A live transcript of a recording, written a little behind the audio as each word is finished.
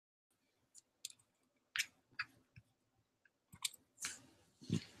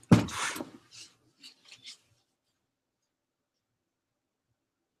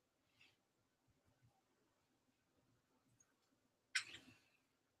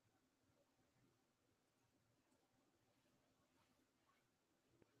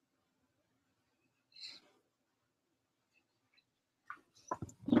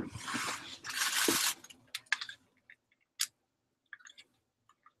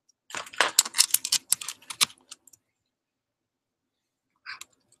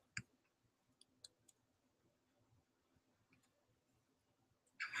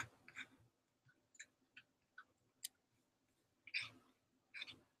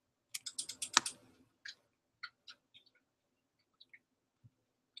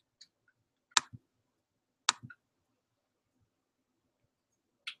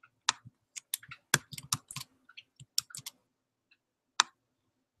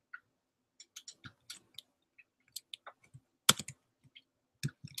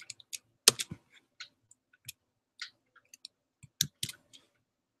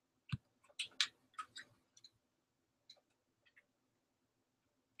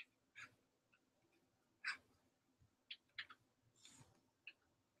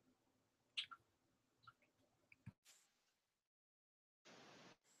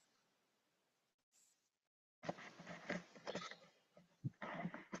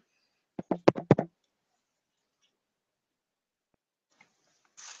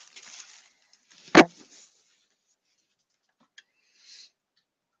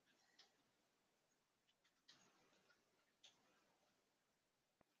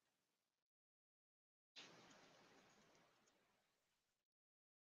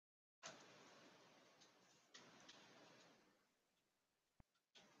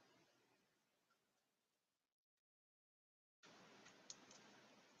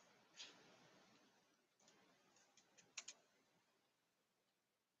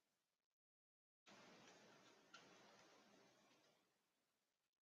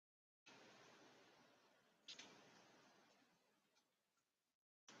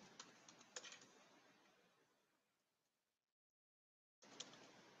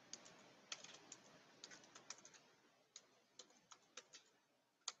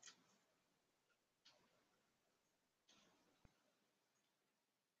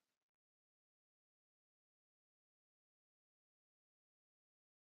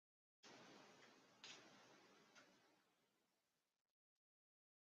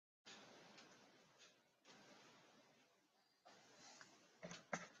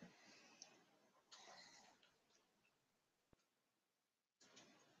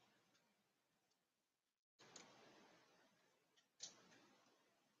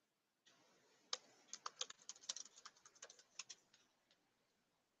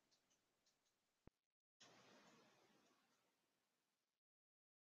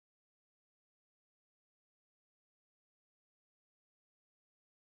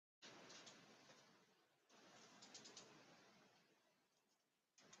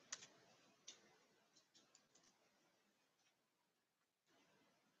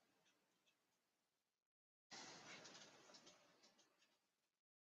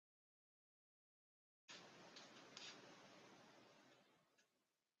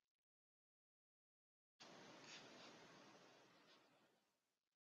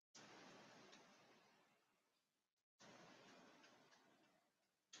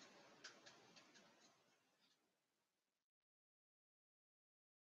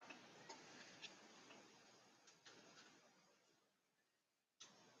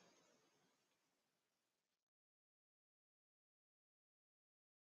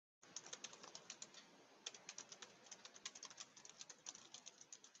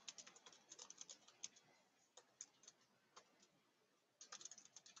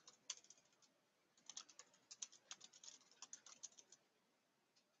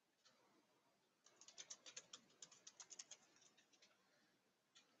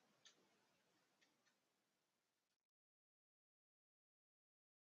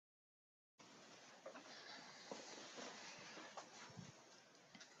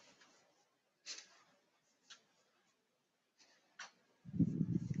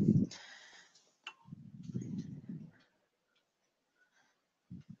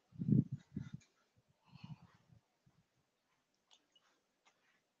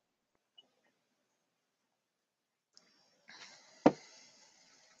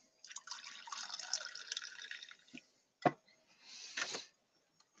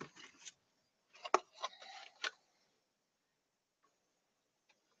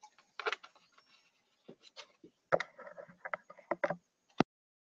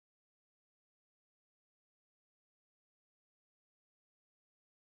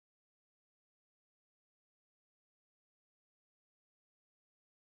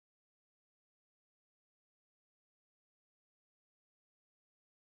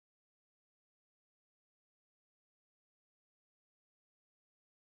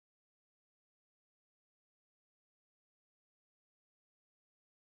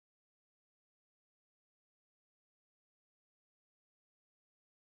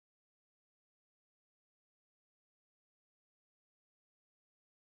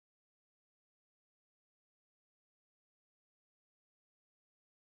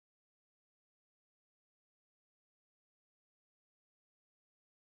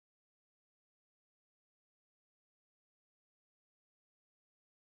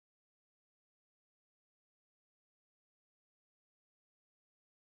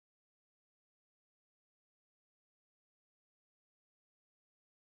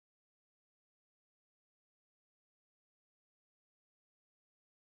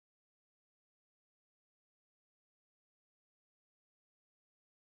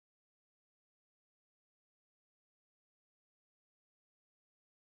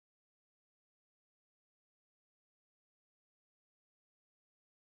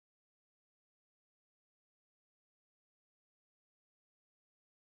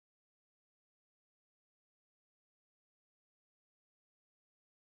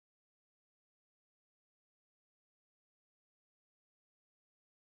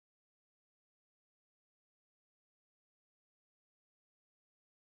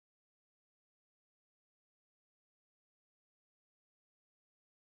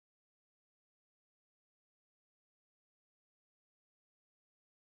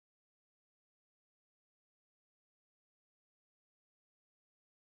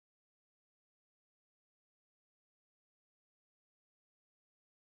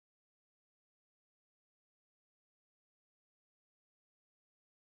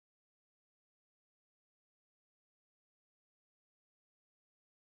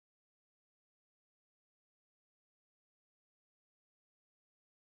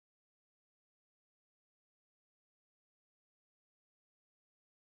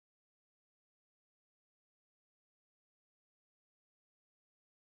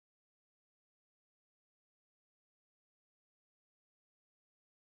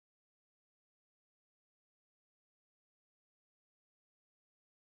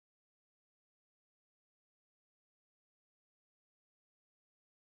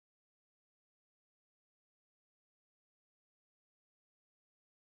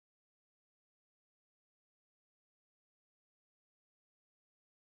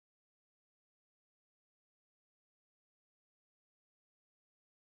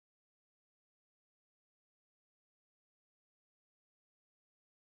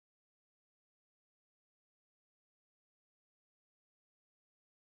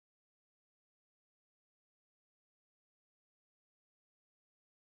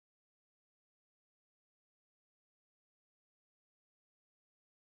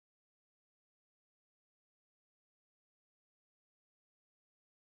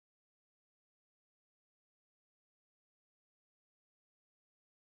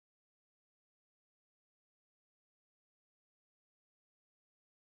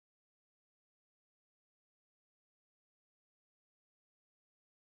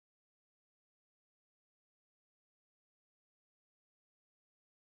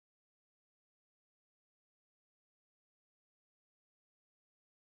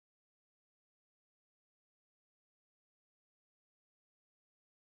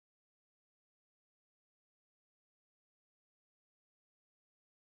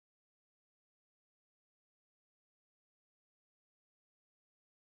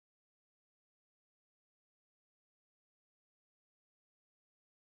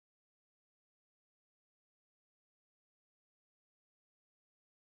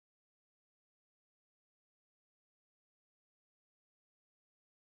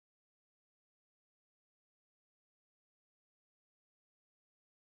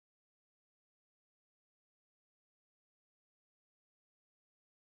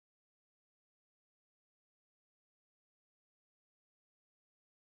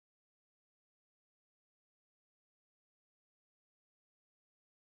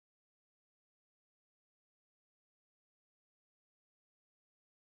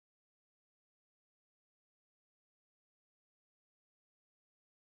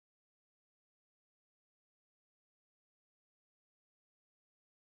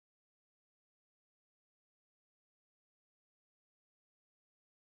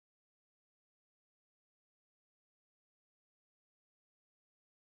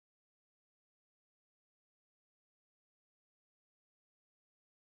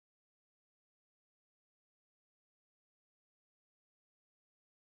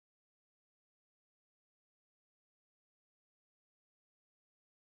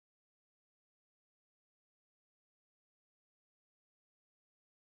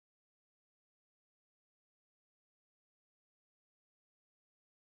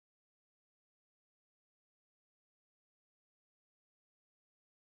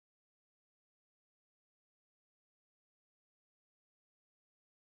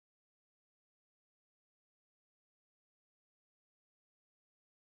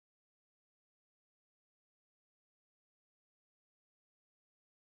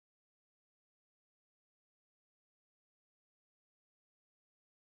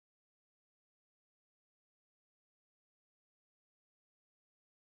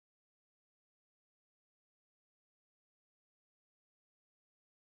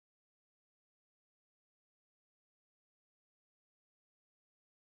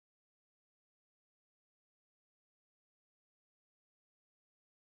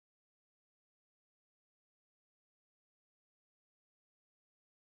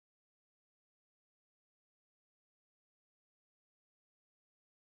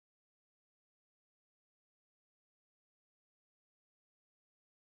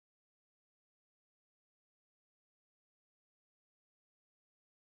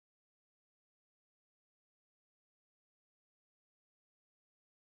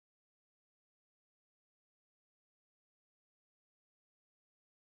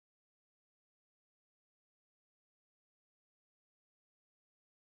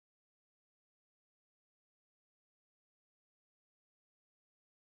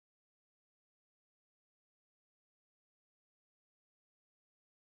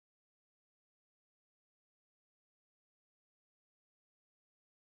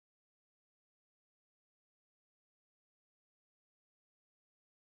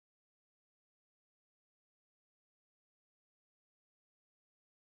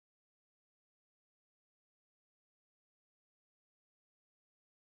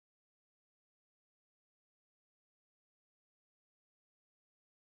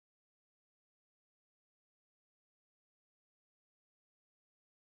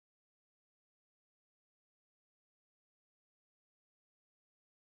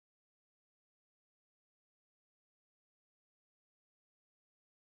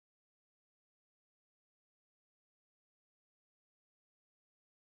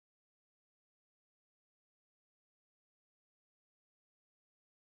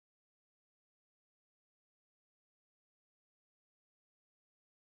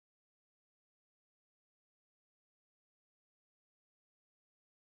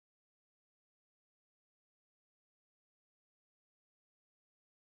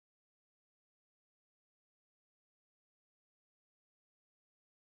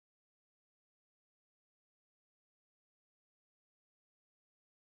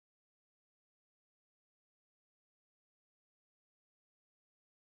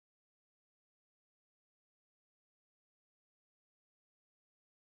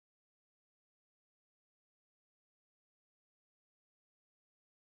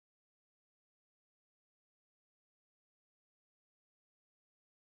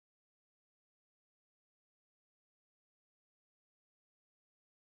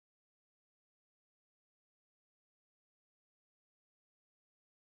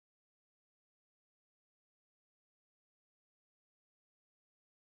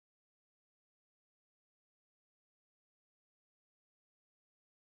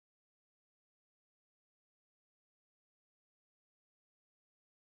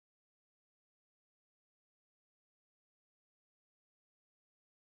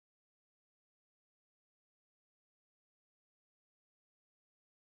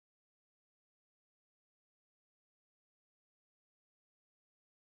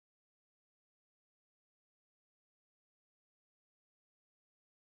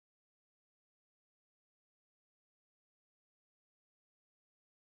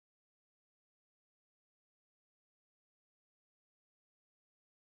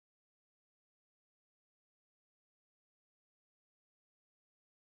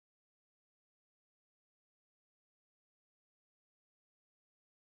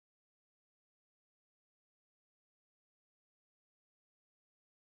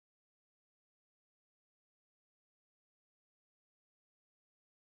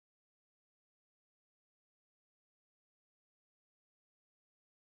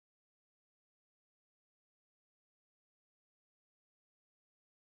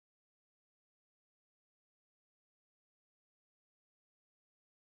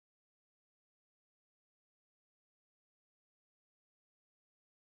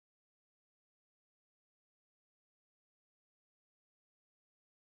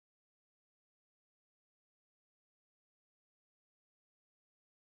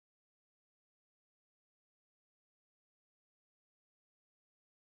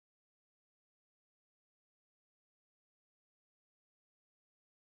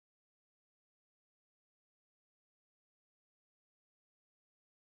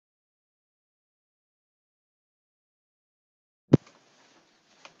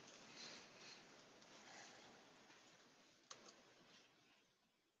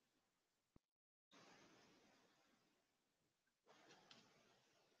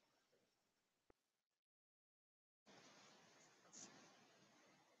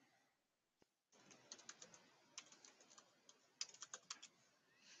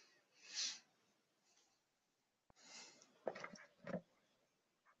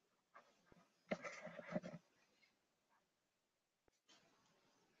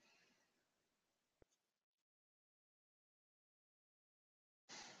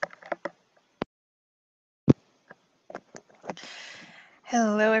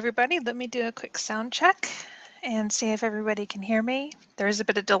Hello everybody, let me do a quick sound check and see if everybody can hear me. There is a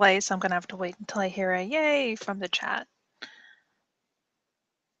bit of delay, so I'm going to have to wait until I hear a yay from the chat.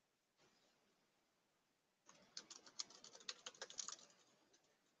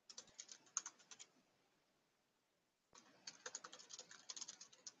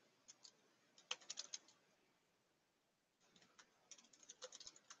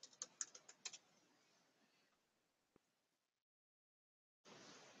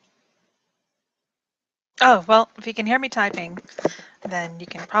 Oh, well, if you can hear me typing, then you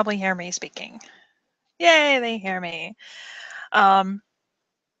can probably hear me speaking. Yay, they hear me.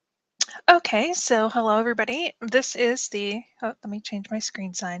 Okay, so hello everybody. This is the, oh, let me change my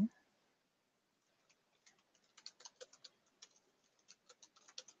screen sign.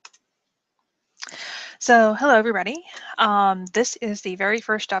 So hello everybody. This is the very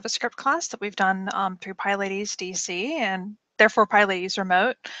first JavaScript class that we've done through PyLadies DC and therefore PyLadies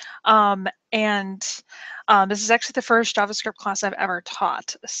Remote. This is actually the first JavaScript class I've ever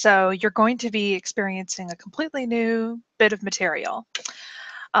taught. So you're going to be experiencing a completely new bit of material.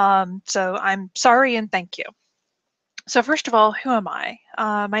 So I'm sorry and thank you. So first of all, who am I?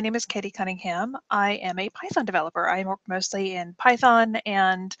 My name is Katie Cunningham. I am a Python developer. I work mostly in Python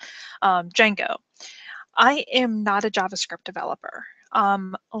and Django. I am not a JavaScript developer.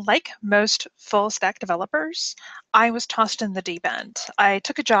 Like most full stack developers, I was tossed in the deep end. I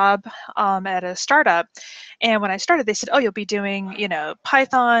took a job at a startup, and when I started, they said, "Oh, you'll be doing,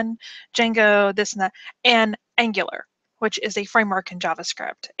 Python, Django, this and that, and Angular, which is a framework in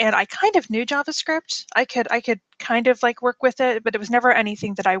JavaScript." And I kind of knew JavaScript. I could kind of like work with it, but it was never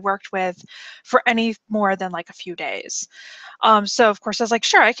anything that I worked with for any more than like a few days. So of course I was like,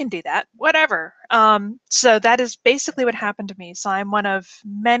 sure, I can do that, whatever. So that is basically what happened to me. So I'm one of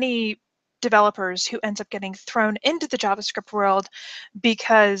many developers who ends up getting thrown into the JavaScript world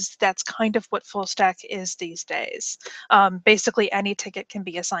because that's kind of what full stack is these days. Basically any ticket can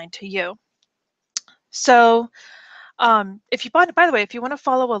be assigned to you. So if you, by the way, if you want to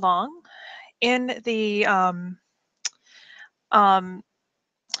follow along in the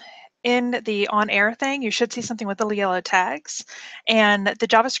on-air thing, you should see something with the yellow tags, and the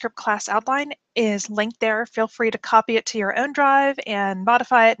JavaScript class outline is linked there. Feel free to copy it to your own drive and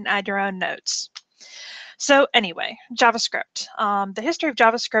modify it and add your own notes. So anyway, JavaScript. The history of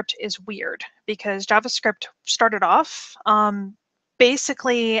JavaScript is weird because JavaScript started off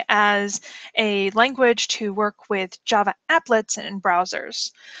basically as a language to work with Java applets in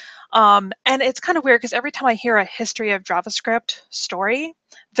browsers. And it's kind of weird because every time I hear a history of JavaScript story,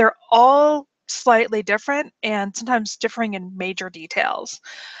 they're all slightly different and sometimes differing in major details.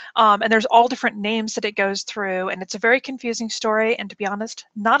 And there's all different names that it goes through, and it's a very confusing story. And to be honest,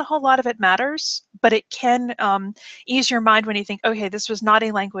 not a whole lot of it matters, but it can ease your mind when you think, okay, this was not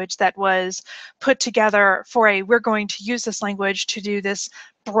a language that was put together for we're going to use this language to do this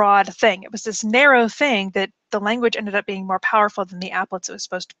broad thing. It was this narrow thing that the language ended up being more powerful than the applets it was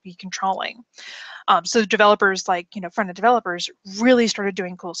supposed to be controlling. So developers, like, front-end developers, really started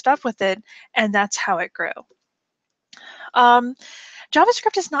doing cool stuff with it, and that's how it grew.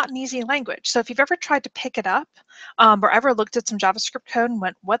 JavaScript is not an easy language. So if you've ever tried to pick it up or ever looked at some JavaScript code and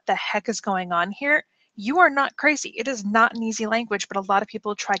went, what the heck is going on here? You are not crazy. It is not an easy language, but a lot of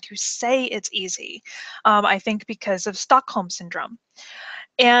people try to say it's easy, I think because of Stockholm Syndrome.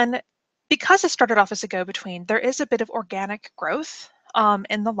 And because it started off as a go-between, there is a bit of organic growth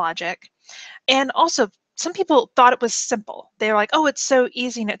in the logic. And also, some people thought it was simple. They were like, oh, it's so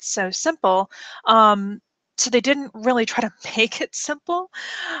easy and it's so simple. So they didn't really try to make it simple,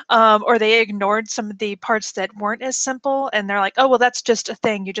 or they ignored some of the parts that weren't as simple. And they're like, oh, well, that's just a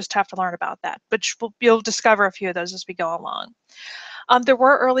thing. You just have to learn about that. But you'll discover a few of those as we go along. There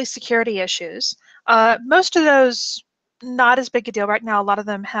were early security issues. Most of those, not as big a deal right now. A lot of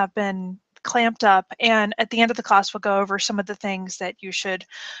them have been clamped up, and at the end of the class we'll go over some of the things that you should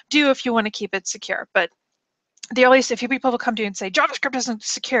do if you want to keep it secure. But the earliest, if people will come to you and say JavaScript isn't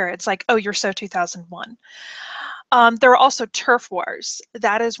secure, it's like, oh, you're so 2001. There were also turf wars.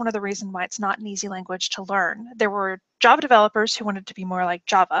 That is one of the reasons why it's not an easy language to learn. There were Java developers who wanted to be more like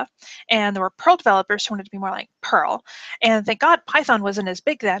Java, and there were Perl developers who wanted to be more like Perl. And thank God Python wasn't as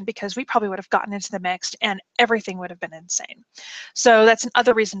big then, because we probably would have gotten into the mix and everything would have been insane. So that's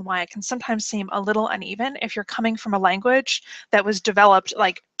another reason why it can sometimes seem a little uneven if you're coming from a language that was developed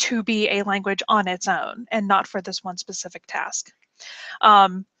like to be a language on its own and not for this one specific task.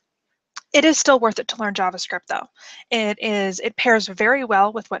 It is still worth it to learn JavaScript, though. It pairs very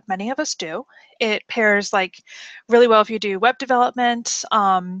well with what many of us do. It pairs like really well if you do web development.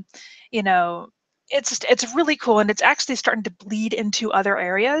 You know, it's really cool, and it's actually starting to bleed into other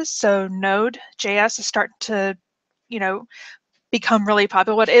areas. So Node.js is starting to, you know, become really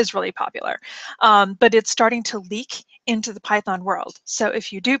popular. What is really popular, but it's starting to leak into the Python world. So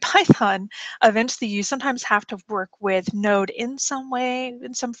if you do Python, eventually you sometimes have to work with Node in some way,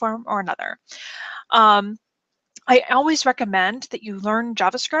 in some form or another. I always recommend that you learn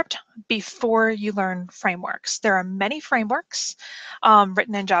JavaScript before you learn frameworks. There are many frameworks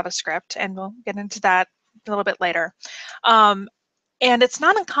written in JavaScript, and we'll get into that a little bit later. And it's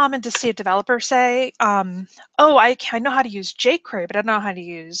not uncommon to see a developer say, oh, I know how to use jQuery, but I don't know how to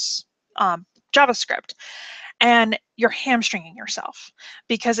use JavaScript. And you're hamstringing yourself,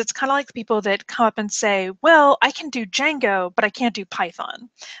 because it's kind of like the people that come up and say, well, I can do Django, but I can't do Python.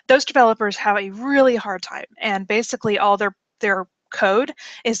 Those developers have a really hard time, and basically all their code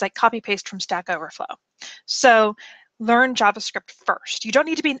is like copy paste from Stack Overflow. So learn JavaScript first. You don't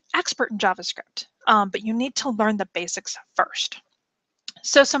need to be an expert in JavaScript, but you need to learn the basics first.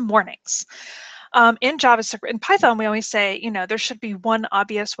 So some warnings. In JavaScript, in Python, we always say, you know, there should be one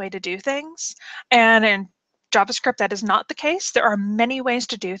obvious way to do things. And in JavaScript, that is not the case. There are many ways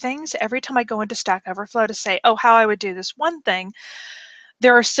to do things. Every time I go into Stack Overflow to say, oh, how I would do this one thing,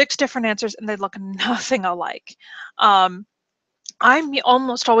 there are 6 different answers and they look nothing alike. I'm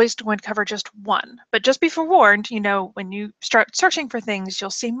almost always going to cover just one, but just be forewarned, you know, when you start searching for things, you'll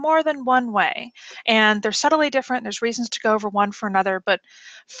see more than one way, and they're subtly different. There's reasons to go over one for another, but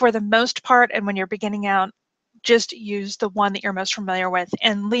for the most part, and when you're beginning out, just use the one that you're most familiar with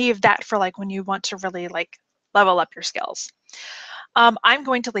and leave that for like when you want to really like level up your skills. I'm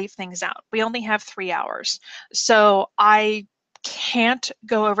going to leave things out. We only have 3 hours, so I can't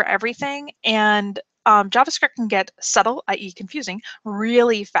go over everything, and JavaScript can get subtle, i.e. confusing,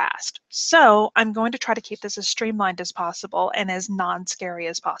 really fast. So I'm going to try to keep this as streamlined as possible and as non-scary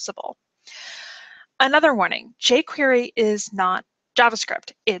as possible. Another warning, jQuery is not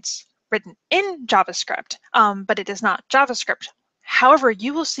JavaScript. It's written in JavaScript, but it is not JavaScript. However,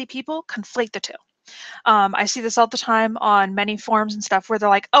 you will see people conflate the two. I see this all the time on many forums and stuff where they're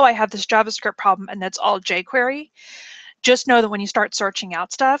like, oh, I have this JavaScript problem and that's all jQuery. Just know that when you start searching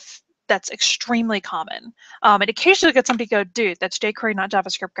out stuff, that's extremely common. And occasionally get somebody go, dude, that's jQuery, not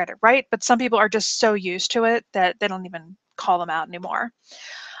JavaScript, get it right. But some people are just so used to it that they don't even call them out anymore.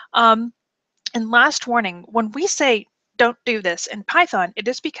 And last warning, when we say don't do this in Python, it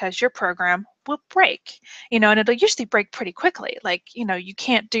is because your program will break, you know, and it'll usually break pretty quickly. Like, you know, you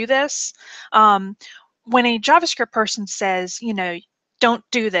can't do this. When a JavaScript person says, you know, don't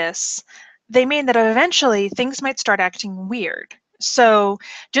do this, they mean that eventually things might start acting weird. So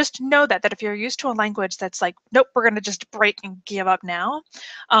just know that if you're used to a language that's like, nope, we're going to just break and give up now,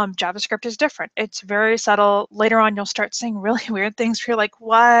 JavaScript is different. It's very subtle. Later on, you'll start seeing really weird things where you're like,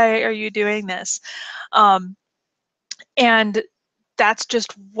 why are you doing this? And that's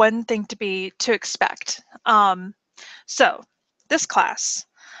just one thing to expect. So this class,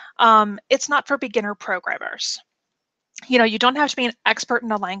 it's not for beginner programmers. You know, you don't have to be an expert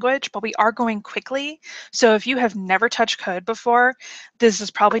in a language, but we are going quickly. So if you have never touched code before, this is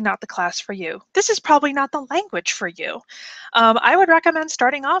probably not the class for you. This is probably not the language for you. I would recommend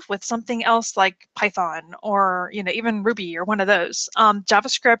starting off with something else like Python or, you know, even Ruby or one of those.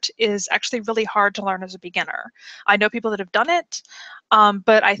 JavaScript is actually really hard to learn as a beginner. I know people that have done it,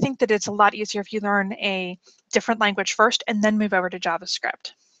 but I think that it's a lot easier if you learn a different language first and then move over to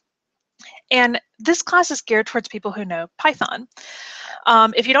JavaScript. And this class is geared towards people who know Python.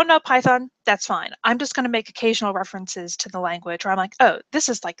 If you don't know Python, that's fine. I'm just going to make occasional references to the language where I'm like, oh, this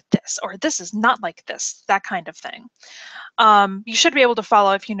is like this, or this is not like this, that kind of thing. You should be able to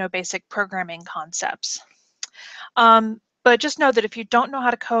follow if you know basic programming concepts. But just know that if you don't know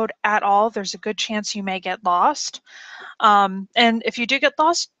how to code at all, there's a good chance you may get lost. And if you do get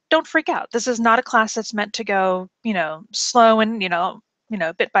lost, don't freak out. This is not a class that's meant to go, you know, slow and, you know,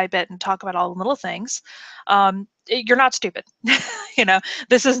 bit by bit and talk about all the little things. You're not stupid. You know,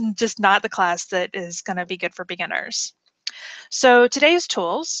 this is just not the class that is going to be good for beginners. So today's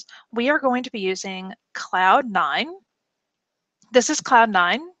tools, we are going to be using Cloud9. This is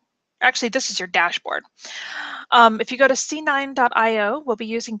Cloud9. Actually, this is your dashboard. If you go to c9.io, we'll be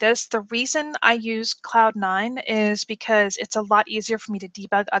using this. The reason I use Cloud9 is because it's a lot easier for me to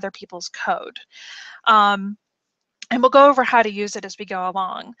debug other people's code. And we'll go over how to use it as we go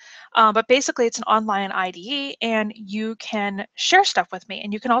along. But basically, it's an online IDE, and you can share stuff with me,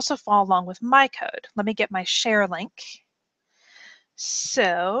 and you can also follow along with my code. Let me get my share link.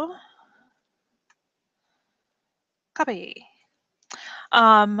 So, copy.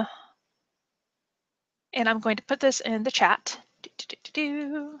 And I'm going to put this in the chat.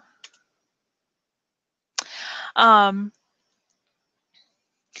 And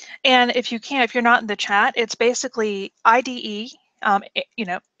if you're not in the chat, it's basically IDE,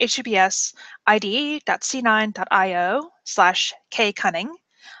 HTTPS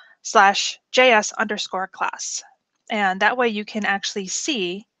ide.c9.io/kcunning/js_class. And that way you can actually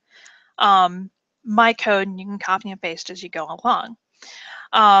see my code, and you can copy and paste as you go along.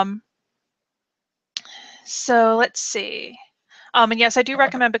 So let's see. And yes, I do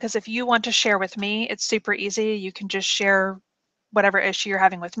recommend, because if you want to share with me, it's super easy. You can just share whatever issue you're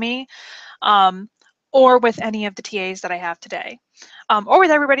having with me, or with any of the TAs that I have today, or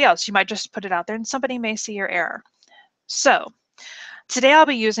with everybody else. You might just put it out there and somebody may see your error. So today I'll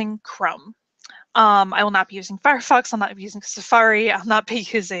be using Chrome. I will not be using Firefox. I'll not be using Safari. I'll not be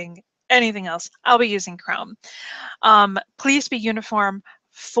using anything else. I'll be using Chrome. Please be uniform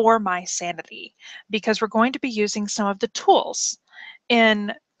for my sanity, because we're going to be using some of the tools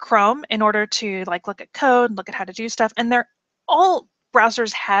in Chrome in order to look at code, look at how to do stuff. And they're all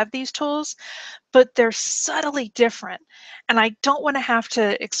browsers have these tools, but they're subtly different. And I don't want to have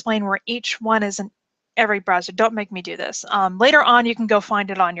to explain where each one is in every browser. Don't make me do this. Later on, you can go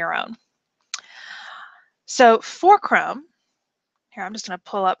find it on your own. So for Chrome, here, I'm just going to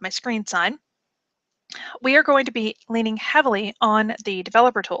pull up my screen sign. We are going to be leaning heavily on the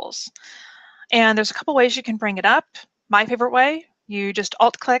developer tools. And there's a couple ways you can bring it up. My favorite way, you just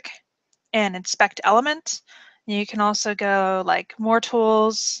alt-click and inspect element. You can also go more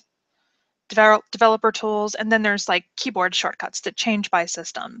tools, developer tools, and then there's keyboard shortcuts that change by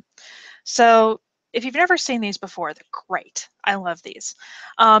system. So if you've never seen these before, they're great. I love these.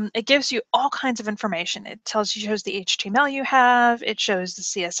 It gives you all kinds of information. It shows the HTML you have. It shows the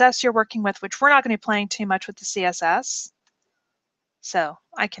CSS you're working with, which we're not going to be playing too much with the CSS. So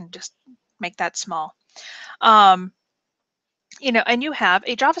I can just make that small. And you have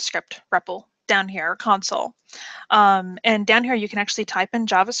a JavaScript REPL down here, console. And down here, you can actually type in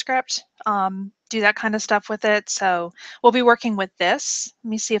JavaScript, do that kind of stuff with it. So we'll be working with this. Let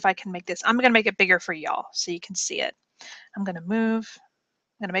me see if I can make this. I'm going to make it bigger for y'all so you can see it. I'm going to move.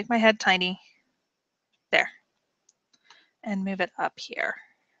 I'm going to make my head tiny. There. And move it up here.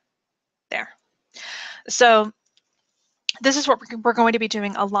 There. So this is what we're going to be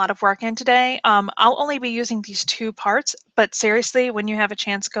doing a lot of work in today. I'll only be using these two parts, but seriously, when you have a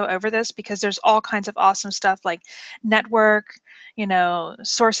chance, go over this, because there's all kinds of awesome stuff like network,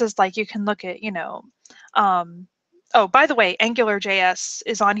 sources, you can look at, oh, by the way, AngularJS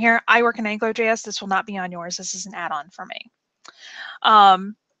is on here. I work in AngularJS. This will not be on yours. This is an add-on for me.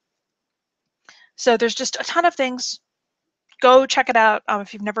 So there's just a ton of things. Go check it out.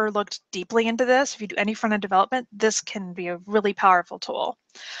 If you've never looked deeply into this, if you do any front-end development, this can be a really powerful tool.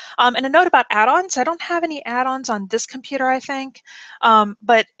 And a note about add-ons. I don't have any add-ons on this computer, I think,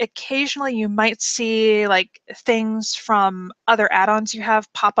 but occasionally you might see things from other add-ons you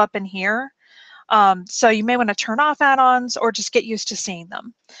have pop up in here. So you may want to turn off add-ons or just get used to seeing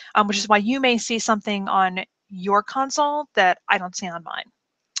them, which is why you may see something on your console that I don't see on mine.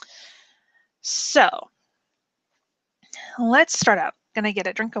 So let's start out. I'm going to get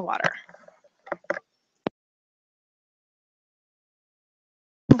a drink of water.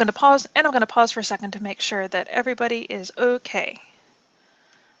 I'm going to pause, and I'm going to pause for a second to make sure that everybody is okay.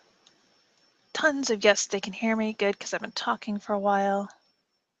 Tons of yes, they can hear me. Good, because I've been talking for a while.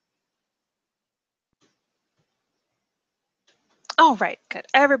 Oh, right, good.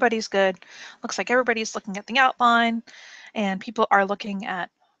 Everybody's good. Looks like everybody's looking at the outline, and people are looking at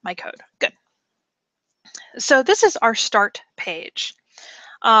my code. Good. So this is our start page.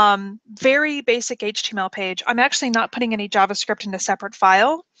 Very basic HTML page. I'm actually not putting any JavaScript in a separate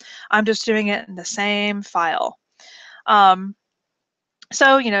file. I'm just doing it in the same file. So,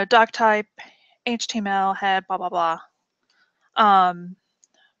 doc type, HTML, head, blah, blah, blah.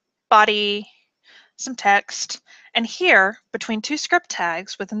 Body, some text. And here, between two script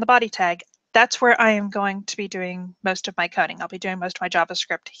tags within the body tag, that's where I am going to be doing most of my coding. I'll be doing most of my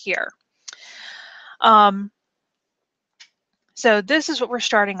JavaScript here. So this is what we're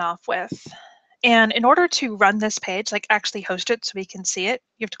starting off with. And in order to run this page, actually host it so we can see it,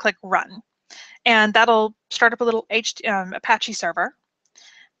 you have to click run. And that'll start up a little Apache server.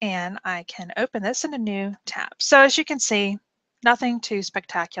 And I can open this in a new tab. So as you can see, nothing too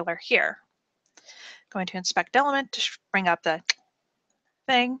spectacular here. Going to inspect element to bring up the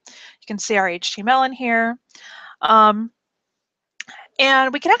thing. You can see our HTML in here. And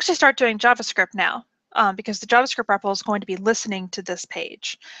we can actually start doing JavaScript now. Because the JavaScript REPL is going to be listening to this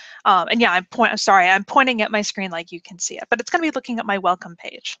page. And yeah, I'm pointing at my screen like you can see it, but it's going to be looking at my welcome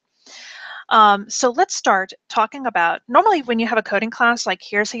page. So let's start talking about, normally when you have a coding class, like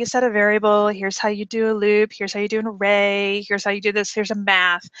here's how you set a variable, here's how you do a loop, here's how you do an array, here's how you do this, here's a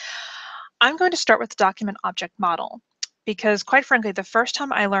math. I'm going to start with the document object model because quite frankly, the first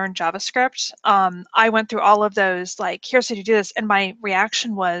time I learned JavaScript, I went through all of those, like, here's how you do this, and my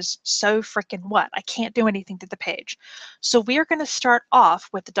reaction was, so freaking what? I can't do anything to the page. So we are going to start off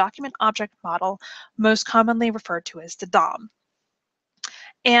with the document object model, most commonly referred to as the DOM.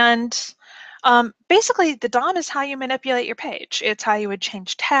 And basically, the DOM is how you manipulate your page. It's how you would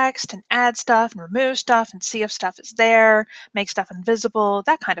change text and add stuff and remove stuff and see if stuff is there, make stuff invisible,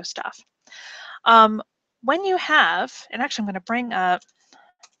 that kind of stuff. When you have, and actually I'm going to bring up,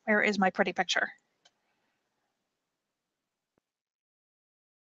 where is my pretty picture?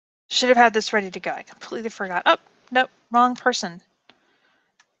 Should have had this ready to go. I completely forgot. Oh, nope, wrong person.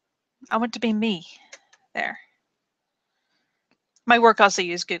 I want to be me. There. My work also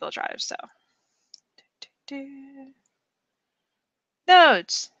used Google Drive, so.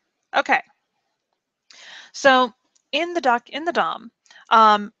 Nodes. Okay. So in the DOM,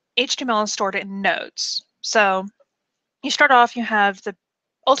 HTML is stored in nodes. So you start off, you have the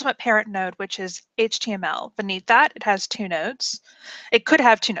ultimate parent node, which is HTML. Beneath that, it has 2 nodes. It could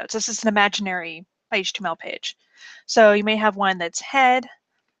have 2 nodes. This is an imaginary HTML page. So you may have one that's head,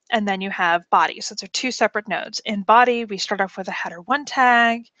 and then you have body. So they're 2 separate nodes. In body, we start off with a header1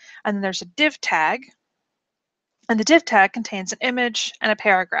 tag, and then there's a div tag. And the div tag contains an image and a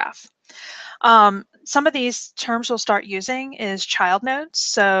paragraph. Some of these terms we'll start using is child nodes.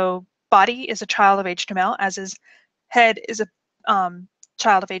 So body is a child of HTML, as is head is a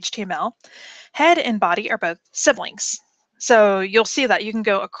child of HTML. Head and body are both siblings. So you'll see that you can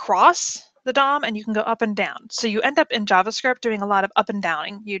go across the DOM and you can go up and down. So you end up in JavaScript doing a lot of up and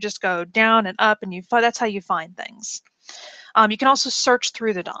downing. You just go down and up, and that's how you find things. You can also search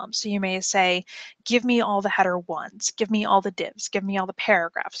through the DOM. So you may say, give me all the header ones, give me all the divs, give me all the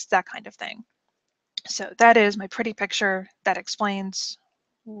paragraphs, that kind of thing. So that is my pretty picture that explains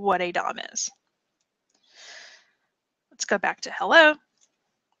what a DOM is. Let's go back to hello.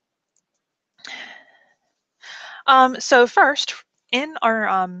 So first, in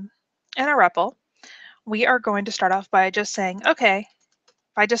our REPL, we are going to start off by just saying, okay,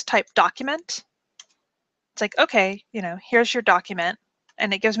 if I just type document, it's like, okay, you know, here's your document,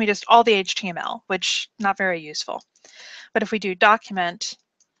 and it gives me just all the HTML, which not very useful. But if we do document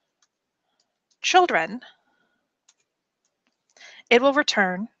children, it will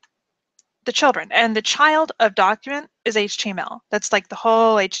return the children, and the child of document is HTML. That's like the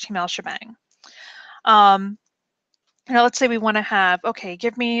whole HTML shebang. Now let's say we want to have, okay,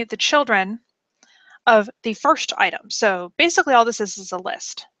 give me the children of the first item. So basically all this is a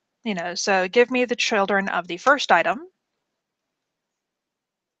list, you know, so give me the children of the first item.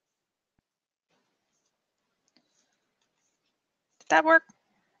 Did that work?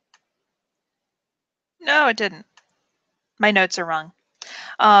 No, it didn't. My notes are wrong.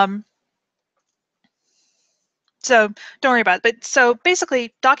 So don't worry about it. But so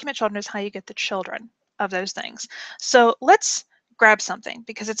basically document children is how you get the children of those things. So let's grab something,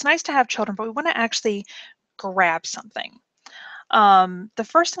 because it's nice to have children, but we want to actually grab something. The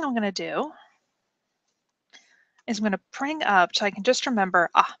first thing I'm going to do is I'm going to bring up, so I can just remember,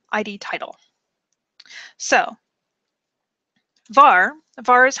 ID title. So var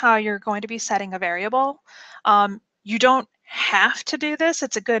is how you're going to be setting a variable. You don't have to do this.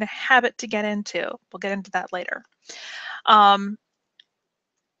 It's a good habit to get into. We'll get into that later.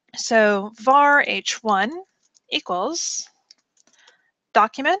 So var h1 equals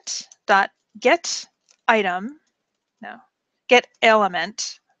document dot get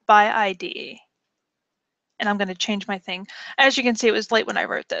element by ID. And I'm going to change my thing. As you can see, it was late when I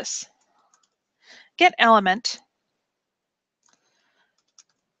wrote this. Get element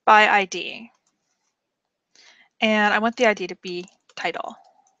by ID. And I want the ID to be title.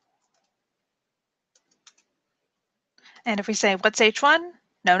 And if we say, what's H1?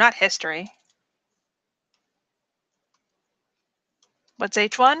 No, not history. What's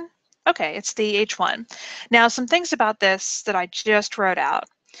H1? Okay, it's the H1. Now, some things about this that I just wrote out.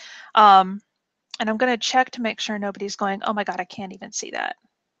 And I'm going to check to make sure nobody's going, oh my God, I can't even see that.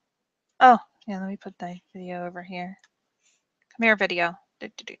 Oh, yeah, let me put the video over here. Come here, video.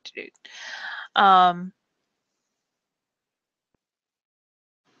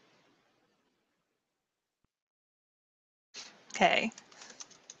 Okay.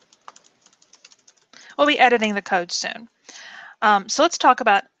 We'll be editing the code soon. So let's talk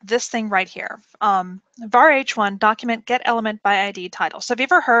about this thing right here. Var h1 document get element by ID title. So have you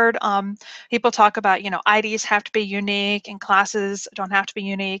ever heard people talk about, you know, IDs have to be unique and classes don't have to be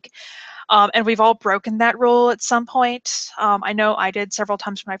unique? And we've all broken that rule at some point. I know I did several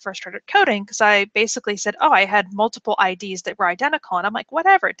times when I first started coding, because I basically said, oh, I had multiple IDs that were identical. And I'm like,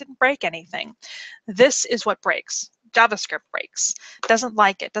 whatever, it didn't break anything. This is what breaks. JavaScript breaks, doesn't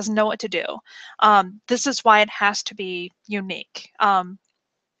like it, doesn't know what to do. This is why it has to be unique.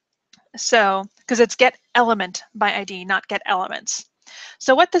 So, because it's get element by ID, not get elements.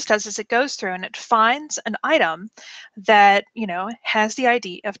 So what this does is it goes through and it finds an item that, you know, has the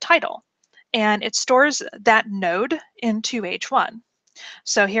ID of title, and it stores that node into H1.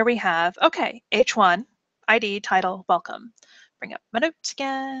 So here we have, okay, H1, ID, title, welcome. Bring up my notes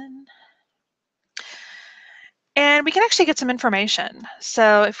again. And we can actually get some information.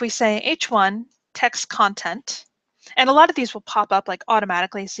 So if we say H1 text content, and a lot of these will pop up like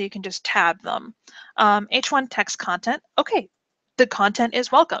automatically, so you can just tab them. H1 text content, okay, the content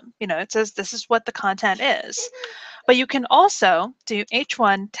is welcome. You know, it says this is what the content is. But you can also do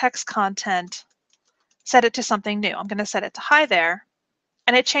H1 text content, set it to something new. I'm going to set it to hi there,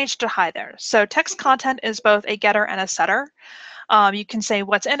 and it changed to hi there. So text content is both a getter and a setter. You can say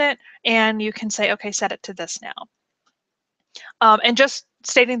what's in it, and you can say, okay, set it to this now. And just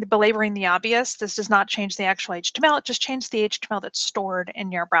belaboring the obvious, this does not change the actual HTML, it just changes the HTML that's stored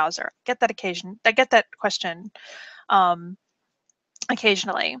in your browser. I get that question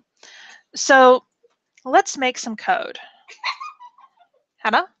occasionally. So let's make some code.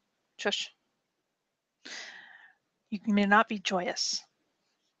 Hannah? Shush. You may not be joyous.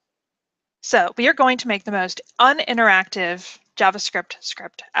 So we are going to make the most uninteractive JavaScript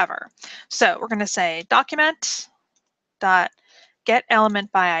script ever. So we're going to say document dot get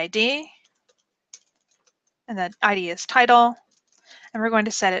element by ID, and that ID is title, and we're going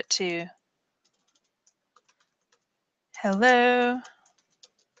to set it to hello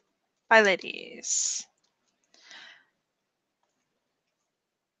PyLadies.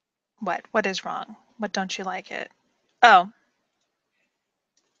 What is wrong? What don't you like it? Oh.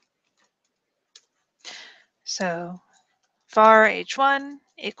 So var h1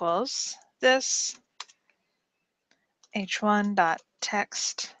 equals this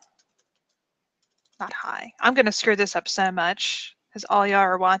h1.text not hi. I'm going to screw this up so much because all y'all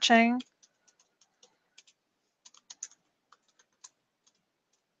are watching.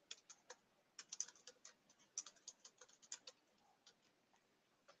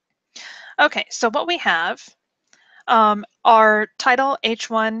 Okay, so what we have, our title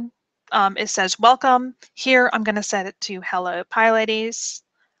h1, it says welcome. Here I'm going to set it to hello PyLadies.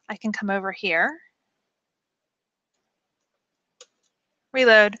 I can come over here,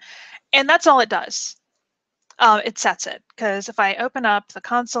 reload, and that's all it does. It sets it, because if I open up the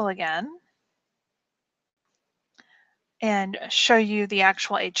console again and show you the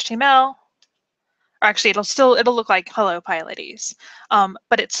actual HTML, or actually it'll look like hello PyLadies,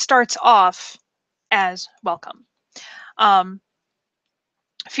 but it starts off as welcome. A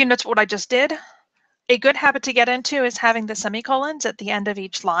few notes what I just did. A good habit to get into is having the semicolons at the end of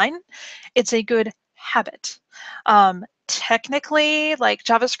each line. It's a good habit. Technically, like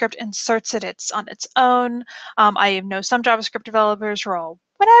JavaScript inserts it's on its own. I know some JavaScript developers who are all,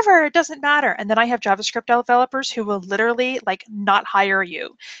 whatever, it doesn't matter. And then I have JavaScript developers who will literally like not hire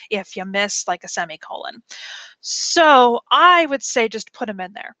you if you miss like a semicolon. So I would say just put them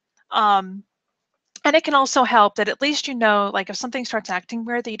in there. And it can also help that at least you know, like if something starts acting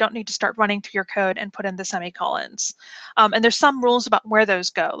weird, that you don't need to start running through your code and put in the semicolons. And there's some rules about where those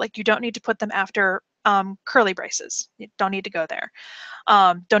go. Like you don't need to put them after curly braces. You don't need to go there.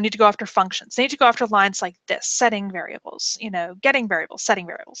 Don't need to go after functions. They need to go after lines like this, setting variables, you know, getting variables, setting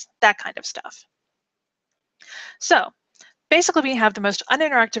variables, that kind of stuff. So basically we have the most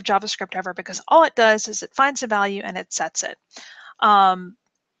uninteractive JavaScript ever, because all it does is it finds a value and it sets it.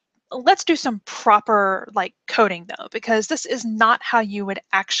 Let's do some proper like coding though, because this is not how you would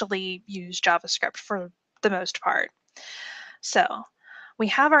actually use JavaScript for the most part. So we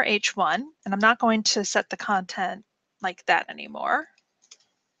have our h1, and I'm not going to set the content like that anymore.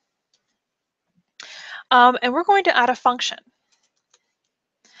 And we're going to add a function.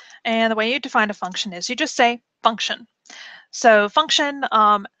 And the way you define a function is you just say function. So function,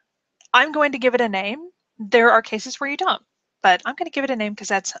 I'm going to give it a name. There are cases where you don't, but I'm going to give it a name because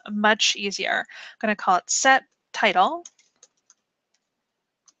that's much easier. I'm going to call it set title.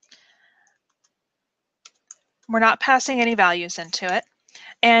 We're not passing any values into it.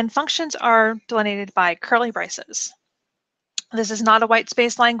 And functions are delineated by curly braces. This is not a white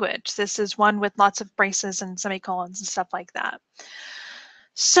space language. This is one with lots of braces and semicolons and stuff like that.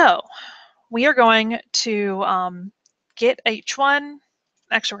 So we are going to get h1.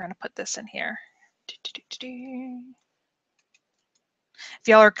 Actually, we're going to put this in here. If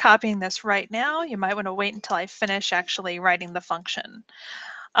y'all are copying this right now, you might want to wait until I finish actually writing the function,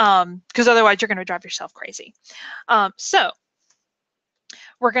 because otherwise you're going to drive yourself crazy. So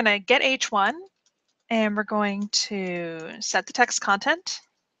we're going to get h1, and we're going to set the text content,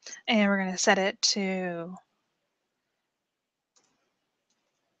 and we're going to set it to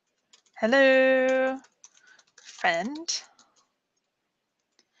hello friend.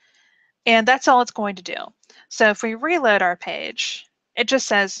 And that's all it's going to do. So if we reload our page, it just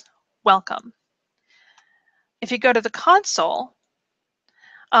says welcome. If you go to the console,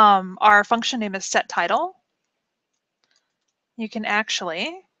 our function name is setTitle. You can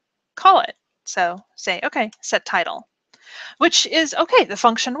actually call it. So say, okay, setTitle, which is okay. The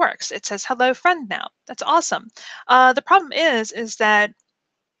function works. It says hello friend now. That's awesome. The problem is that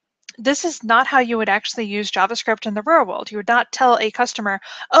this is not how you would actually use JavaScript in the real world. You would not tell a customer,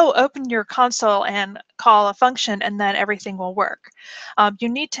 oh, open your console and call a function and then everything will work. You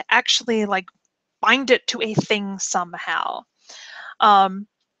need to actually like bind it to a thing somehow.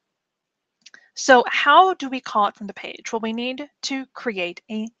 So how do we call it from the page? Well, we need to create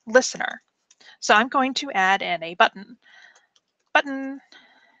a listener. So I'm going to add in a button. Button,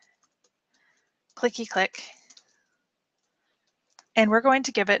 clicky click, and we're going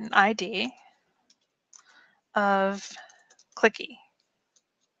to give it an ID of clicky.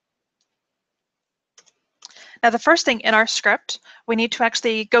 Now, the first thing in our script, we need to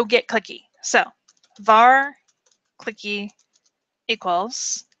actually go get clicky. So var clicky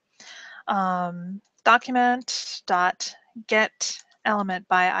equals document dot get element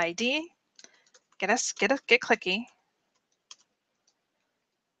by ID. Get clicky.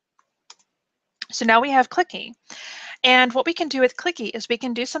 So now we have clicky. And what we can do with clicky is we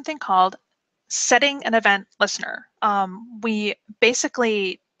can do something called setting an event listener. We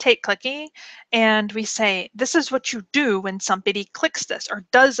basically take clicky and we say, this is what you do when somebody clicks this or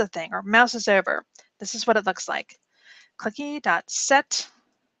does a thing or mouses over. This is what it looks like. Clicky.set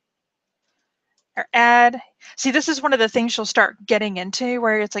or add. See, this is one of the things you'll start getting into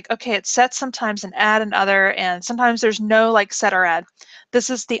where it's like, okay, it sets sometimes and add another, and sometimes there's no like set or add. This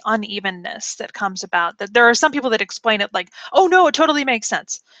is the unevenness that comes about. That there are some people that explain it like, oh no, it totally makes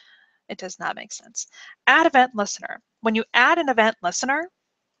sense. It does not make sense. Add event listener. When you add an event listener,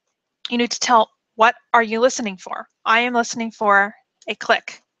 you need to tell what are you listening for. I am listening for a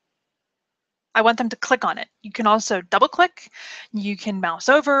click. I want them to click on it. You can also double click, you can mouse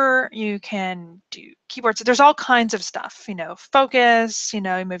over, you can do keyboards. There's all kinds of stuff, focus, you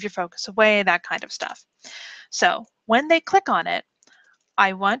move your focus away, that kind of stuff. So when they click on it,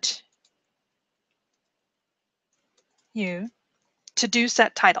 I want you to do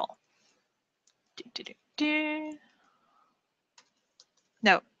set title.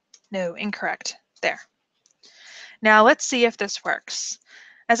 No, incorrect. There. Now let's see if this works.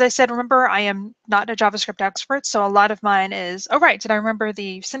 As I said, remember, I am not a JavaScript expert, so a lot of mine is, oh, right, did I remember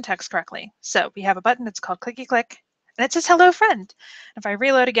the syntax correctly? So we have a button, it's called clicky click, and it says hello friend. If I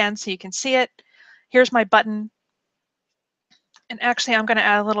reload again so you can see it, here's my button. And actually, I'm going to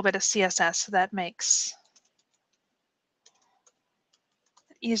add a little bit of CSS so that makes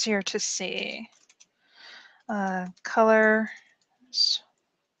it easier to see. Color,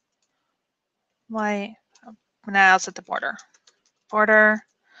 white, now I'll set the border. Border,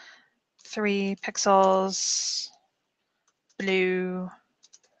 3 pixels, blue,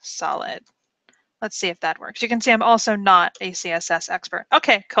 solid. Let's see if that works. You can see I'm also not a CSS expert.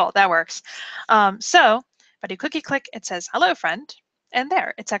 Okay, cool, that works. So if I do clicky click, it says hello friend, and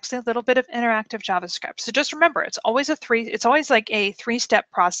there, it's actually a little bit of interactive JavaScript. So just remember, it's always like a 3-step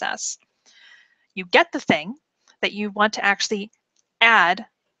process. You get the thing that you want to actually add,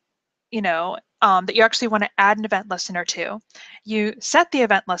 that you actually want to add an event listener to. You set the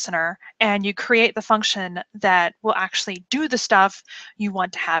event listener and you create the function that will actually do the stuff you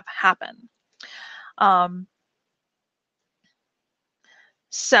want to have happen. Oh,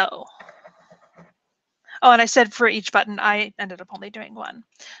 and I said for each button, I ended up only doing 1.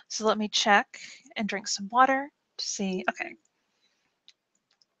 So let me check and drink some water to see. Okay.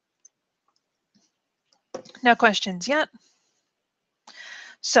 No questions yet.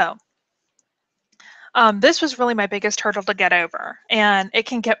 So this was really my biggest hurdle to get over, and it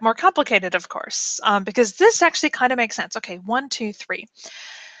can get more complicated, of course, because this actually kind of makes sense. Okay, 1, 2, 3.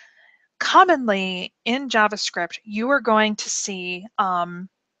 Commonly in JavaScript, you are going to see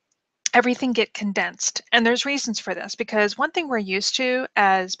everything get condensed, and there's reasons for this, because one thing we're used to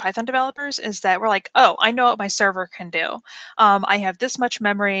as Python developers is that we're like, oh, I know what my server can do. I have this much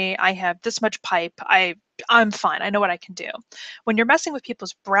memory, I have this much pipe, I'm fine, I know what I can do. When you're messing with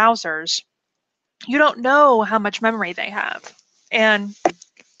people's browsers, you don't know how much memory they have. And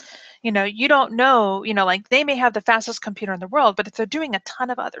you don't know, like they may have the fastest computer in the world, but if they're doing a ton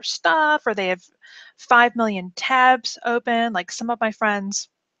of other stuff or they have 5 million tabs open, like some of my friends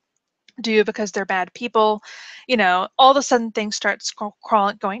do because they're bad people, all of a sudden things start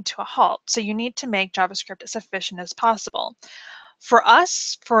going to a halt. So you need to make JavaScript as efficient as possible. For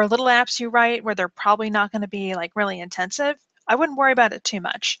us, for little apps you write where they're probably not going to be like really intensive, I wouldn't worry about it too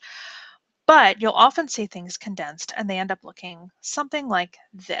much. But you'll often see things condensed and they end up looking something like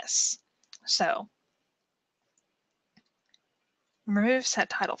this. So remove set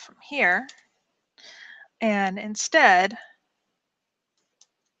title from here and instead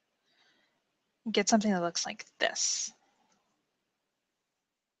get something that looks like this.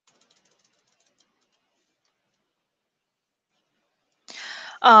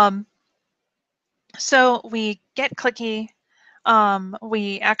 So we get clicky.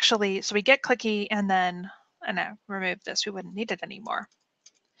 We get clicky and then, and I remove this, we wouldn't need it anymore.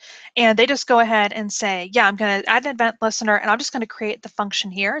 And they just go ahead and say, yeah, I'm going to add an event listener and I'm just going to create the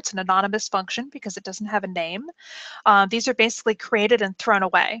function here. It's an anonymous function because it doesn't have a name. These are basically created and thrown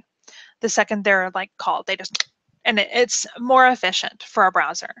away the second they're like called. They just, and it's more efficient for a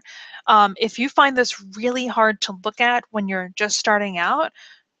browser. If you find this really hard to look at when you're just starting out,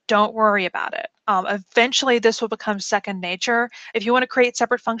 don't worry about it. Eventually this will become second nature. If you want to create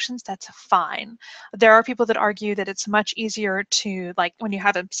separate functions, that's fine. There are people that argue that it's much easier to, like when you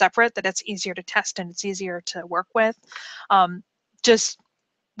have them separate, that it's easier to test and it's easier to work with. We'll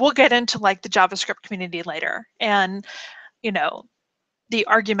get into like the JavaScript community later and, the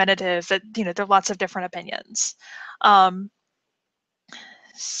argumentative that, there are lots of different opinions.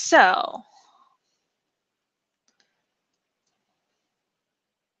 So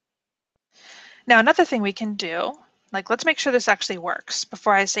now another thing we can do, like let's make sure this actually works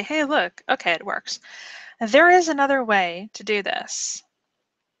before I say, hey, look, okay, it works. There is another way to do this,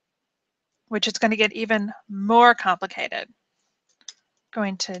 which is going to get even more complicated.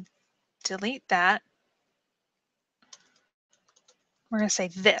 Going to delete that. We're going to say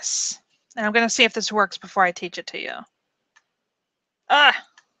this, and I'm going to see if this works before I teach it to you.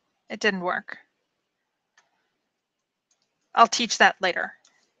 It didn't work. I'll teach that later.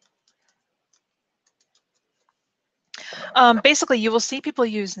 Basically, you will see people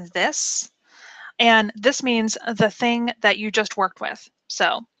use this, and this means the thing that you just worked with.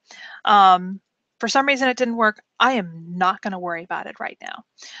 So for some reason it didn't work. I am not going to worry about it right now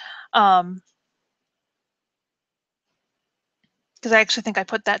because I actually think I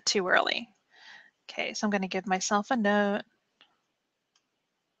put that too early. Okay, so I'm going to give myself a note.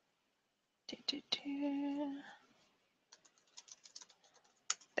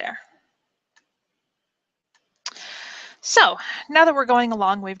 There. So now that we're going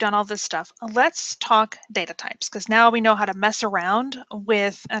along, we've done all this stuff. Let's talk data types, because now we know how to mess around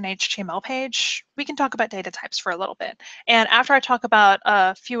with an HTML page. We can talk about data types for a little bit. And after I talk about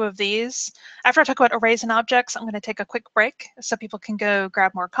a few of these, after I talk about arrays and objects, I'm going to take a quick break so people can go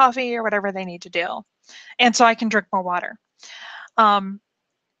grab more coffee or whatever they need to do. And so I can drink more water.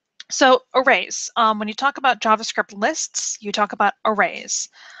 So arrays, when you talk about JavaScript lists, you talk about arrays.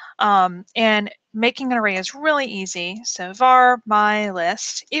 And making an array is really easy. So var my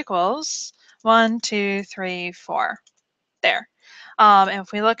list equals 1, 2, 3, 4. There. And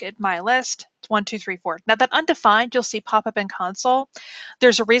if we look at my list, it's 1, 2, 3, 4. Now that undefined, you'll see pop up in console.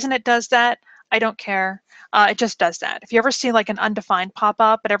 There's a reason it does that. I don't care. It just does that. If you ever see like an undefined pop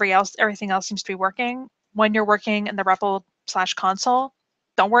up, but everything else seems to be working, when you're working in the REPL/console,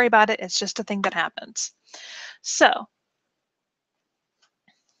 don't worry about it. It's just a thing that happens. So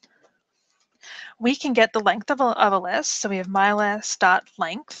we can get the length of a list. So we have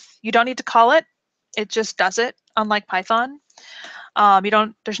mylist.length. You don't need to call it. It just does it, unlike Python.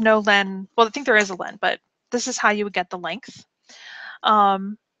 There's no len. Well, I think there is a len, but this is how you would get the length.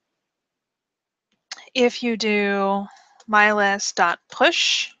 If you do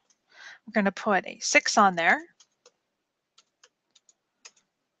mylist.push, we're going to put a 6 on there.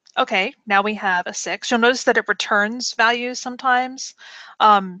 Okay, now we have a 6. You'll notice that it returns values sometimes.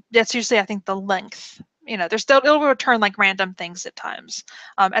 That's usually, I think, the length. It'll return like random things at times.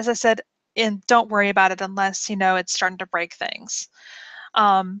 As I said, and don't worry about it unless it's starting to break things.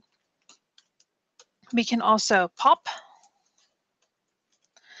 We can also pop.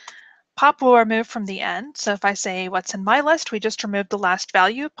 Pop will remove from the end. So if I say what's in my list, we just remove the last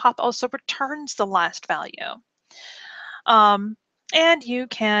value. Pop also returns the last value. And you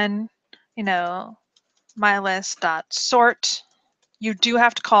can, mylist.sort. You do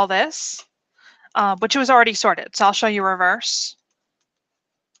have to call this, which was already sorted. So I'll show you reverse.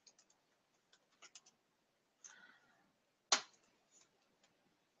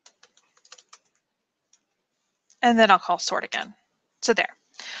 and then I'll call sort again. So there.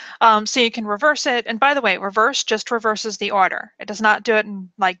 So you can reverse it. And by the way, reverse just reverses the order. It does not do it in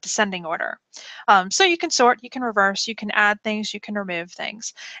like descending order. So you can sort, you can reverse, you can add things, you can remove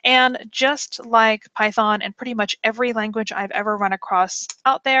things. And just like Python and pretty much every language I've ever run across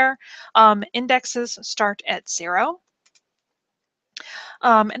out there, indexes start at 0.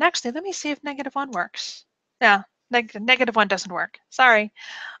 And actually, let me see if -1 works. Yeah, -1 doesn't work. Sorry.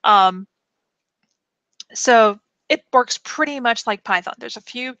 So it works pretty much like Python. There's a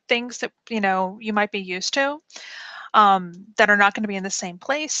few things that you might be used to that are not going to be in the same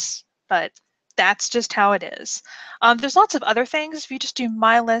place, but that's just how it is. There's lots of other things. If you just do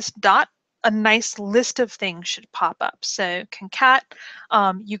mylist dot, a nice list of things should pop up. So concat,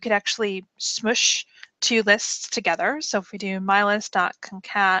 you could actually smush 2 lists together. So if we do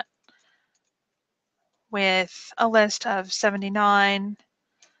mylist.concat with a list of 79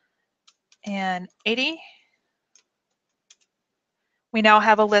 and 80, we now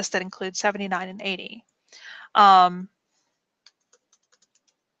have a list that includes 79 and 80.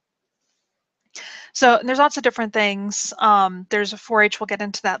 So there's lots of different things. There's a for each, we'll get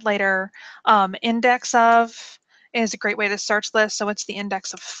into that later. Index of is a great way to search lists. So it's the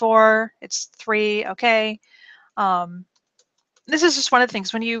index of 4, it's 3, okay. This is just one of the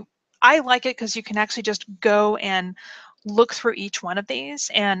things I like it because you can actually just go and look through each one of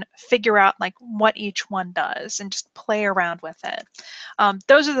these and figure out like what each one does and just play around with it.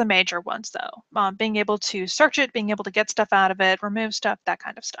 Those are the major ones though. Being able to search it, being able to get stuff out of it, remove stuff, that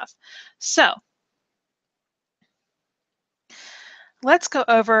kind of stuff. So let's go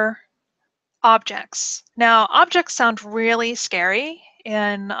over objects. Now, objects sound really scary,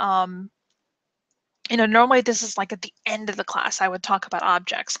 and normally this is like at the end of the class I would talk about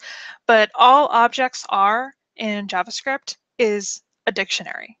objects, but all objects are in JavaScript is a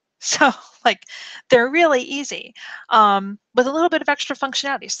dictionary. So like they're really easy with a little bit of extra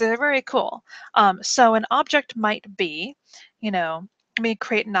functionality. So they're very cool. So an object might be, let me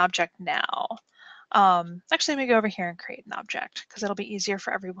create an object now. Actually, let me go over here and create an object because it'll be easier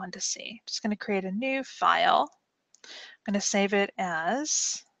for everyone to see. Just going to create a new file. I'm going to save it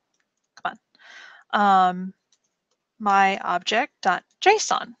as, come on, my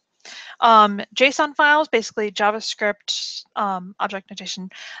object.json. JSON files, basically JavaScript object notation.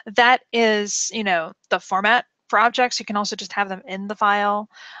 That is, the format for objects. You can also just have them in the file.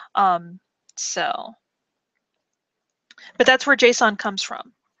 But that's where JSON comes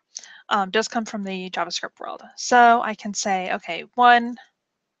from. Does come from the JavaScript world. So I can say, okay, 1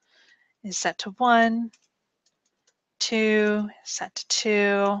 is set to 1, 2 is set to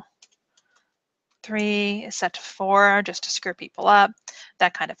 2, 3 is set to 4, just to screw people up,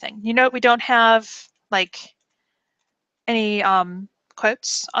 that kind of thing. We don't have like any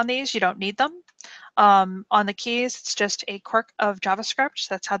quotes on these. You don't need them. On the keys, it's just a quirk of JavaScript.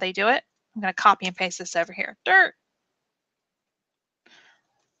 So that's how they do it. I'm going to copy and paste this over here. Dirt.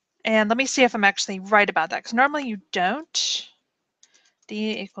 And let me see if I'm actually right about that, because normally you don't.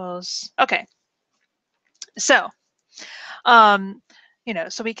 D equals, okay. So,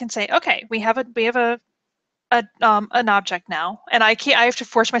 so we can say, okay, we have an object now, and I have to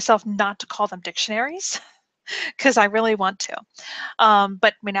force myself not to call them dictionaries because I really want to.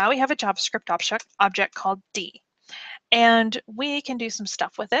 But now we have a JavaScript object called D, and we can do some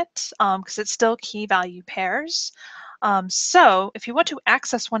stuff with it because it's still key value pairs. So if you want to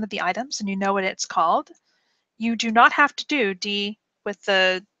access one of the items and you know what it's called, you do not have to do D with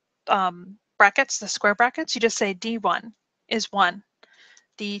the brackets, the square brackets. You just say D1 is 1,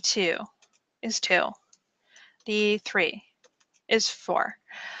 D2 is 2, D3 is 4.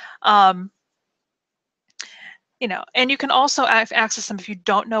 And you can also access them if you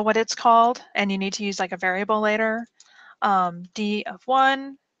don't know what it's called and you need to use like a variable later. D of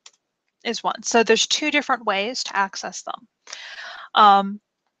 1 is 1. So there's 2 different ways to access them.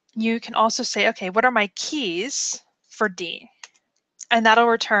 You can also say, okay, what are my keys for D? And that'll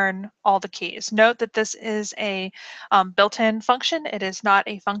return all the keys. Note that this is a built-in function. It is not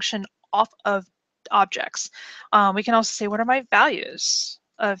a function off of objects. We can also say, what are my values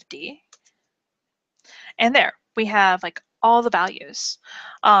of D? And there, we have like all the values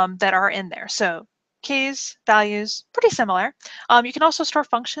that are in there. So keys, values, pretty similar. You can also store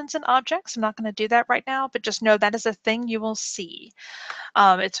functions in objects. I'm not going to do that right now, but just know that is a thing you will see.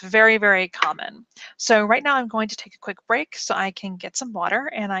 It's very, very common. So right now I'm going to take a quick break so I can get some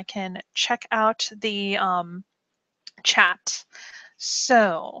water and I can check out the chat.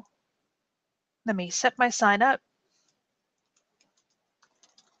 So let me set my sign up.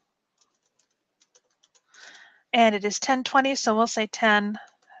 And it is 10:20, so we'll say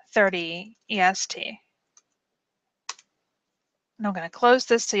 10:30 EST. And I'm going to close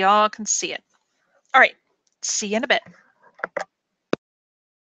this so y'all can see it. All right, see you in a bit.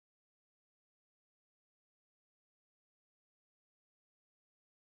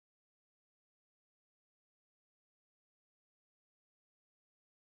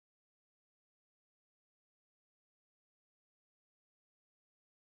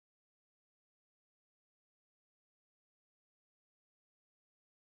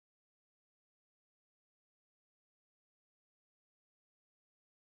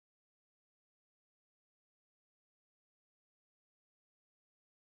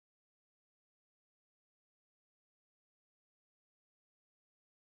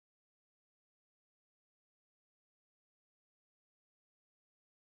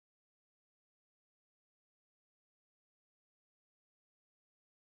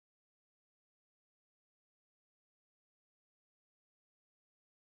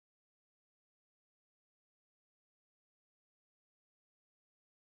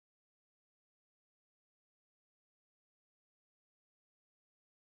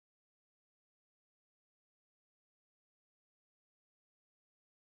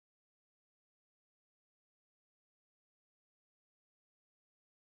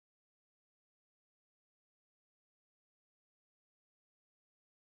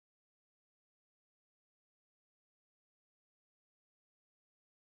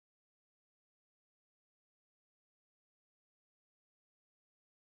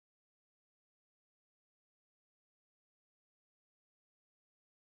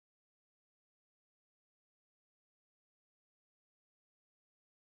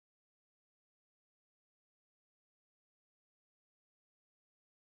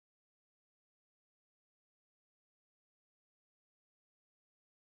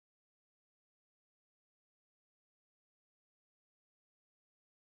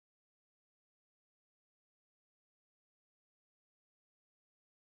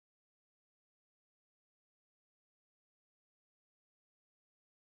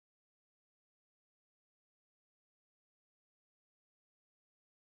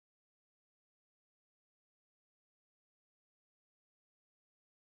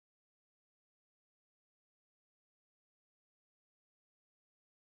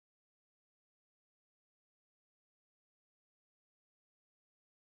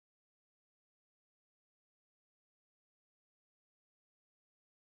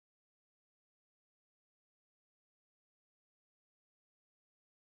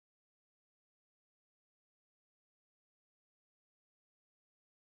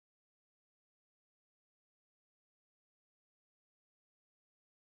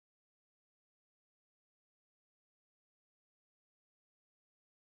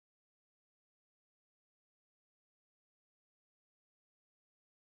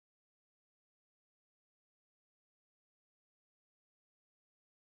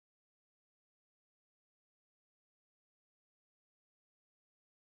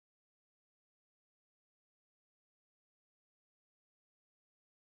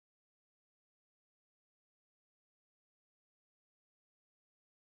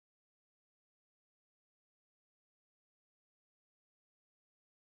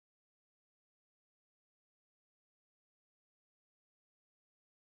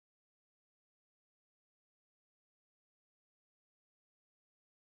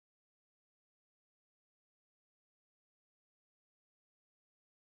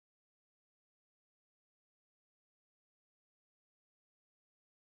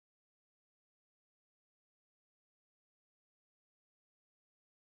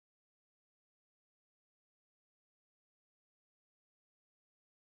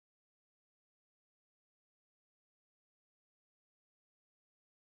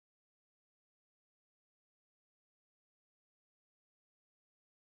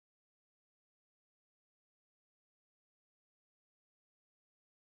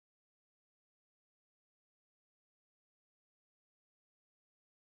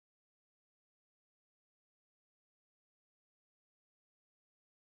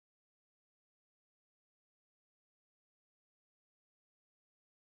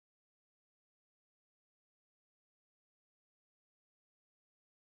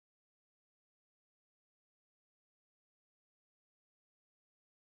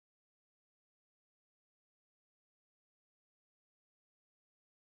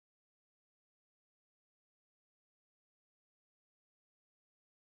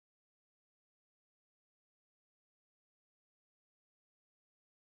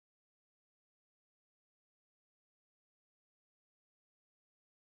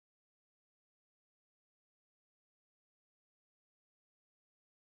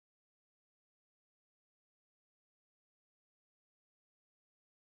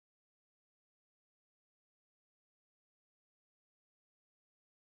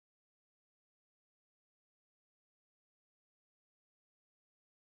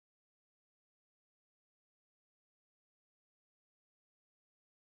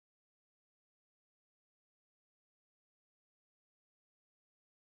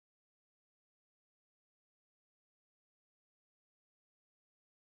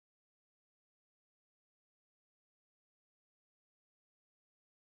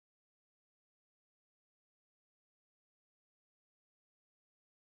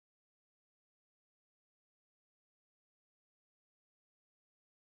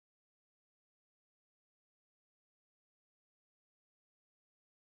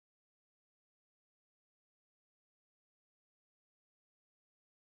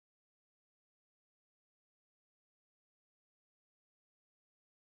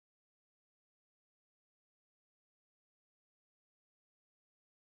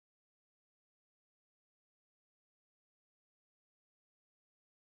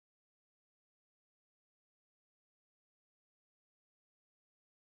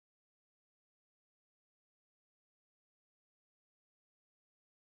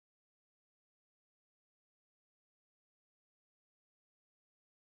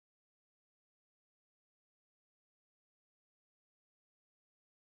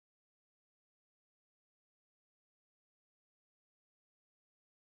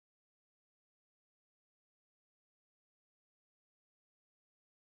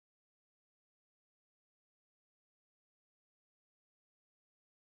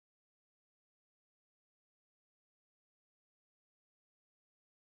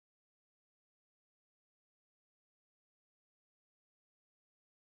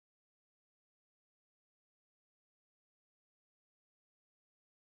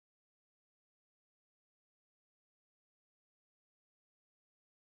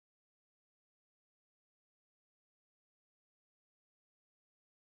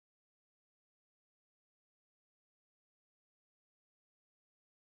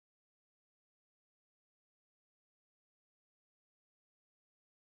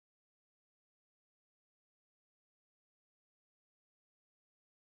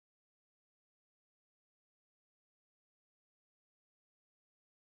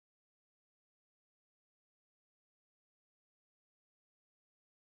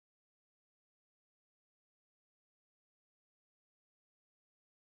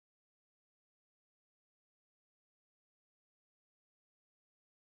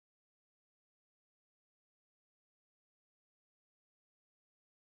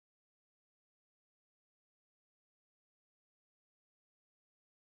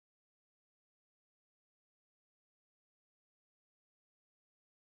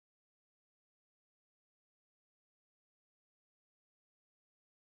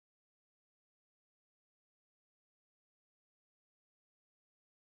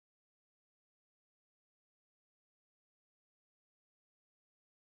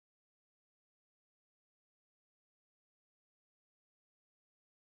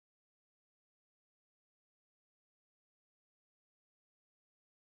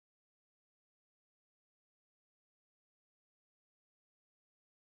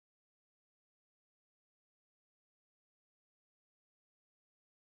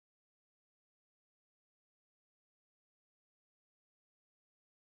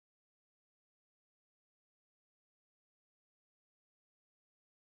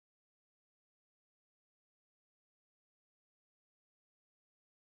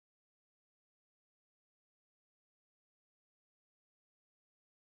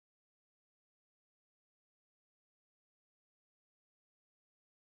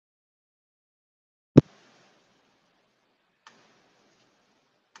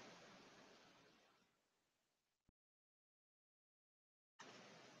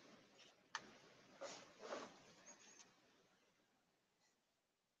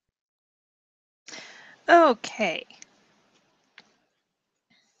 Okay.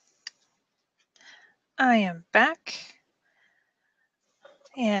 I am back.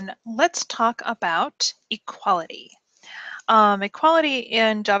 And let's talk about equality. Equality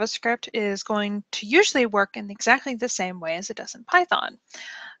in JavaScript is going to usually work in exactly the same way as it does in Python.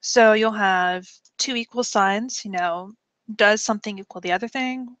 So you'll have two equal signs, does something equal the other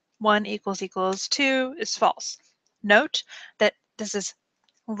thing? 1 equals 2 is false. Note that this is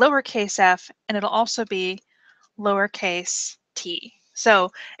lowercase f, and it'll also be lowercase t.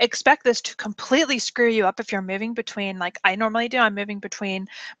 So expect this to completely screw you up if you're moving between, like I normally do, I'm moving between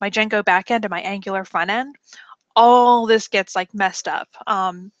my Django backend and my Angular front end. All this gets like messed up.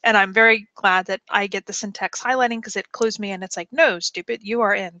 And I'm very glad that I get the syntax highlighting because it clues me in. It's like, no, stupid, you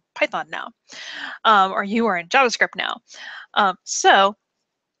are in Python now, or you are in JavaScript now. So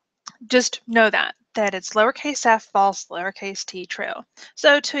just know that it's lowercase f false, lowercase t true.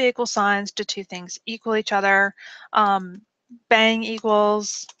 So two equal signs, do two things equal each other? Bang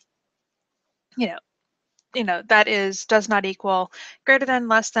equals, that is does not equal, greater than,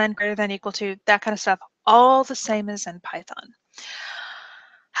 less than, greater than, equal to, that kind of stuff, all the same as in Python.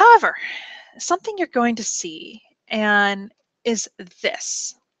 However, something you're going to see and is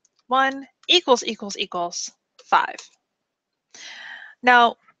this: 1 equals 5.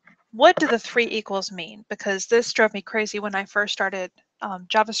 Now, what do the 3 equals mean? Because this drove me crazy when I first started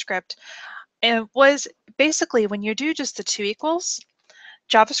JavaScript. It was basically when you do just the 2 equals,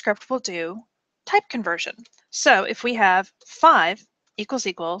 JavaScript will do type conversion. So if we have 5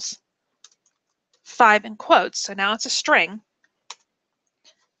 equals 5 in quotes, so now it's a string,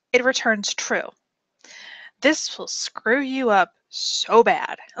 it returns true. This will screw you up so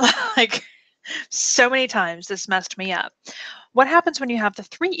bad. Like, so many times this messed me up. What happens when you have the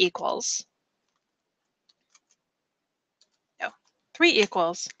 3 equals? No, 3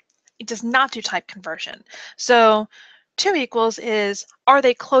 equals, it does not do type conversion. So 2 equals is, are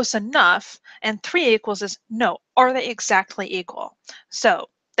they close enough? And 3 equals is, no, are they exactly equal? So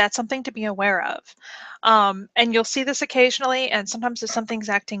that's something to be aware of. And you'll see this occasionally, and sometimes if something's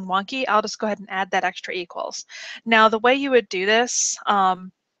acting wonky, I'll just go ahead and add that extra equals. Now, the way you would do this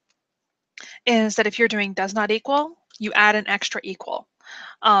is that if you're doing does not equal, you add an extra equal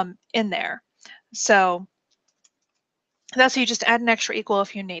in there. So that's how you just add an extra equal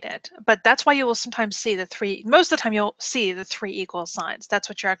if you need it. But that's why you will sometimes see the 3, most of the time you'll see the 3 equal signs. That's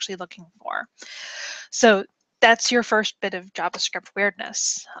what you're actually looking for. So that's your first bit of JavaScript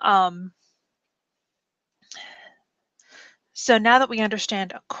weirdness. So now that we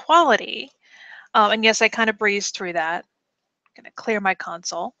understand equality, and yes, I kind of breezed through that. I'm going to clear my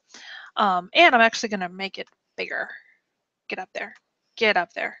console. And I'm actually going to make it bigger. Get up there. Get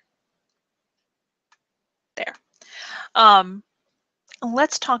up there. There.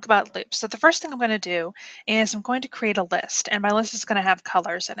 Let's talk about loops. So the first thing I'm going to do is I'm going to create a list, and my list is going to have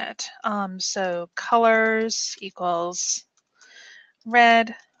colors in it. So colors equals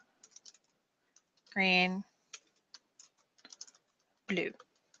red, green, blue.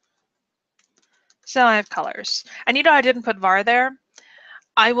 So I have colors. And I didn't put var there.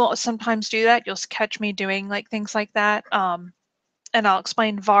 I will sometimes do that. You'll catch me doing like things like that. And I'll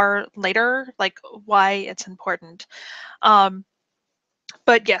explain var later, like why it's important.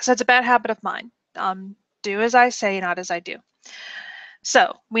 But yes, that's a bad habit of mine. Do as I say, not as I do.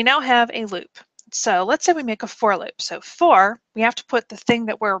 So we now have a loop. So let's say we make a for loop. So for, we have to put the thing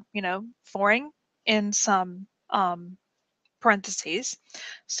that we're, foring in some parentheses.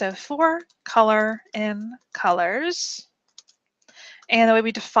 So for color in colors. And the way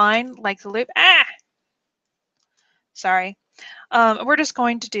we define like the loop, sorry. We're just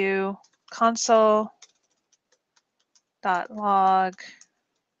going to do console.log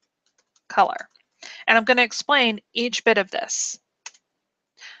color. And I'm going to explain each bit of this.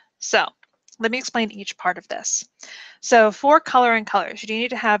 So let me explain each part of this. So for color and colors, you need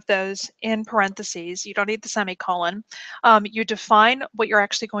to have those in parentheses. You don't need the semicolon. You define what you're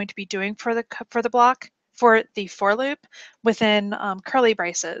actually going to be doing for the block, for the for loop, within curly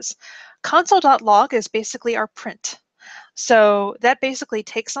braces. Console.log is basically our print. So that basically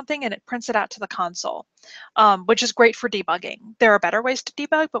takes something and it prints it out to the console, which is great for debugging. There are better ways to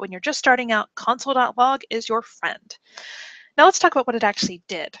debug, but when you're just starting out, console.log is your friend. Now let's talk about what it actually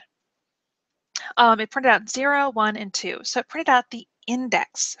did. It printed out 0, 1, and 2. So it printed out the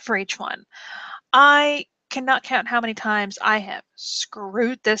index for each one. I cannot count how many times I have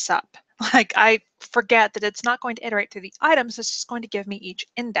screwed this up. Like, I forget that it's not going to iterate through the items, it's just going to give me each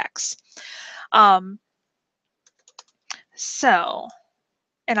index. So,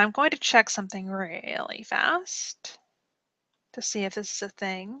 and I'm going to check something really fast to see if this is a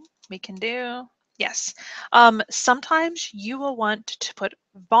thing we can do. Yes. Sometimes you will want to put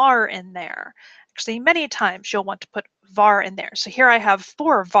var in there. Actually, many times you'll want to put var in there. So here I have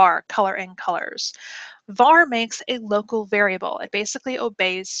for var color in colors. Var makes a local variable. It basically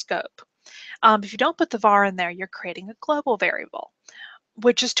obeys scope. If you don't put the var in there, you're creating a global variable,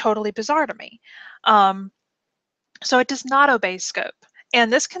 which is totally bizarre to me. So it does not obey scope.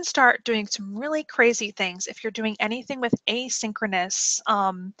 And this can start doing some really crazy things if you're doing anything with asynchronous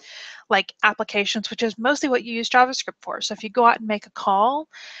like applications, which is mostly what you use JavaScript for. So if you go out and make a call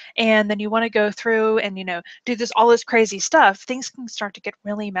and then you want to go through and do all this crazy stuff, things can start to get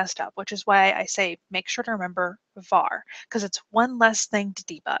really messed up, which is why I say make sure to remember var, because it's one less thing to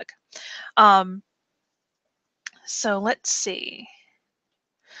debug. So let's see.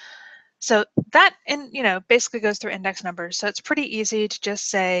 So that basically goes through index numbers. So it's pretty easy to just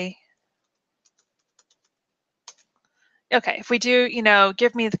say, okay, if we do,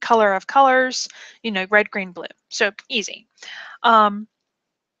 give me the color of colors, red, green, blue. So easy. The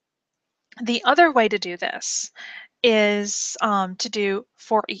other way to do this is to do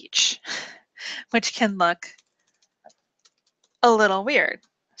for each, which can look a little weird.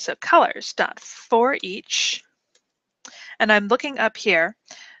 So colors dot for each, and I'm looking up here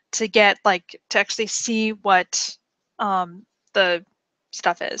to get to actually see what the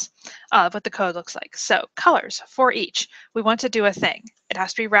stuff is, what the code looks like. So colors for each, we want to do a thing. It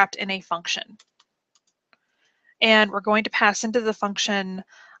has to be wrapped in a function. And we're going to pass into the function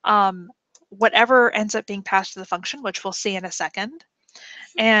whatever ends up being passed to the function, which we'll see in a second.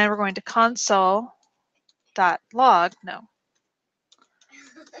 And we're going to console.log,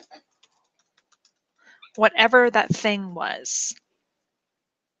 whatever that thing was.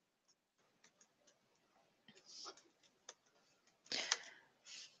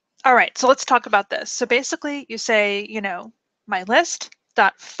 All right, so let's talk about this. So basically you say, my list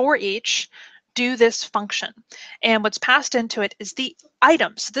dot for each, do this function. And what's passed into it is the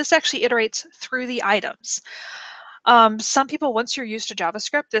items. This actually iterates through the items. Some people, once you're used to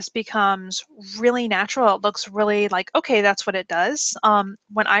JavaScript, this becomes really natural. It looks really like, okay, that's what it does.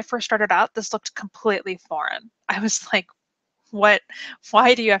 When I first started out, this looked completely foreign. I was like,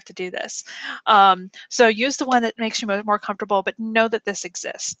 why do you have to do this? So use the one that makes you more comfortable, but know that this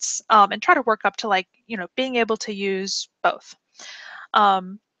exists, and try to work up to being able to use both.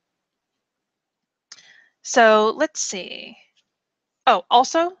 So let's see. Oh,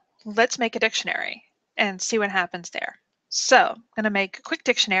 also, let's make a dictionary and see what happens there. So I'm going to make a quick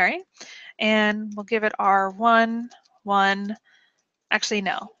dictionary, and we'll give it our one. Actually,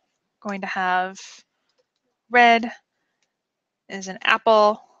 no. I'm going to have red is an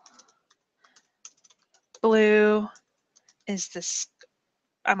apple, blue is this,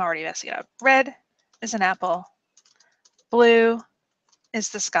 I'm already messing it up. Red is an apple, blue is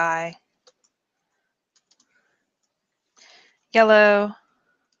the sky, yellow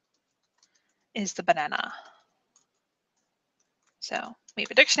is the banana. So we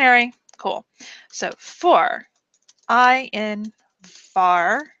have a dictionary, cool. So for I in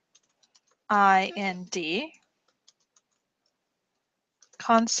var ind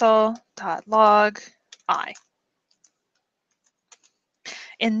console.log I.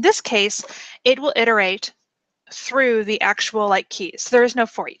 In this case, it will iterate through the actual keys. There is no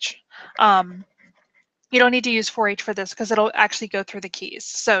for each. You don't need to use for each for this because it'll actually go through the keys.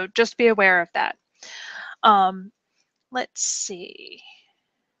 So just be aware of that. Let's see.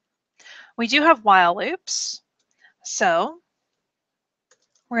 We do have while loops. So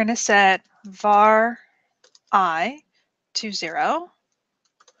we're going to set var I to 0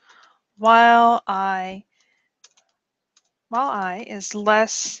 while I is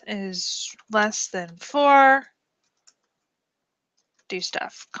less than 4. Do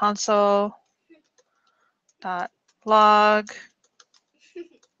stuff. Console.log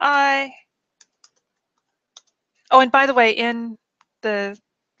I. Oh, and by the way, in the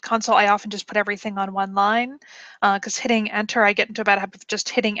console, I often just put everything on one line because hitting enter, I get into a bad habit of just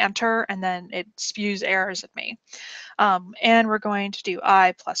hitting enter and then it spews errors at me. And we're going to do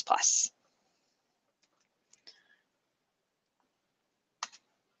I++.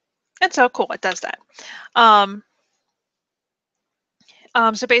 And so cool, it does that.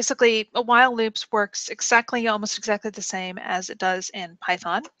 So basically, a while loops works almost exactly the same as it does in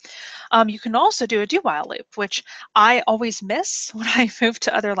Python. You can also do a do while loop, which I always miss when I move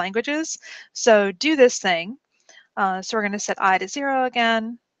to other languages. So do this thing. So we're going to set I to 0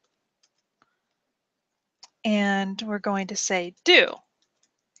 again. And we're going to say do.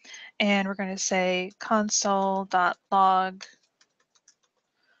 And we're going to say console.log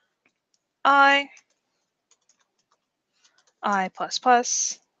I++.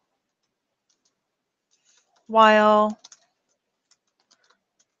 while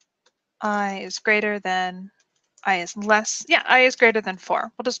I is greater than, I is less, yeah, I is greater than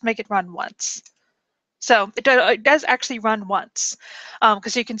 4. We'll just make it run once. So it does actually run once,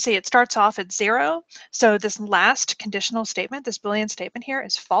 because you can see it starts off at 0. So this last conditional statement, this Boolean statement here,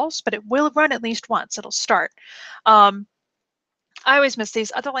 is false, but it will run at least once. It'll start. I always miss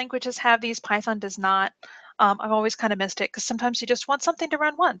these. Other languages have these. Python does not. I've always kind of missed it because sometimes you just want something to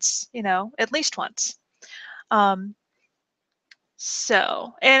run once, you know, at least once.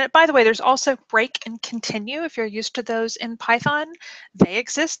 So, and by the way, there's also break and continue. If you're used to those in Python, they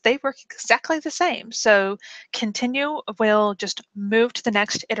exist. They work exactly the same. So continue will just move to the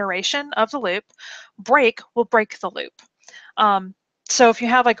next iteration of the loop. Break will break the loop. So if you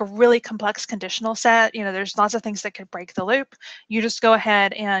have like a really complex conditional set, you know, there's lots of things that could break the loop. You just go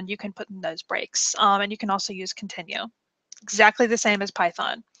ahead and you can put in those breaks. And you can also use continue. Exactly the same as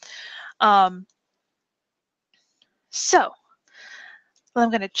Python. So I'm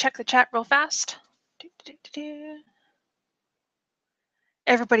going to check the chat real fast.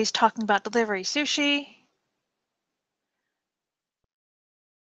 Everybody's talking about delivery sushi.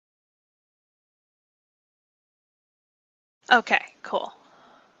 Okay, cool.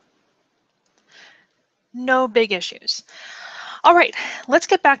 No big issues. All right, let's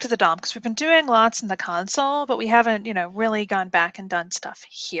get back to the DOM because we've been doing lots in the console, but we haven't, you know, really gone back and done stuff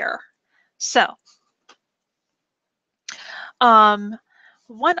here. So,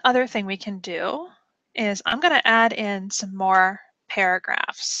 one other thing we can do is I'm going to add in some more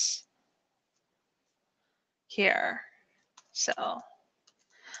paragraphs here. So,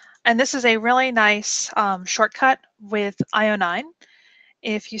 and this is a really nice shortcut with IO9.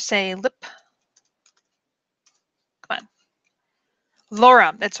 If you say lip, come on,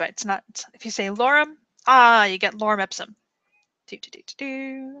 lorem, that's right, it's not, if you say lorem, you get lorem ipsum. Give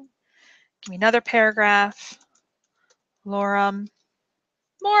me another paragraph, lorem,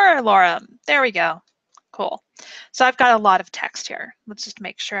 more lorem, there we go, cool. So I've got a lot of text here. Let's just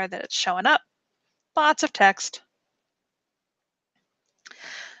make sure that it's showing up. Lots of text.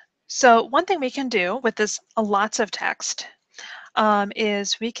 So one thing we can do with this lots of text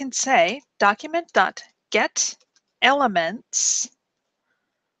is we can say document.get elements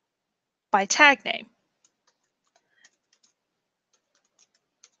by tag name.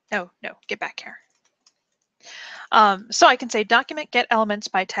 No, get back here. So I can say document get elements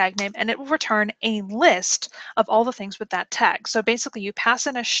by tag name, and it will return a list of all the things with that tag. So basically you pass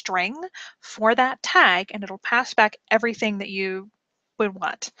in a string for that tag and it'll pass back everything that you would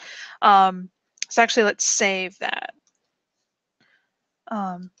want. So actually let's save that.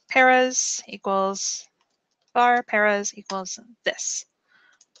 Paras equals var paras equals this.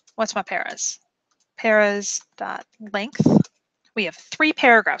 What's my paras? Paras dot length. We have 3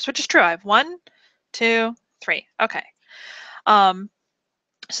 paragraphs, which is true. I have 1, 2, 3. Okay.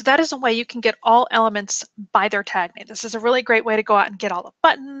 So that is a way you can get all elements by their tag name. This is a really great way to go out and get all the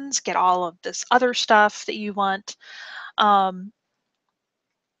buttons, get all of this other stuff that you want.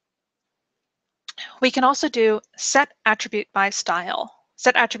 We can also do set attribute by style,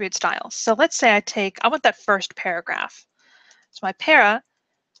 set attribute styles. So let's say I want that first paragraph. So my para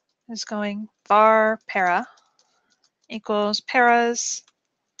is going var para equals paras.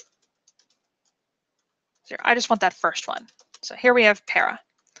 I just want that first one. So here we have para.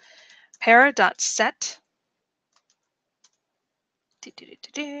 Para.set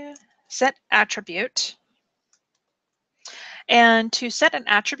set attribute. And to set an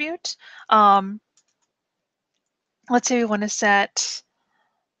attribute, let's say we want to set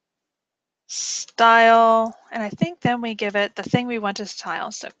style, and I think then we give it the thing we want to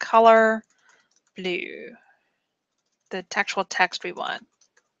style. So color blue, the actual text we want.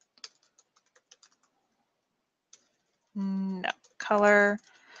 No, color.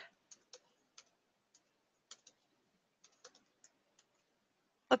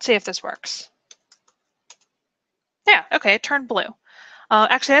 Let's see if this works. Yeah, okay, it turned blue.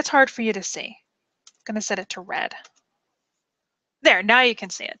 Actually, that's hard for you to see. I'm going to set it to red. There, now you can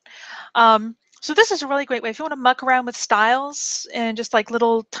see it. So this is a really great way. If you want to muck around with styles in just like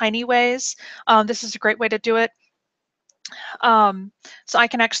little tiny ways, this is a great way to do it. So I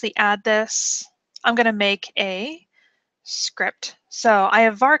can actually add this. I'm going to make a script. So I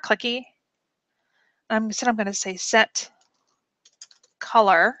have var clicky. Instead, I'm going to say set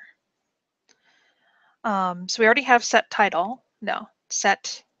color. So we already have set title. No,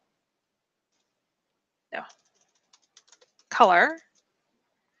 set color.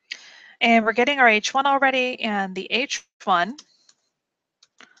 And we're getting our H1 already, and the H1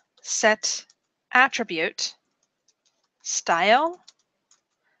 set attribute style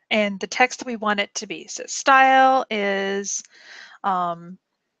and the text that we want it to be. So style is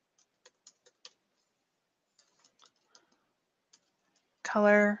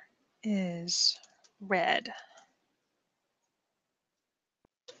color is red.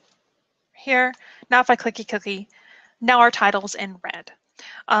 Here, now if I clicky clicky, now our title's in red.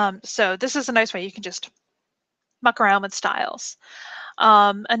 So this is a nice way you can just muck around with styles.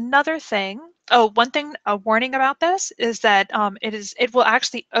 Another thing, one thing, a warning about this is that it will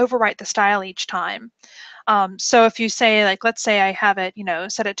actually overwrite the style each time. So if you say, like, let's say I have it,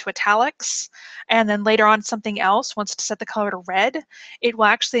 set it to italics, and then later on something else wants to set the color to red, it will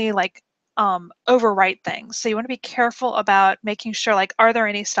actually like overwrite things. So you want to be careful about making sure, like, are there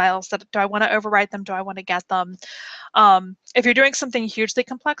any styles that, do I want to overwrite them? Do I want to get them? If you're doing something hugely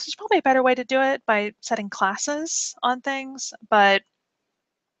complex, there's probably a better way to do it by setting classes on things, but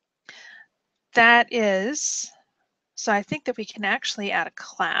that is, so I think that we can actually add a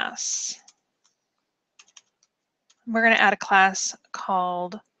class. We're going to add a class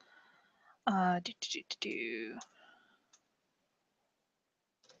called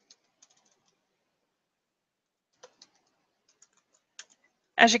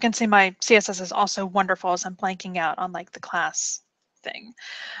As you can see, my CSS is also wonderful as I'm blanking out on like the class thing.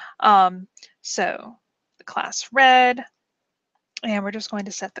 So the class red, and we're just going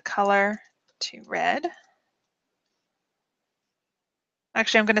to set the color to red.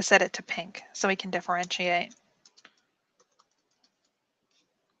 Actually, I'm going to set it to pink so we can differentiate.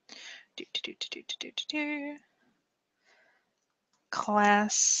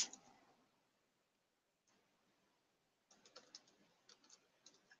 Class.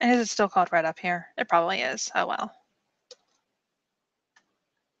 And is it still called red up here? It probably is. Oh well.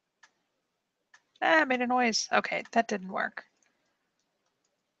 I made a noise. Okay, that didn't work.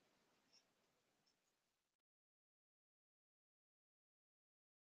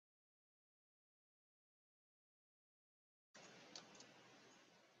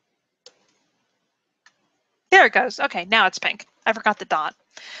 There it goes. Okay, now it's pink. I forgot the dot.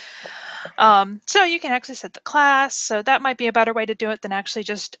 So you can actually set the class. So that might be a better way to do it than actually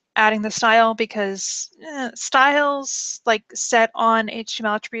just adding the style, because styles like set on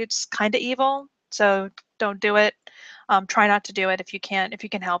HTML attributes kind of evil. So don't do it. Try not to do it if you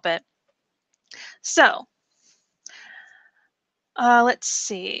can help it. So let's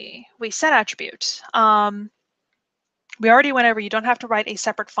see. We set attribute. We already went over, you don't have to write a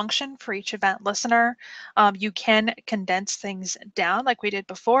separate function for each event listener. You can condense things down like we did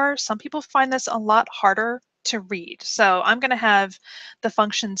before. Some people find this a lot harder to read. So I'm going to have the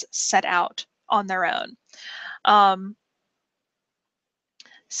functions set out on their own.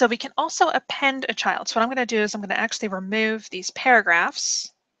 So we can also append a child. So what I'm going to do is I'm going to actually remove these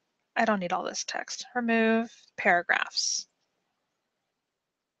paragraphs. I don't need all this text. Remove paragraphs.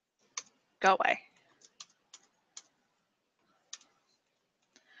 Go away.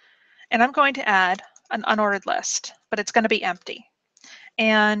 And I'm going to add an unordered list, but it's going to be empty.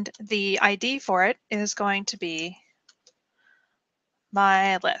 And the ID for it is going to be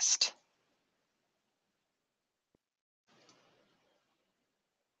my list.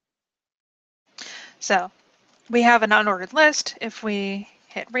 So we have an unordered list. If we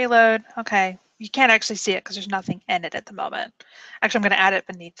hit reload, okay, you can't actually see it because there's nothing in it at the moment. Actually, I'm going to add it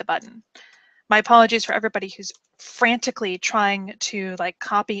beneath the button. My apologies for everybody who's frantically trying to like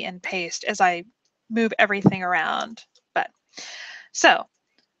copy and paste as I move everything around. But so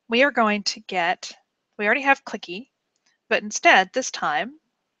we are going to get, we already have clicky, but instead this time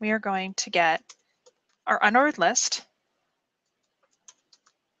we are going to get our unordered list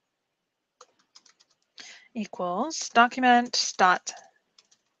equals document dot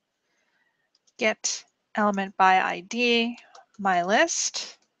get element by ID my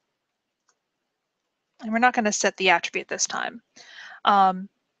list. And we're not going to set the attribute this time. And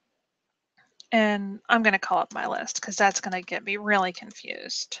I'm going to call it my list because that's going to get me really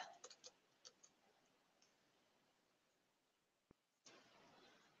confused.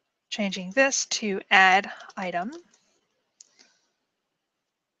 Changing this to add item.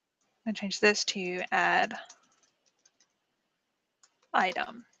 I'm going to change this to add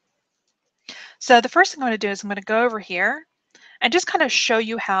item. So the first thing I'm going to do is I'm going to go over here and just kind of show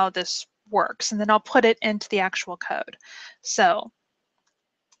you how this works, and then I'll put it into the actual code. So,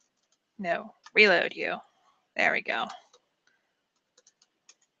 no, reload you. There we go.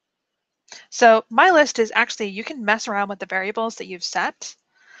 So my list is actually, you can mess around with the variables that you've set.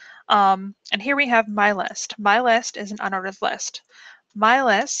 And here we have my list. My list is an unordered list. My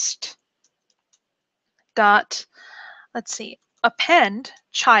list dot, let's see, append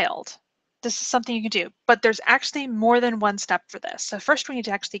child. this is something you can do, but there's actually more than one step for this. So first we need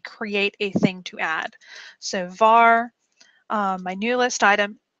to actually create a thing to add. So var my new list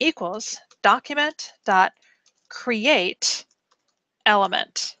item equals document.create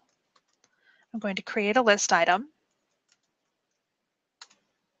element. I'm going to create a list item.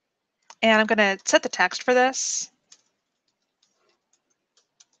 And I'm going to set the text for this.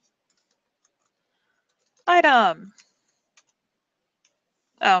 Item.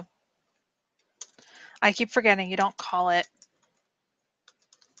 Oh, I keep forgetting you don't call it.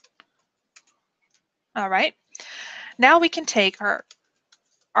 All right. Now we can take our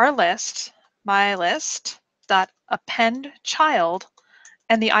list, my list, dot append child,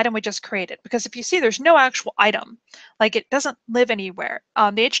 and the item we just created. Because if you see, there's no actual item. Like it doesn't live anywhere.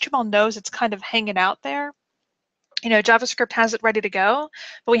 The HTML knows it's kind of hanging out there. You know, JavaScript has it ready to go,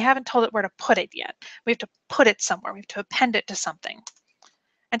 but we haven't told it where to put it yet. We have to put it somewhere. We have to append it to something.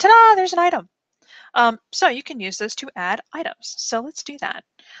 And ta-da, there's an item. So you can use this to add items. So let's do that.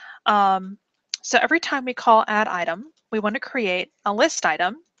 So every time we call add item, we want to create a list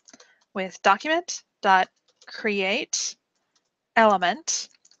item with document.create element.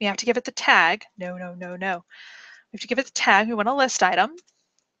 We have to give it the tag. No. We have to give it the tag. We want a list item.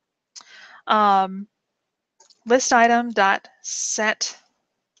 List item dot set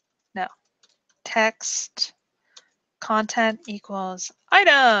text content equals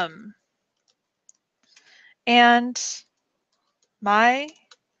item. And my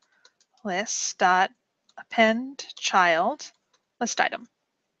list dot append child list item.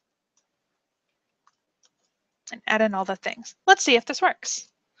 And add in all the things. Let's see if this works.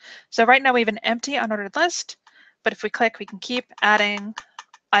 So right now we have an empty unordered list, but if we click, we can keep adding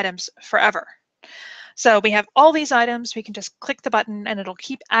items forever. So we have all these items, we can just click the button and it'll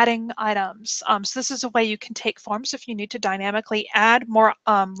keep adding items. So this is a way you can take forms if you need to dynamically add more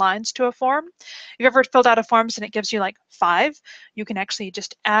lines to a form. If you've ever filled out a form and it gives you like 5, you can actually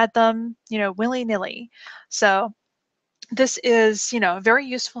just add them, you know, willy-nilly. So this is, you know, a very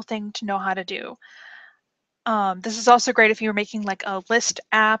useful thing to know how to do. This is also great if you're making like a list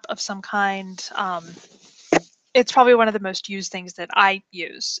app of some kind. It's probably one of the most used things that I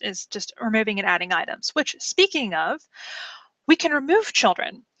use is just removing and adding items, which speaking of, we can remove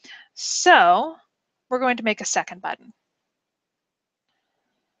children. So we're going to make a second button.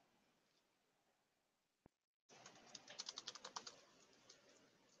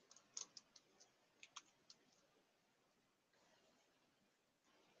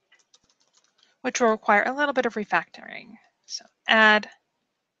 Which will require a little bit of refactoring. So add,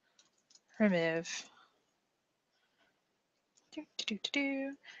 remove,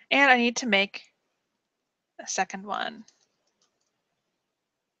 and I need to make a second one.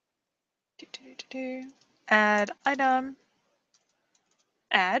 Add item,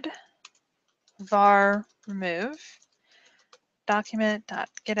 add, var remove,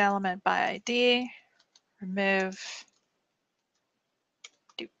 document.getElement by ID, remove,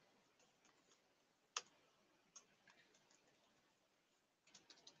 do.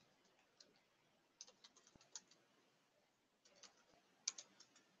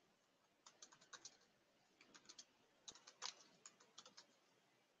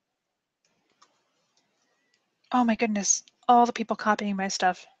 Oh my goodness, all the people copying my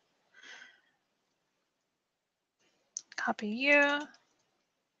stuff. Copy you.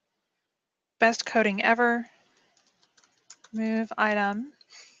 Best coding ever. Move item.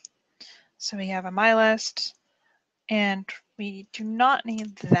 So we have a my list, and we do not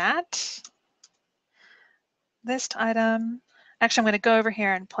need that. List item. Actually, I'm going to go over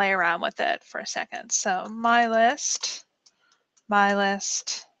here and play around with it for a second. So my list,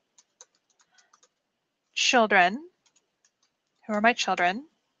 children. Who are my children?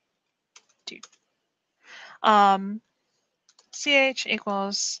 Ch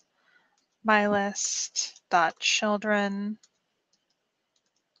equals my list dot children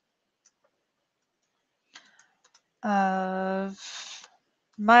of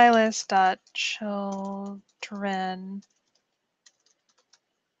my list dot children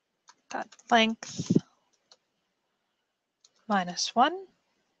dot length -1.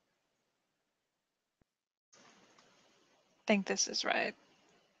 I think this is right.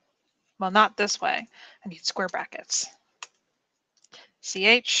 Well, not this way. I need square brackets.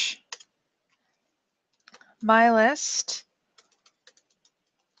 Ch my list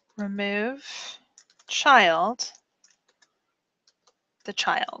remove child, the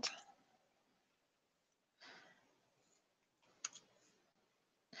child.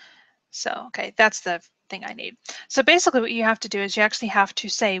 So, okay, that's the thing I need. So basically what you have to do is you actually have to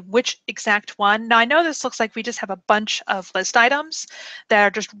say which exact one. Now I know this looks like we just have a bunch of list items that are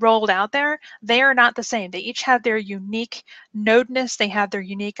just rolled out there. They are not the same. They each have their unique nodeness. They have their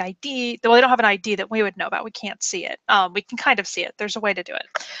unique ID. Well, they don't have an ID that we would know about. We can't see it. We can kind of see it. There's a way to do it.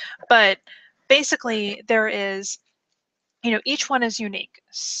 But basically there is, each one is unique.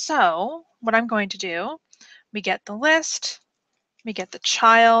 So what I'm going to do, we get the list, we get the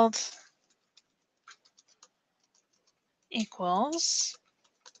child equals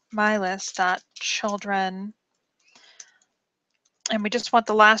mylist.children, and we just want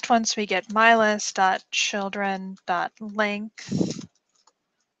the last one, so we get mylist.children.length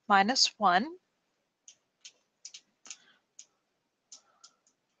 -1.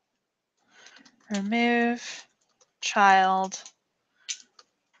 Remove child,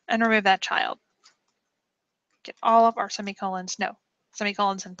 and remove that child. Get all of our semicolons, no,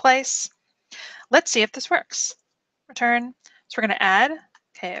 semicolons in place. Let's see if this works. Return. So we're going to add.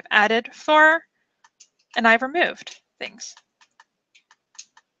 Okay, I've added 4, and I've removed things.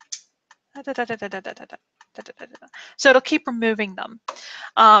 So it'll keep removing them.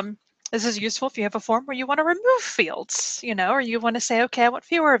 This is useful if you have a form where you want to remove fields, or you want to say, okay, I want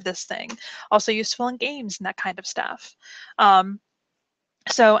fewer of this thing. Also useful in games and that kind of stuff.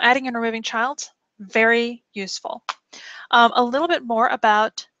 So adding and removing child, very useful. A little bit more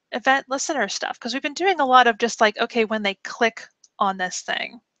about event listener stuff, because we've been doing a lot of just like, okay, when they click on this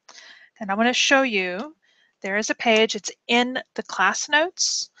thing. And I want to show you, there is a page, it's in the class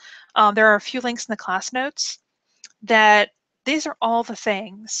notes. There are a few links in the class notes that these are all the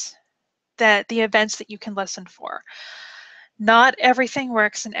things that the events that you can listen for. Not everything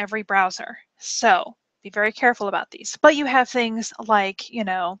works in every browser, so be very careful about these. But you have things like,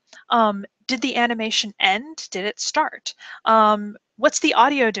 did the animation end? Did it start? What's the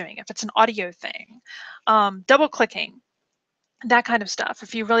audio doing if it's an audio thing? Double clicking, that kind of stuff.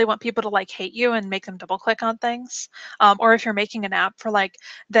 If you really want people to like hate you and make them double click on things, or if you're making an app for like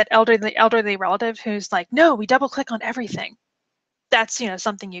that elderly relative who's like, no, we double click on everything. That's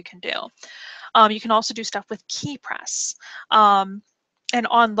something you can do. You can also do stuff with key press and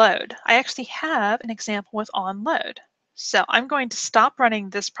on load. I actually have an example with on load. So I'm going to stop running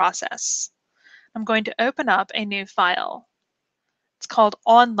this process. I'm going to open up a new file. It's called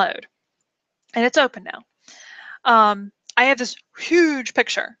on load, and it's open now. I have this huge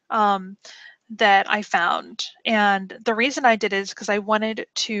picture that I found, and the reason I did it is because I wanted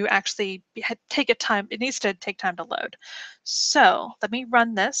to actually take a time. It needs to take time to load. So let me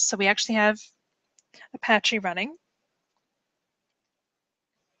run this. So we actually have Apache running.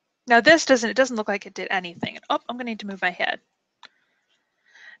 Now it doesn't look like it did anything. Oh, I'm gonna need to move my head.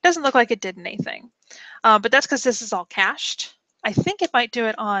 It doesn't look like it did anything, but that's because this is all cached. I think it might do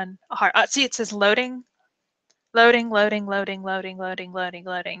it on a hard. See, it says loading, loading, loading, loading, loading, loading, loading,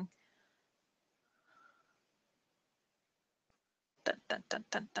 loading. Dun, dun, dun,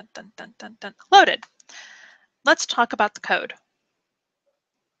 dun, dun, dun, dun, dun, dun. Loaded. Let's talk about the code.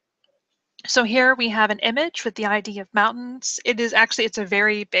 So here we have an image with the ID of mountains. It's a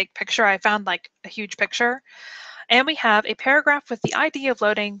very big picture. I found like a huge picture. And we have a paragraph with the ID of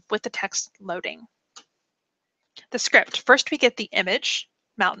loading with the text loading. The script. First we get the image,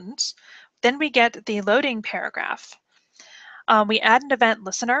 mountains. Then we get the loading paragraph. We add an event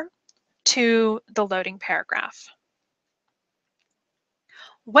listener to the loading paragraph.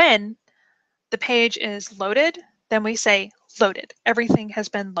 When the page is loaded, then we say loaded. Everything has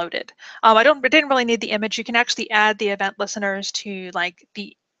been loaded. I didn't really need the image. You can actually add the event listeners to like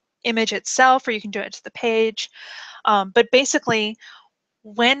the image itself, or you can do it to the page. But basically,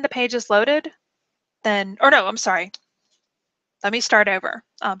 when the page is loaded, then, or no, I'm sorry. Let me start over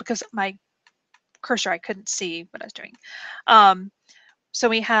because my cursor, I couldn't see what I was doing. So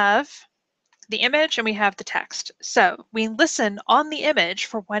we have the image and we have the text. So we listen on the image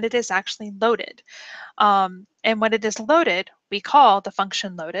for when it is actually loaded. And when it is loaded, we call the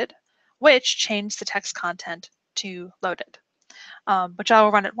function loaded, which changes the text content to loaded. Which I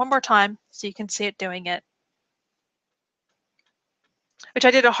will run it one more time so you can see it doing it. Which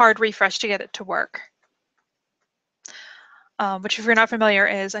I did a hard refresh to get it to work. Which if you're not familiar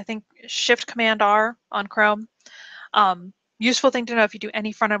is, I think, Shift-Command-R on Chrome. Useful thing to know if you do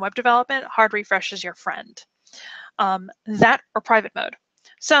any front-end web development, hard refresh is your friend. That or private mode.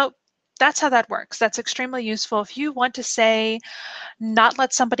 So that's how that works. That's extremely useful. If you want to say, not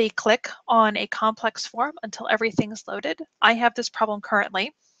let somebody click on a complex form until everything's loaded. I have this problem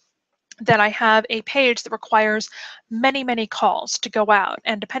currently that I have a page that requires many, many calls to go out.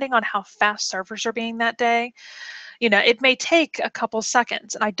 And depending on how fast servers are being that day, it may take a couple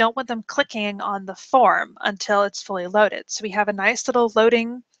seconds, and I don't want them clicking on the form until it's fully loaded. So we have a nice little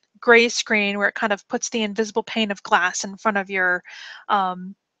loading gray screen where it kind of puts the invisible pane of glass um, in front of your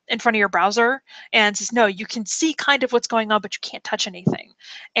browser and says, no, you can see kind of what's going on, but you can't touch anything.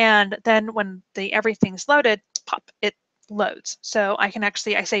 And then when everything's loaded, pop, it loads. So I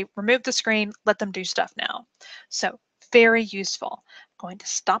say, remove the screen, let them do stuff now. So very useful. I'm going to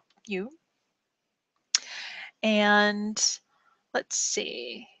stop you. And let's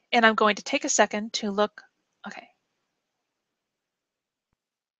see. And I'm going to take a second to look. Okay.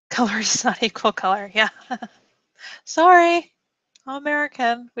 Color is not equal color. Yeah. Sorry. I'm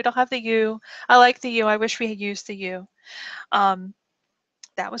American. We don't have the U. I like the U. I wish we had used the U.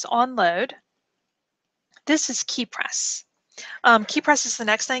 That was on load. This is key press. Key press is the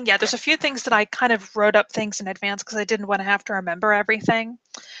next thing. Yeah, there's a few things that I kind of wrote up things in advance because I didn't want to have to remember everything.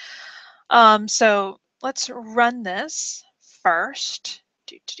 So let's run this first.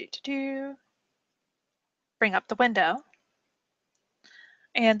 Bring up the window.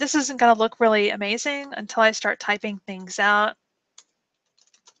 And this isn't going to look really amazing until I start typing things out.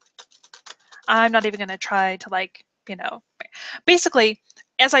 I'm not even going to try to basically,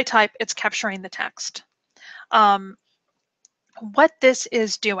 as I type, it's capturing the text. What this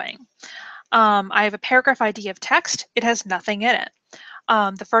is doing, I have a paragraph ID of text. It has nothing in it.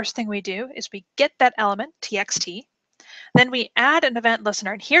 The first thing we do is we get that element, txt. Then we add an event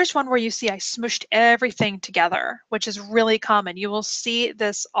listener. And here's one where you see I smooshed everything together, which is really common. You will see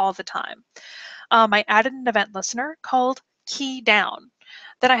this all the time. I added an event listener called key down.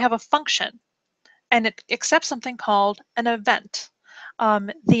 Then I have a function, and it accepts something called an event.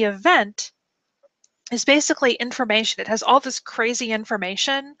 The event is basically information. It has all this crazy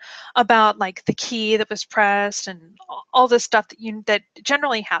information about like the key that was pressed and all this stuff that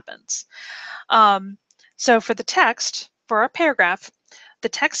generally happens. So for the text, for our paragraph, the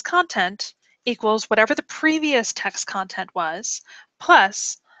text content equals whatever the previous text content was,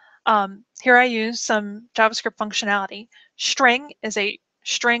 plus, here I use some JavaScript functionality. String is a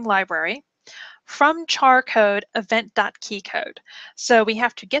string library. From char code event.keycode. So we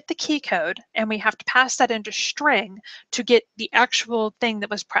have to get the key code and we have to pass that into string to get the actual thing that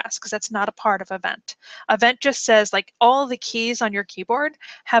was pressed, because that's not a part of event. Event just says like all the keys on your keyboard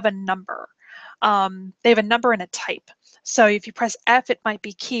have a number. They have a number and a type. So if you press F, it might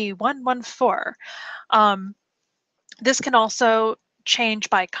be key 114. This can also change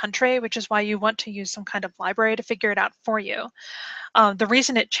by country, which is why you want to use some kind of library to figure it out for you. The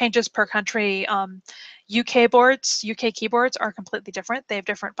reason it changes per country, UK keyboards are completely different. They have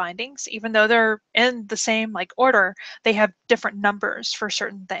different bindings. Even though they're in the same order, they have different numbers for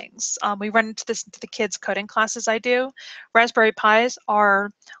certain things. We run into this into the kids coding classes I do. Raspberry Pis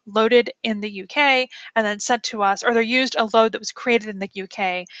are loaded in the UK and then sent to us, or they're used a load that was created in the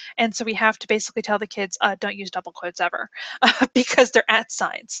UK. And so we have to basically tell the kids, don't use double quotes ever because they're at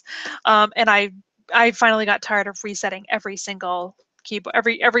signs. And I finally got tired of resetting every single keyboard,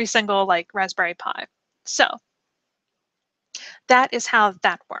 every single Raspberry Pi. So that is how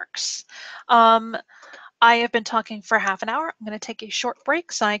that works. I have been talking for half an hour. I'm going to take a short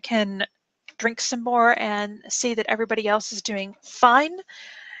break so I can drink some more and see that everybody else is doing fine.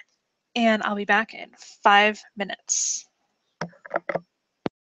 And I'll be back in 5 minutes.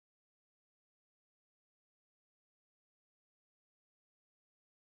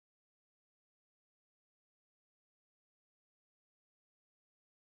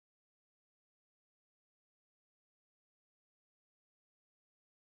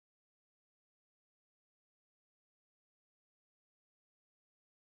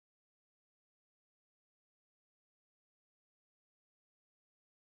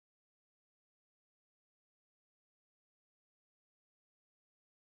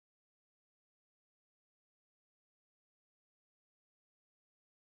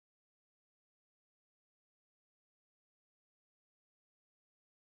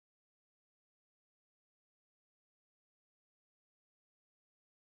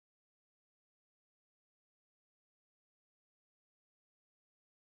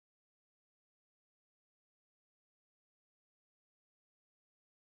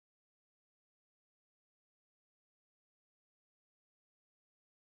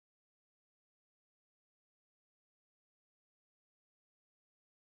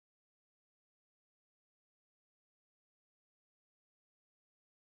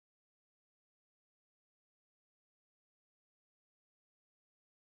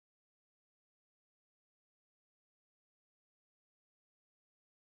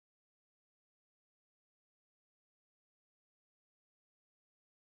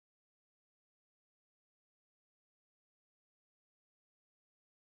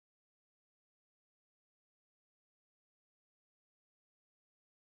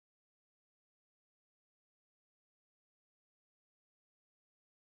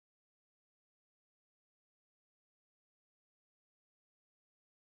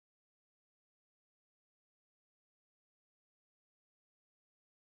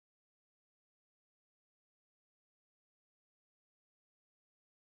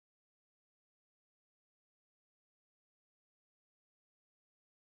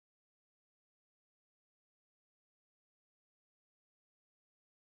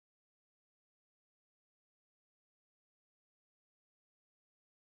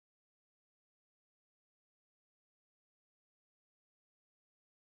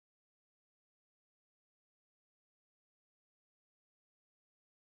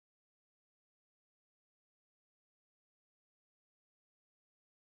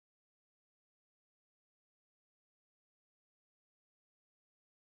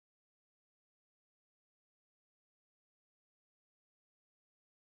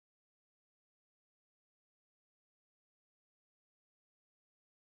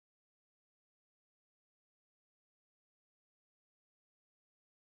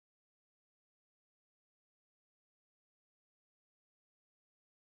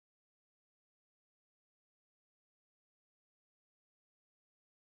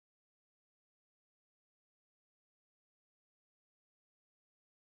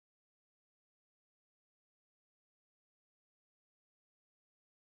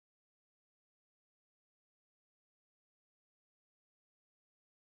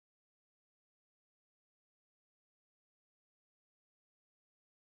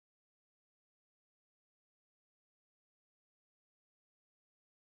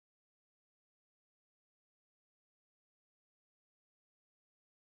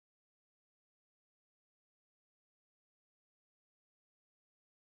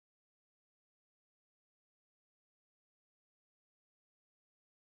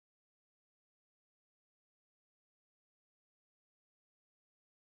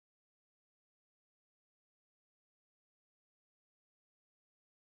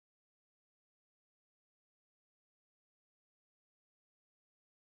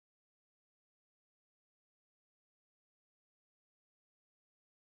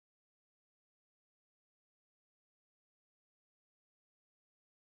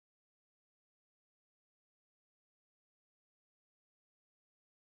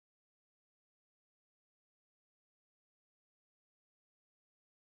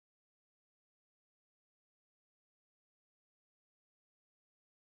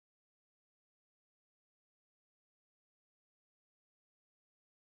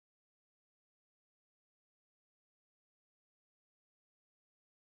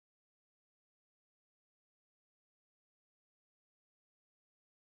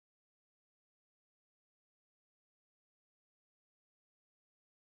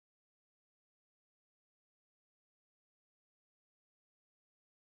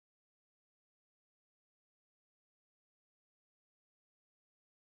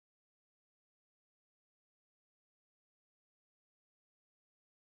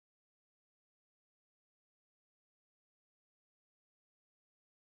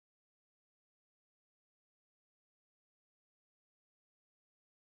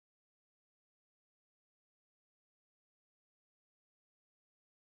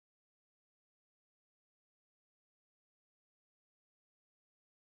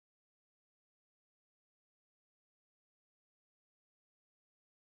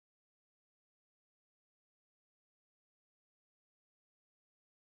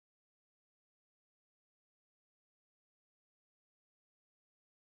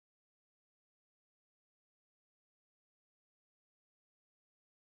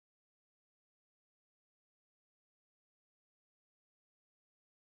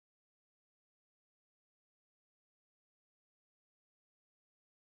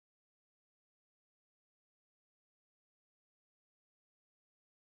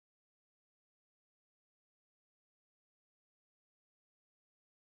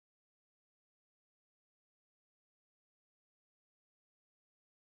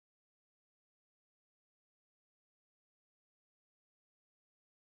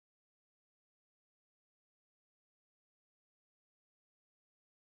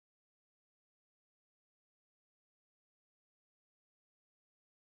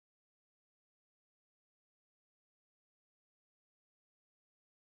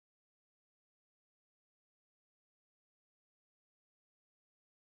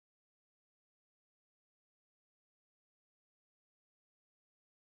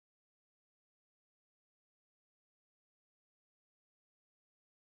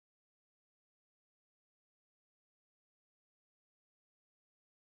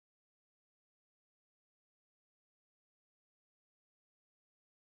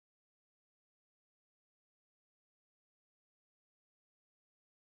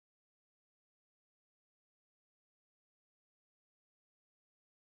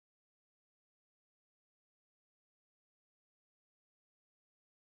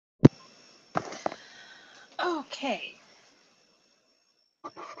 Okay.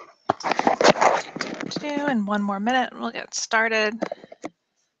 In 1 more minute, we'll get started.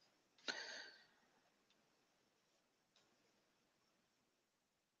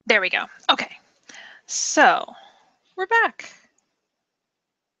 There we go. Okay, so we're back.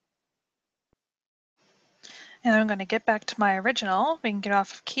 And I'm going to get back to my original. We can get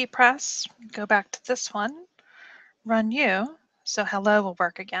off of key press, go back to this one, run U. So hello will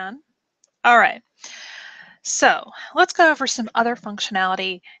work again. All right. So let's go over some other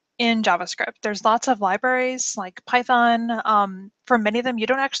functionality in JavaScript. There's lots of libraries like Python. For many of them, you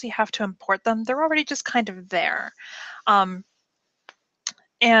don't actually have to import them. They're already just kind of there.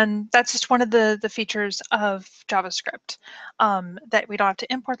 And that's just one of the features of JavaScript, that we don't have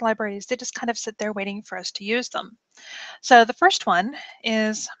to import libraries. They just kind of sit there waiting for us to use them. So the first one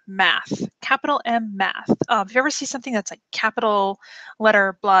is math, capital M math. If you ever see something that's like capital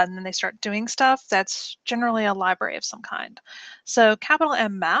letter blah, and then they start doing stuff, that's generally a library of some kind. So capital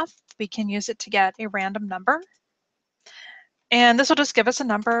M math, we can use it to get a random number. And this will just give us a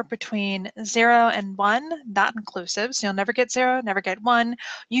number between 0 and 1, not inclusive. So you'll never get 0, never get 1.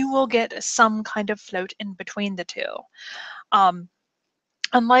 You will get some kind of float in between the two.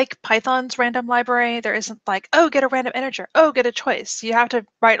 Unlike Python's random library, there isn't like, oh, get a random integer, oh, get a choice. You have to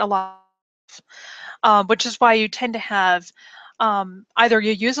write a lot, which is why you tend to have either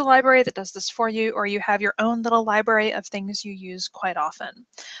you use a library that does this for you, or you have your own little library of things you use quite often.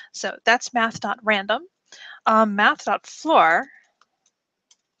 So that's math.random. Math.floor,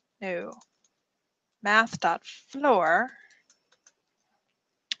 no, math.floor.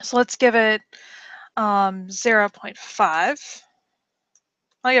 So let's give it 0.5.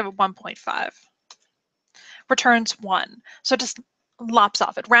 I'll give it 1.5. Returns 1. So it just lops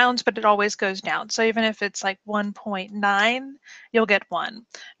off. It rounds, but it always goes down. So even if it's like 1.9, you'll get 1.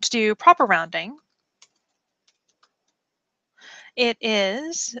 To do proper rounding, it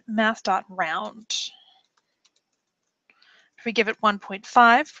is math.round. If we give it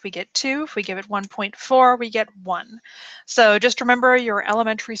 1.5, we get 2. If we give it 1.4, we get 1. So just remember your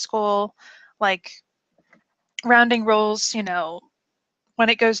elementary school, like, rounding rules, you know, when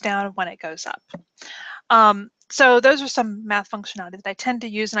it goes down and when it goes up. So those are some math functionality that I tend to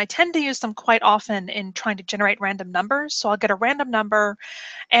use, and I tend to use them quite often in trying to generate random numbers. So I'll get a random number,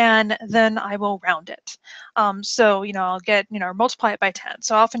 and then I will round it. So, you know, I'll get, you know, multiply it by 10.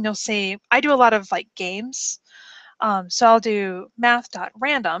 So often you'll see, I do a lot of like games. So I'll do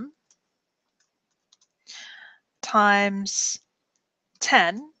math.random times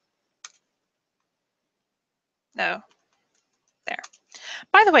 10. No, there.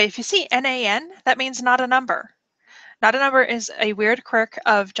 By the way, if you see NaN, that means not a number. Not a number is a weird quirk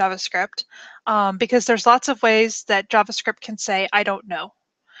of JavaScript, because there's lots of ways that JavaScript can say, I don't know.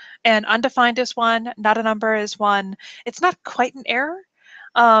 And undefined is one, not a number is one. It's not quite an error,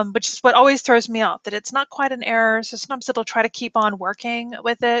 which is what always throws me off, that it's not quite an error. So sometimes it'll try to keep on working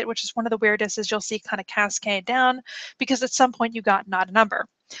with it, which is one of the weirdest, is you'll see kind of cascade down because at some point you got not a number.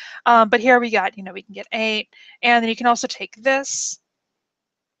 But here we got, you know, we can get 8. And then you can also take this.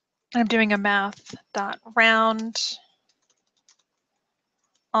 I'm doing a math.round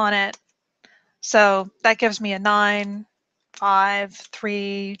on it. So that gives me a 9, 5,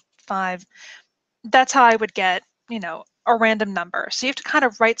 3, 5. That's how I would get, you know, a random number. So you have to kind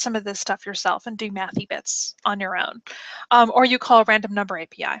of write some of this stuff yourself and do mathy bits on your own. Or you call a random number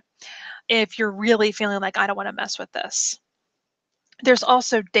API if you're really feeling like, I don't want to mess with this. There's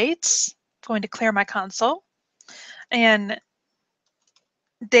also dates. I'm going to clear my console. And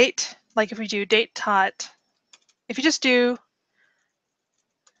date, like if we do date tot, if you just do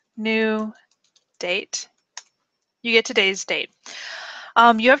new date, you get today's date.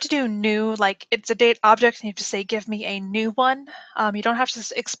 You have to do new, like it's a date object, and you have to say, give me a new one. You don't have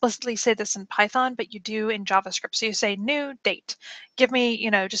to explicitly say this in Python, but you do in JavaScript. So you say new date, give me,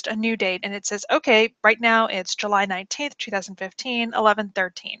 you know, just a new date. And it says, okay, right now it's July 19th, 2015,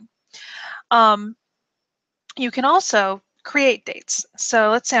 11:13. You can also create dates. So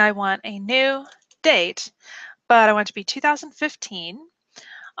let's say I want a new date, but I want it to be 2015,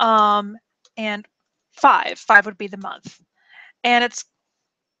 and 5 would be the month. And it's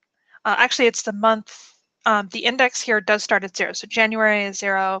actually, it's the month. The index here does start at 0. So January is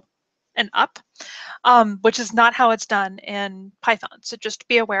 0 and up, which is not how it's done in Python. So just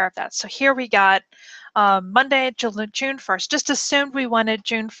be aware of that. So here we got Monday, June 1st. Just assumed we wanted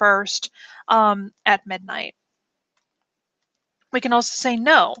June 1st at midnight. We can also say,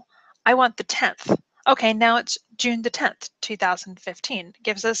 no, I want the 10th. Okay, now it's June the 10th, 2015. It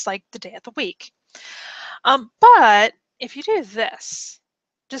gives us like the day of the week. But if you do this,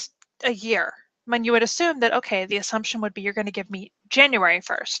 just a year, when you would assume that, okay, the assumption would be you're going to give me January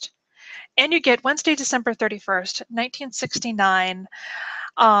 1st. And you get Wednesday, December 31st, 1969,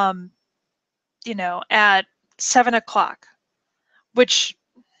 you know, at 7 o'clock, which,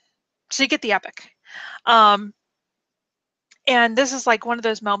 so you get the epic. And this is like one of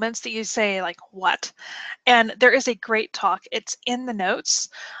those moments that you say, like, what? And there is a great talk. It's in the notes.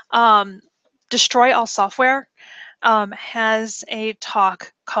 Destroy All Software has a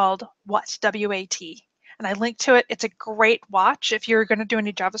talk called What? W-A-T. And I linked to it. It's a great watch if you're going to do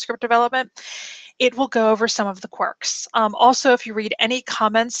any JavaScript development. It will go over some of the quirks. Also, if you read any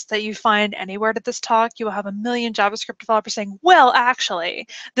comments that you find anywhere to this talk, you will have a million JavaScript developers saying, well, actually,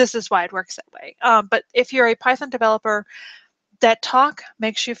 this is why it works that way. But if you're a Python developer, that talk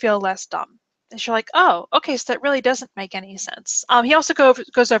makes you feel less dumb. And you're like, oh, okay, so that really doesn't make any sense. He also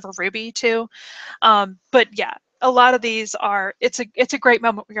goes over Ruby too. But yeah, a lot of these are, it's a great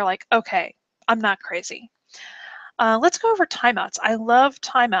moment where you're like, okay, I'm not crazy. Let's go over timeouts. I love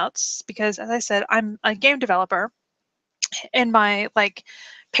timeouts because, as I said, I'm a game developer in my like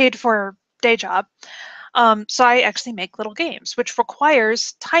paid for day job. So I actually make little games, which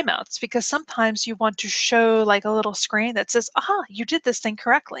requires timeouts because sometimes you want to show like a little screen that says, aha, you did this thing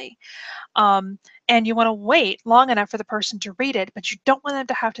correctly. And you want to wait long enough for the person to read it, but you don't want them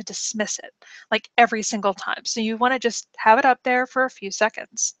to have to dismiss it like every single time. So you want to just have it up there for a few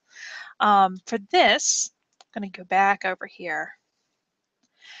seconds. For this, I'm going to go back over here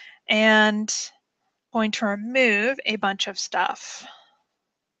and going to remove a bunch of stuff.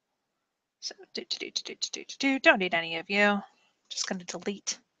 So don't need any of you. Just going to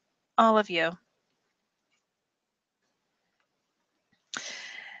delete all of you.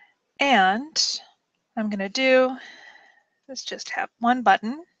 And what I'm going to do is just have one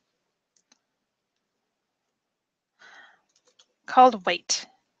button called wait.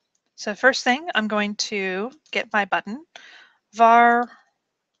 So first thing, I'm going to get my button var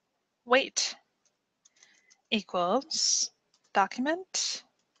wait equals document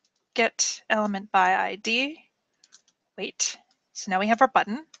get element by ID wait. So now we have our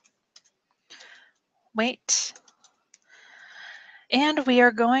button wait, and we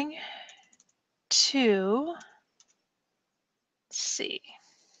are going to see.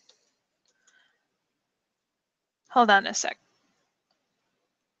 Hold on a sec.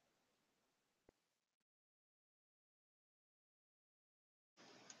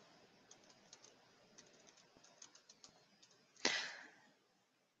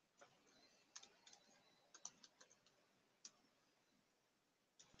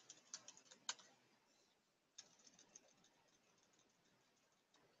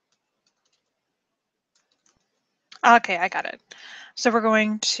 Okay, I got it. So we're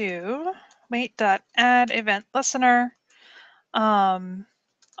going to wait.add event listener on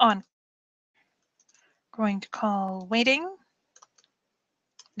going to call waiting.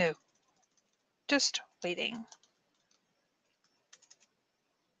 No, just waiting.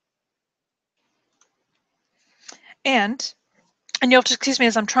 And you'll have to excuse me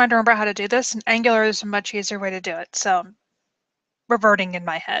as I'm trying to remember how to do this, and Angular is a much easier way to do it. So I'm reverting in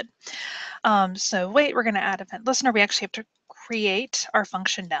my head. So wait, we're going to add event listener. We actually have to create our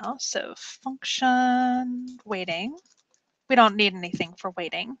function now. So function waiting. We don't need anything for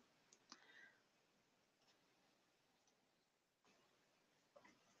waiting.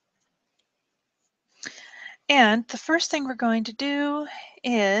 And the first thing we're going to do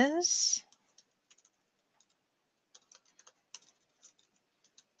is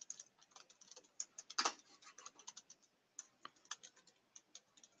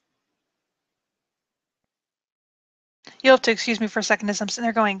you'll have to excuse me for a second as I'm sitting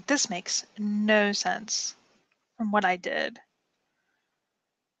there going, this makes no sense from what I did.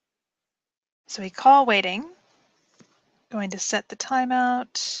 So we call waiting, going to set the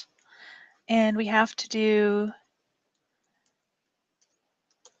timeout, and we have to do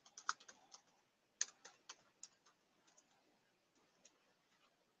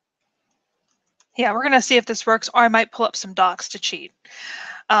yeah, we're going to see if this works, or I might pull up some docs to cheat.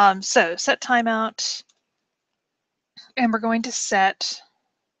 So set timeout, and we're going to set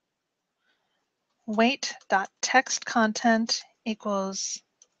wait.text content equals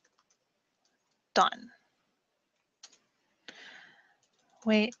done.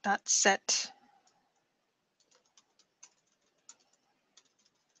 Wait.set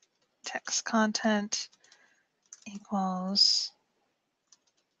text content equals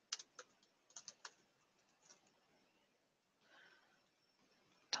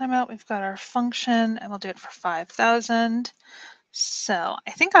timeout. We've got our function, and we'll do it for 5,000. So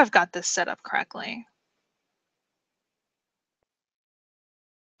I think I've got this set up correctly.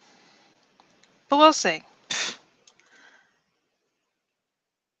 but we'll see.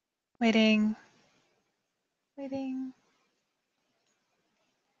 Waiting.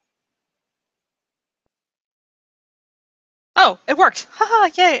 Oh, it worked. Haha,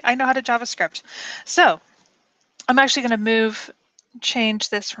 yay, I know how to JavaScript. So I'm actually going to change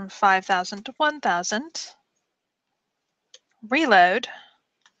this from 5,000 to 1,000. Reload.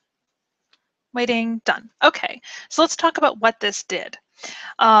 Waiting, done. Okay, so let's talk about what this did.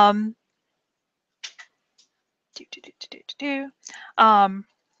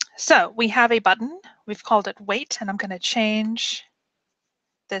 So we have a button. We've called it wait, and I'm going to change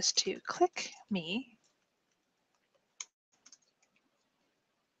this to click me.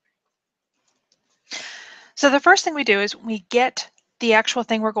 So the first thing we do is we get the actual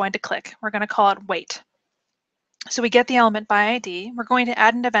thing we're going to click. We're going to call it wait. So we get the element by ID. We're going to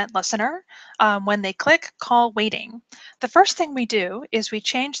add an event listener. When they click, call waiting. The first thing we do is we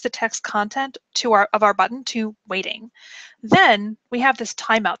change the text content of our button to waiting. Then we have this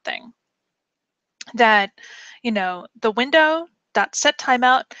timeout thing that, the window dot set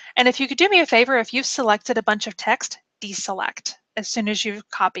timeout. And if you could do me a favor, if you've selected a bunch of text, deselect as soon as you've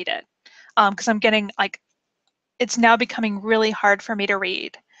copied it. Because I'm getting it's now becoming really hard for me to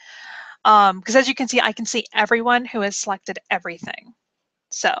read. Because as you can see, I can see everyone who has selected everything.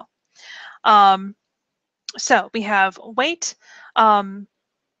 So we have wait,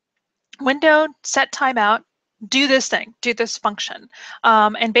 window, set timeout, do this thing, do this function.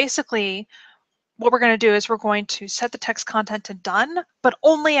 And basically, what we're going to do is we're going to set the text content to done, but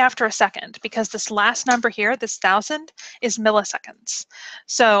only after a second, because this last number here, this 1,000, is milliseconds.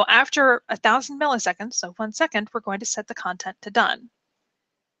 So after 1,000 milliseconds, so 1 second, we're going to set the content to done.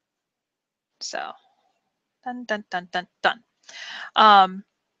 So done, done, done, done, done. And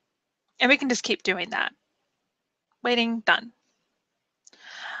we can just keep doing that. Waiting, done.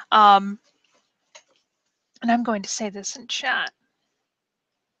 And I'm going to say this in chat.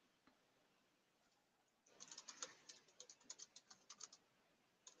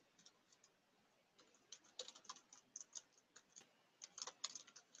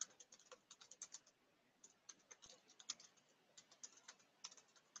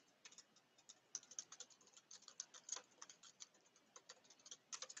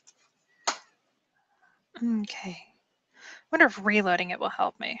 Okay. I wonder if reloading it will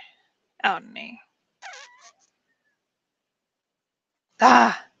help me. Oh,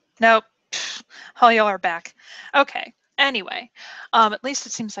 no. Nope. All y'all are back. Okay. Anyway, at least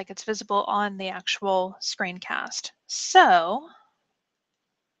it seems like it's visible on the actual screencast. So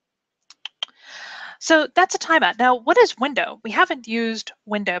that's a timeout. Now, what is window? We haven't used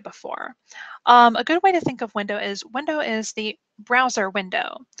window before. A good way to think of window is the browser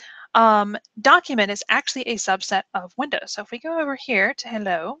window. Document is actually a subset of window. So if we go over here to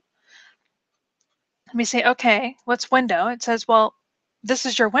hello, and we say, okay, what's window? It says, well, this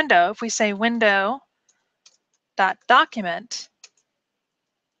is your window. If we say window.document,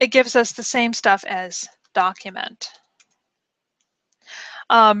 it gives us the same stuff as document.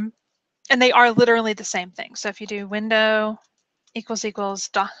 And they are literally the same thing. So if you do window equals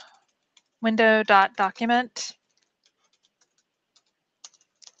window.document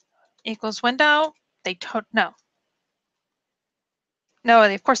equals window, they no,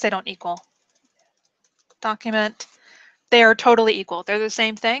 of course they don't equal. Document, they are totally equal. They're the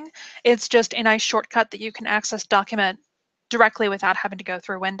same thing. It's just a nice shortcut that you can access document directly without having to go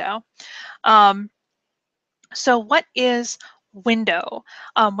through window. So what is window?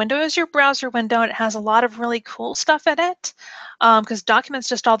 Window is your browser window, and it has a lot of really cool stuff in it, because document's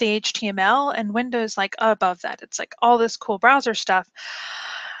just all the HTML, and Window's like above that. It's like all this cool browser stuff.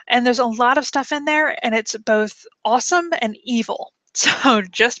 And there's a lot of stuff in there, and it's both awesome and evil. So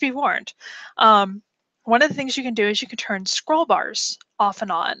just be warned. One of the things you can do is you can turn scroll bars off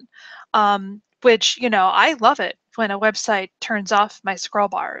and on, which, I love it when a website turns off my scroll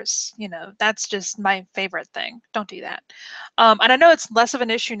bars. That's just my favorite thing. Don't do that. And I know it's less of an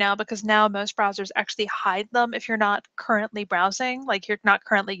issue now because now most browsers actually hide them if you're not currently browsing, like you're not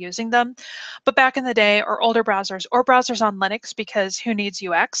currently using them. But back in the day, or older browsers, or browsers on Linux, because who needs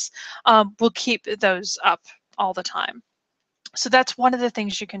UX, will keep those up all the time. So that's one of the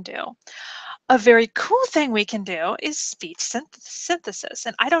things you can do. A very cool thing we can do is speech synthesis.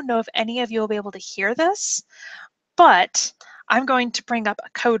 And I don't know if any of you will be able to hear this, but I'm going to bring up a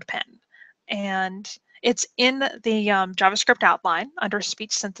code pen. And it's in the JavaScript outline under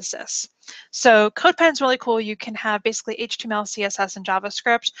speech synthesis. So CodePen is really cool. You can have basically HTML, CSS, and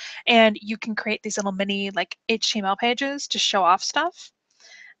JavaScript, and you can create these little mini HTML pages to show off stuff.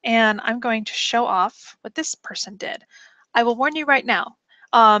 And I'm going to show off what this person did. I will warn you right now,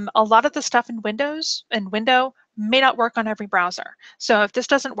 A lot of the stuff in Windows and Window may not work on every browser. So if this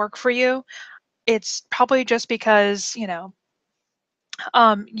doesn't work for you, it's probably just because, you know,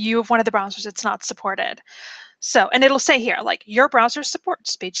 you have one of the browsers it's not supported. So, and it'll say here, like, your browser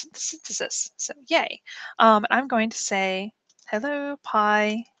supports speech synthesis. So yay. I'm going to say, hello,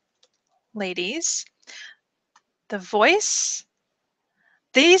 PyLadies. The voice,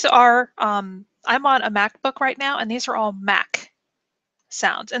 these are, I'm on a MacBook right now, and these are all Mac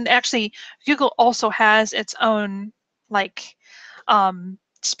sounds. And actually, Google also has its own, like,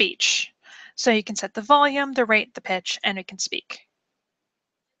 speech. So you can set the volume, the rate, the pitch, and it can speak.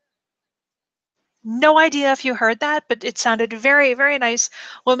 No idea if you heard that, but it sounded very, very nice.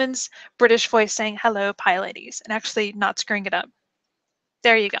 Woman's British voice saying, hello, PyLadies, and actually not screwing it up.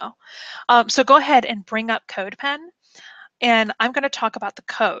 There you go. So go ahead and bring up CodePen, and I'm going to talk about the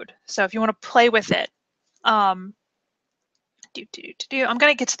code. So if you want to play with it, I'm going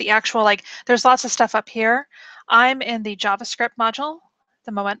to get to the actual, like, there's lots of stuff up here. I'm in the JavaScript module at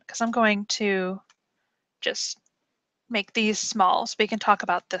the moment because I'm going to just make these small so we can talk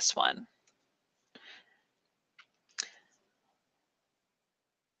about this one.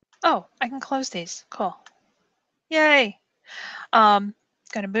 Oh, I can close these. Cool. Yay. Going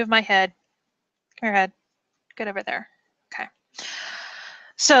to move my head. Come here, head. Get over there. Okay.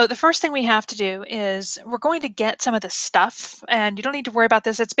 So the first thing we have to do is we're going to get some of the stuff, and you don't need to worry about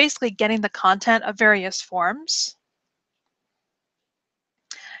this. It's basically getting the content of various forms.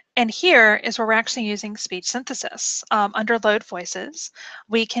 And here is where we're actually using speech synthesis. Under load voices,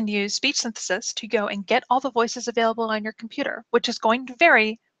 we can use speech synthesis to go and get all the voices available on your computer, which is going to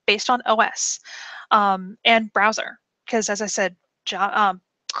vary based on OS and browser. Because as I said,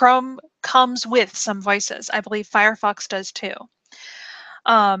 Chrome comes with some voices. I believe Firefox does too.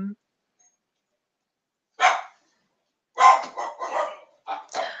 Hold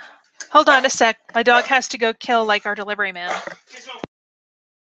on a sec. My dog has to go kill like our delivery man.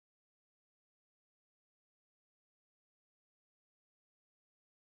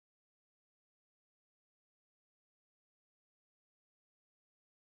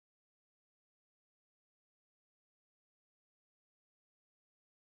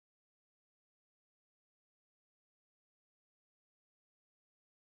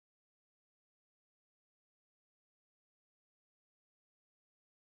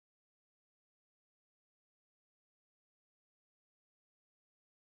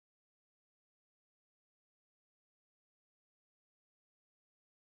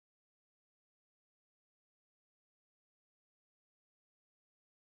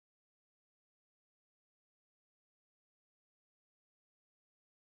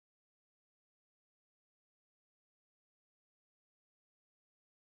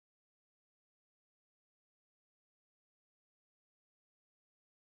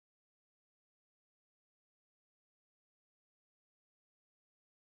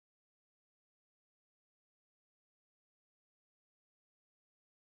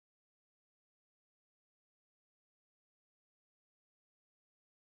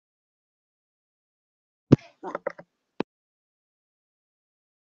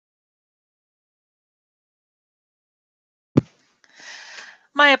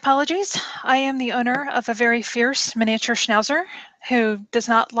 My apologies. I am the owner of a very fierce miniature schnauzer who does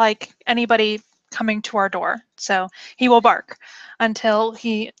not like anybody coming to our door. So he will bark until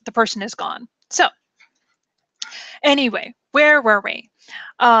the person is gone. So anyway, where were we?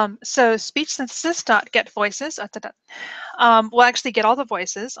 So speech synthesis.get voices will actually get all the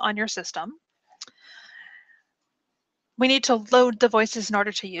voices on your system. We need to load the voices in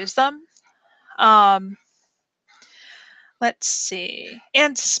order to use them. Let's see,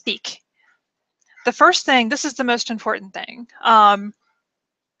 and speak. The first thing, this is the most important thing that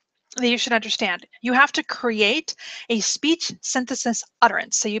you should understand. You have to create a speech synthesis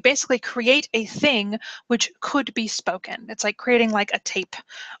utterance. So you basically create a thing which could be spoken. It's like creating like a tape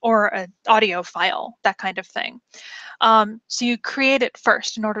or an audio file, that kind of thing. So you create it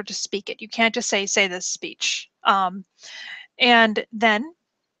first in order to speak it. You can't just say this speech. And then,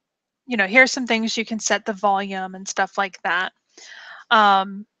 you know, here's some things you can set the volume and stuff like that.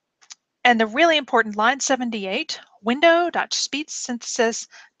 And the really important line 78,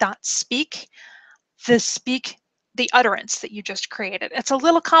 window.speechsynthesis.speak, the utterance that you just created. It's a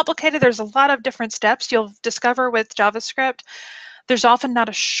little complicated. There's a lot of different steps you'll discover with JavaScript. There's often not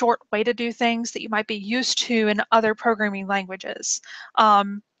a short way to do things that you might be used to in other programming languages.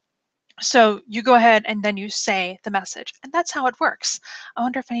 So you go ahead and then you say the message, and that's how it works. I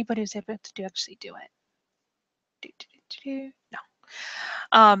wonder if anybody was able to actually do it. No.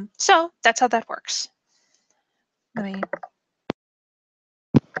 So that's how that works. Let me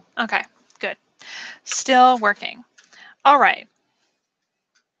Okay, good. Still working. All right.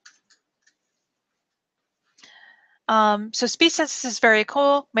 So speed synthesis is very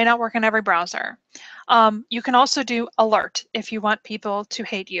cool, may not work in every browser. You can also do alert if you want people to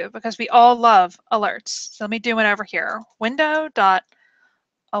hate you, because we all love alerts. So let me do one over here.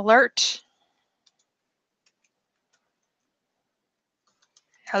 Window.alert.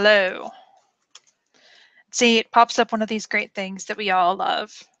 Hello. See, it pops up one of these great things that we all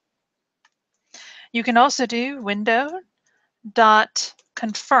love. You can also do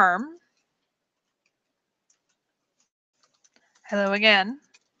window.confirm. Hello again.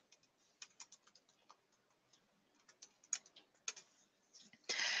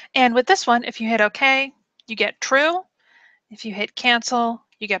 And with this one, if you hit OK, you get true. If you hit cancel,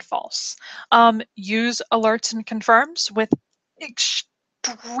 you get false. Use alerts and confirms with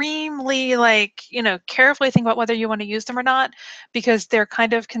extremely, carefully think about whether you want to use them or not, because they're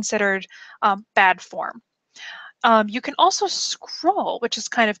kind of considered bad form. You can also scroll, which is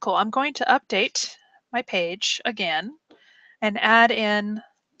kind of cool. I'm going to update my page again and add in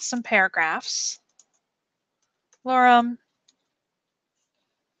some paragraphs. Lorem,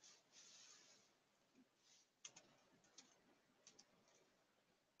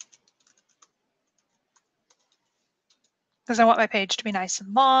 because I want my page to be nice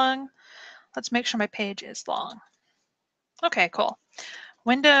and long. Let's make sure my page is long. Okay, cool.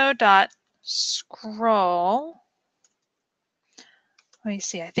 Window.scroll. Let me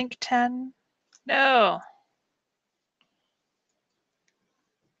see, I think 10. No.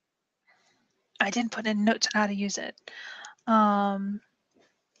 I didn't put in notes on how to use it.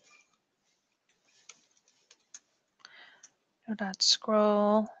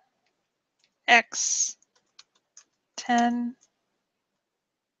 Scroll X 10.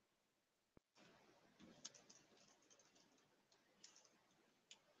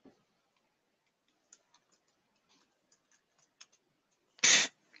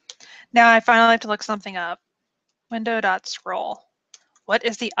 Now I finally have to look something up. Window.scroll. What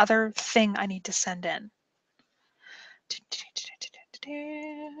is the other thing I need to send in?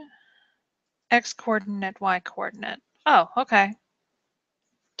 X coordinate, Y coordinate. Oh, okay.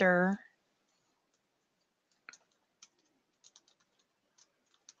 Dir.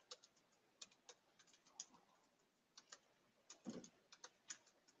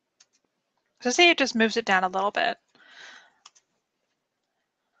 So see, it just moves it down a little bit.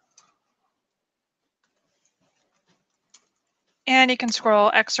 And you can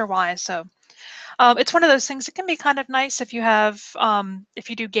scroll X or Y. So it's one of those things that can be kind of nice if you have, if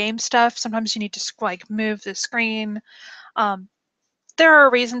you do game stuff, sometimes you need to move the screen. There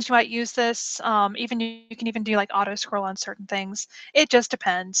are reasons you might use this. You can even do like auto scroll on certain things. It just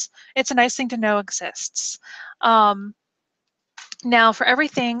depends. It's a nice thing to know exists. Now for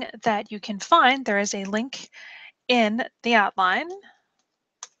everything that you can find, there is a link in the outline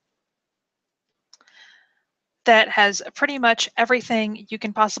that has pretty much everything you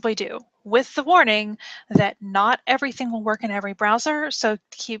can possibly do, with the warning that not everything will work in every browser. So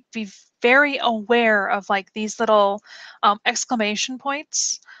be very aware of like these little exclamation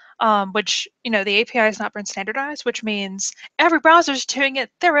points, which, the API has not been standardized, which means every browser is doing it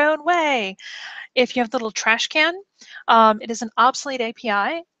their own way. If you have the little trash can, it is an obsolete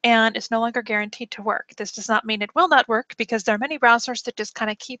API and it's no longer guaranteed to work. This does not mean it will not work, because there are many browsers that just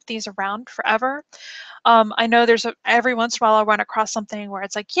kind of keep these around forever. I know there's every once in a while I'll run across something where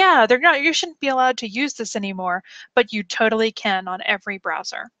it's like, yeah, you shouldn't be allowed to use this anymore, but you totally can on every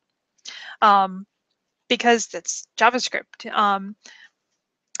browser, because it's JavaScript.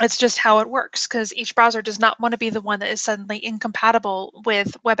 It's just how it works, because each browser does not want to be the one that is suddenly incompatible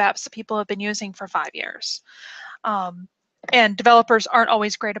with web apps that people have been using for 5 years. And developers aren't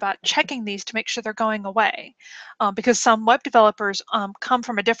always great about checking these to make sure they're going away, because some web developers come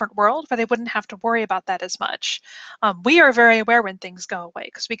from a different world where they wouldn't have to worry about that as much. We are very aware when things go away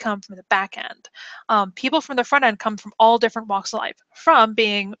because we come from the back end. People from the front end come from all different walks of life, from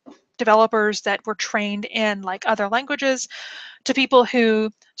being developers that were trained in like other languages to people who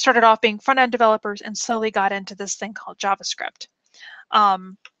started off being front-end developers and slowly got into this thing called JavaScript.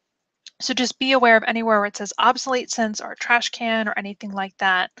 So just be aware of anywhere where it says obsolete since or trash can or anything like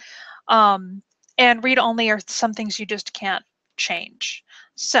that. And read-only are some things you just can't change.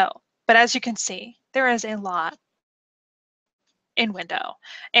 But as you can see, there is a lot in Window.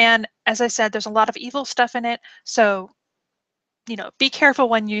 And as I said, there's a lot of evil stuff in it. So, be careful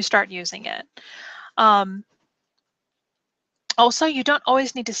when you start using it. Also, you don't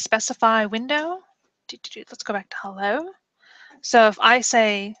always need to specify window. Let's go back to hello. So if I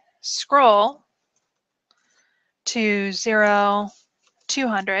say scroll to 0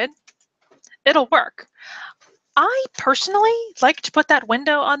 200, it'll work. I personally like to put that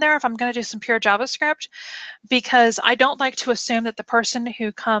window on there if I'm going to do some pure JavaScript, because I don't like to assume that the person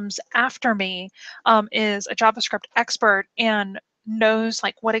who comes after me is a JavaScript expert and knows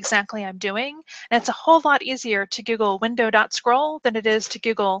like what exactly I'm doing. And it's a whole lot easier to Google window.scroll than it is to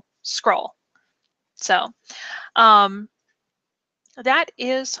Google scroll. So that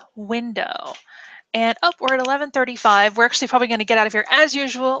is window. And we're at 11:35. We're actually probably going to get out of here as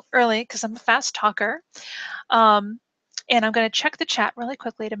usual early because I'm a fast talker. And I'm going to check the chat really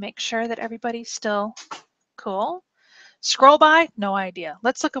quickly to make sure that everybody's still cool. Scroll by, no idea.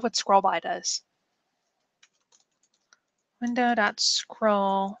 Let's look at what scroll by does.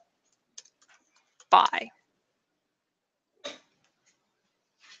 Window.scroll by.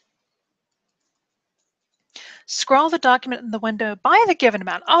 Scroll the document in the window by the given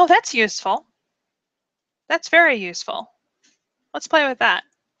amount. Oh, that's useful. That's very useful. Let's play with that.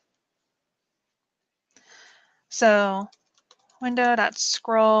 So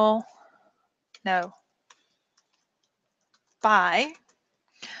window.scroll, no, by.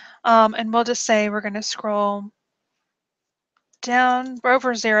 And we'll just say we're going to scroll down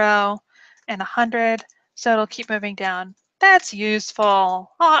over 0 and 100, so it'll keep moving down. That's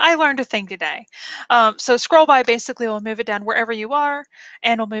useful. Oh, I learned a thing today. So scroll by basically will move it down wherever you are,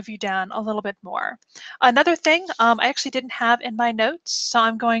 and will move you down a little bit more. Another thing I actually didn't have in my notes, so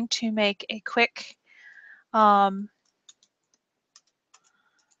I'm going to make a quick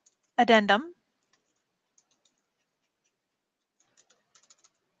addendum.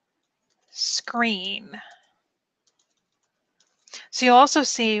 Screen. So you'll also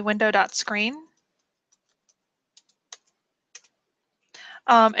see window.screen.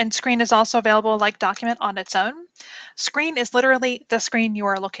 And screen is also available like document on its own. Screen is literally the screen you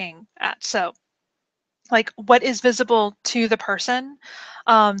are looking at. So like what is visible to the person.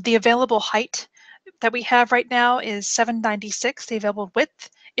 The available height that we have right now is 796. The available width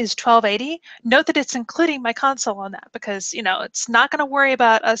is 1280. Note that it's including my console on that because, you know, it's not going to worry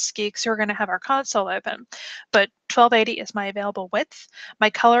about us geeks who are going to have our console open. But 1280 is my available width. My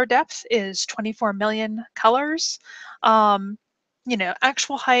color depth is 24 million colors. You know,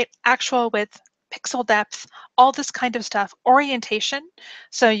 actual height, actual width, pixel depth, all this kind of stuff. Orientation.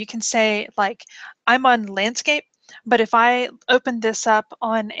 So you can say like, I'm on landscape, but if I open this up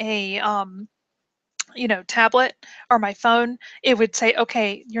on a you know, tablet or my phone, it would say,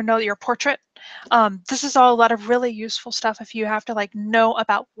 okay, you know your portrait. This is all a lot of really useful stuff if you have to like know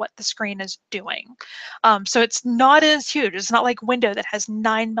about what the screen is doing. So it's not as huge. It's not like Window that has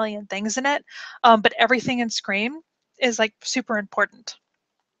 9 million things in it, but everything in Screen is like super important.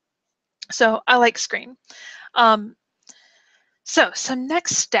 So I like Screen. So some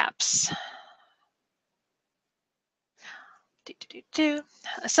next steps.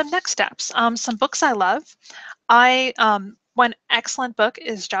 Some next steps. Some books I love. One excellent book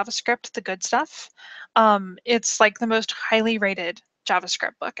is JavaScript, The Good Stuff. It's like the most highly rated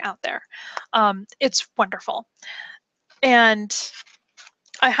JavaScript book out there. It's wonderful. And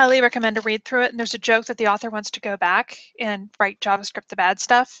I highly recommend to read through it. And there's a joke that the author wants to go back and write JavaScript, the bad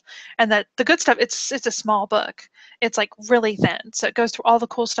stuff, and that the good stuff, it's a small book. It's like really thin. So it goes through all the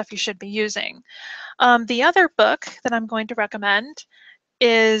cool stuff you should be using. The other book that I'm going to recommend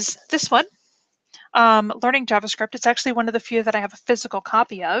is this one, Learning JavaScript. It's actually one of the few that I have a physical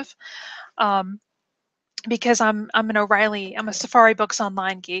copy of because I'm a Safari Books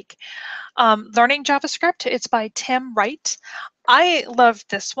Online geek. Learning JavaScript, it's by Tim Wright. I loved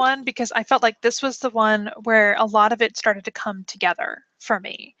this one because I felt like this was the one where a lot of it started to come together for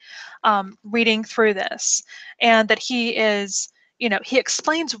me, reading through this, and that he is, you know, he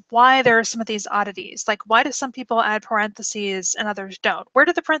explains why there are some of these oddities. Like, why do some people add parentheses and others don't? Where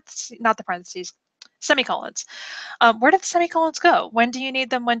do the parentheses, not the parentheses, semicolons, where do the semicolons go? When do you need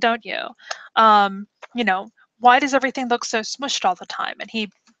them? When don't you? You know, why does everything look so smushed all the time? And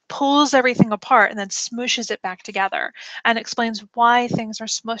he pulls everything apart and then smooshes it back together and explains why things are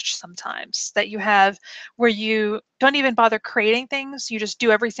smushed sometimes, that you have where you don't even bother creating things, you just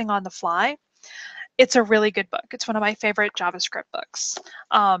do everything on the fly. It's a really good book. It's one of my favorite JavaScript books.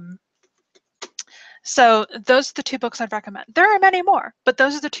 So those are the two books I'd recommend. There are many more, but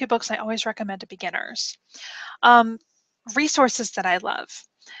those are the two books I always recommend to beginners. Resources that I love.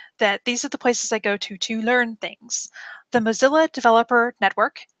 That these are the places I go to learn things. The Mozilla Developer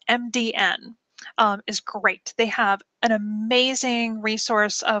Network, MDN, is great. They have an amazing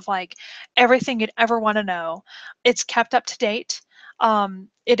resource of like everything you'd ever want to know. It's kept up to date.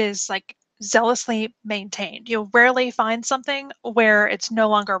 It is like zealously maintained. You'll rarely find something where it's no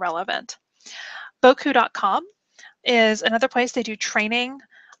longer relevant. Boku.com. is another place they do training.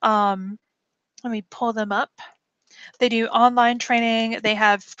 Let me pull them up. They do online training. They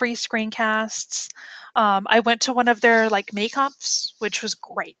have free screencasts. I went to one of their like Mayconfs, which was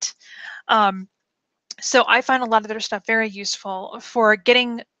great. So I find a lot of their stuff very useful for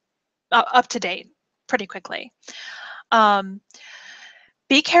getting up to date pretty quickly.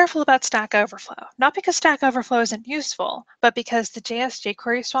 Be careful about Stack Overflow. Not because Stack Overflow isn't useful, but because the JS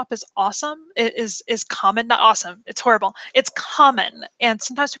jQuery swap is awesome. It is common, not awesome. It's horrible. It's common, and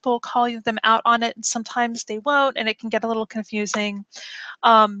sometimes people will call them out on it, and sometimes they won't, and it can get a little confusing.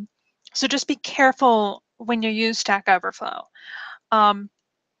 So just be careful when you use Stack Overflow.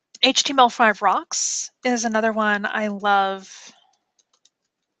 HTML5 Rocks is another one I love.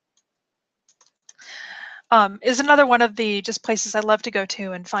 Is another one of the just places I love to go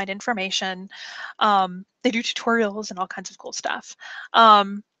to and find information. They do tutorials and all kinds of cool stuff.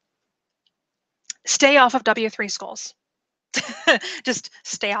 Stay off of W3 schools. Just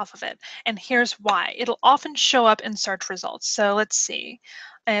stay off of it. And here's why. It'll often show up in search results. So let's see.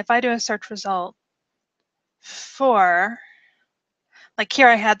 If I do a search result for, like here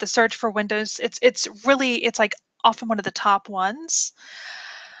I had the search for Windows. It's like often one of the top ones.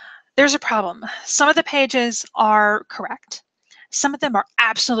 There's a problem. Some of the pages are correct. Some of them are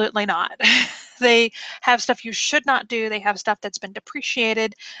absolutely not. They have stuff you should not do. They have stuff that's been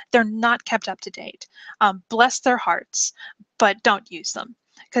depreciated. They're not kept up to date. Bless their hearts, but don't use them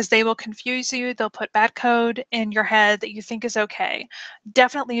because they will confuse you. They'll put bad code in your head that you think is okay.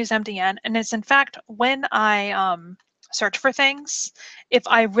 Definitely use MDN. And it's in fact, when I search for things, if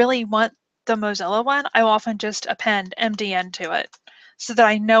I really want the Mozilla one, I will often just append MDN to it, so that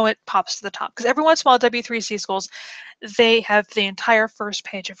I know it pops to the top. Because every once in a while, W3C schools, they have the entire first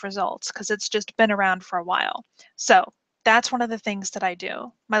page of results because it's just been around for a while. So that's one of the things that I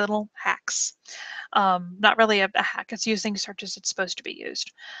do, my little hacks. Not really a hack, it's using search as it's supposed to be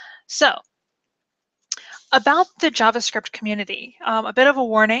used. So about the JavaScript community, a bit of a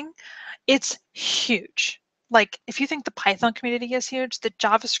warning, it's huge. Like, if you think the Python community is huge, the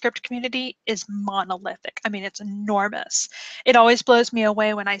JavaScript community is monolithic. I mean, it's enormous. It always blows me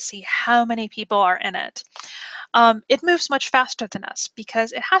away when I see how many people are in it. It moves much faster than us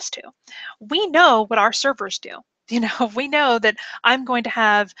because it has to. We know what our servers do. We know that I'm going to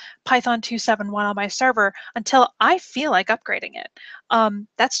have Python 2.7.1 on my server until I feel like upgrading it.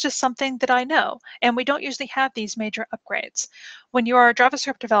 That's just something that I know, and we don't usually have these major upgrades. When you are a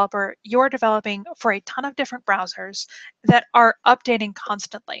JavaScript developer, you're developing for a ton of different browsers that are updating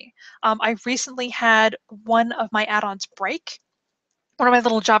constantly. I recently had one of my add-ons break, one of my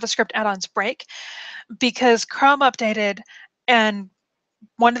little JavaScript add-ons break, because Chrome updated and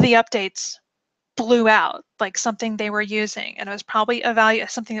one of the updates blew out like something they were using, and it was probably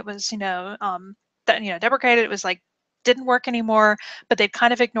something that was deprecated. It was like didn't work anymore, but they've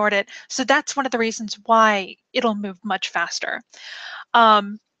kind of ignored it. So that's one of the reasons why it'll move much faster.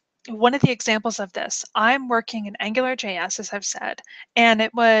 One of the examples of this, I'm working in AngularJS, as I've said, and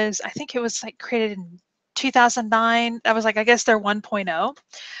I think it was like created in 2009. That was like, I guess, their 1.0.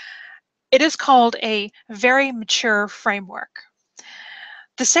 It is called a very mature framework.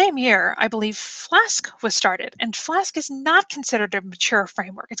 The same year, I believe Flask was started, and Flask is not considered a mature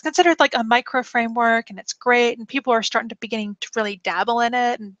framework. It's considered like a micro framework, and it's great, and people are beginning to really dabble in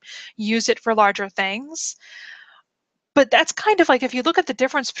it and use it for larger things. But that's kind of like, if you look at the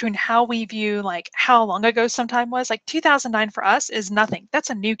difference between how we view like how long ago sometime was, like 2009 for us is nothing.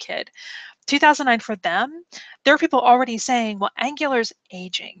 That's a new kid. 2009 for them, there are people already saying, well, Angular's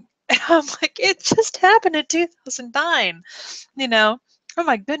aging. And I'm like, it just happened in 2009, Oh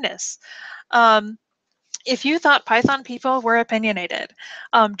my goodness. If you thought Python people were opinionated,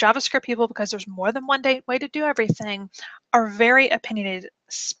 JavaScript people, because there's more than one way to do everything, are very opinionated,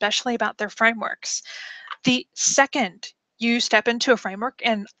 especially about their frameworks. The second you step into a framework,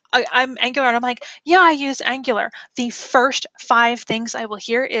 and I'm Angular, and I'm like, yeah, I use Angular. The first 5 things I will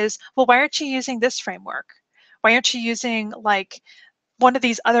hear is, well, why aren't you using this framework? Why aren't you using like one of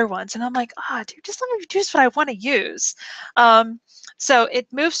these other ones? And I'm like, dude, just let me use what I want to use. So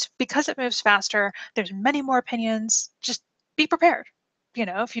because it moves faster, there's many more opinions. Just be prepared.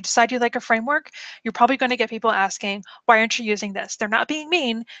 If you decide you like a framework, you're probably going to get people asking, why aren't you using this? They're not being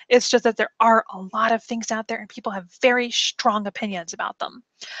mean. It's just that there are a lot of things out there and people have very strong opinions about them.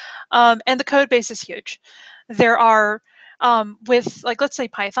 And the code base is huge. There are, with like, let's say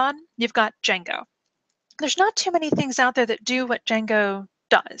Python, you've got Django. There's not too many things out there that do what Django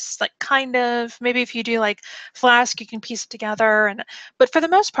does. Like, kind of, maybe if you do like Flask, you can piece it together. But for the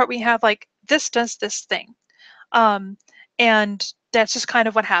most part, we have like, this does this thing. And that's just kind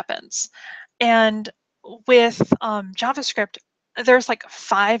of what happens. And with JavaScript, there's like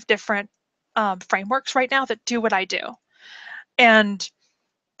 5 different frameworks right now that do what I do. And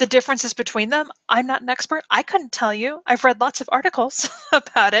the differences between them, I'm not an expert. I couldn't tell you. I've read lots of articles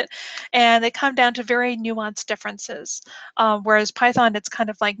about it, and they come down to very nuanced differences. Whereas Python, it's kind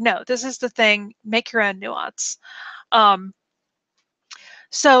of like, no, this is the thing, make your own nuance.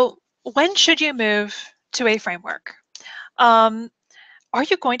 So when should you move to a framework? Are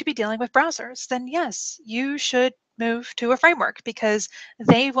you going to be dealing with browsers? Then yes, you should move to a framework because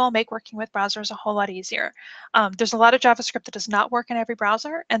they will make working with browsers a whole lot easier. There's a lot of JavaScript that does not work in every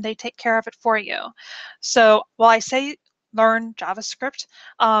browser, and they take care of it for you. So while I say learn JavaScript,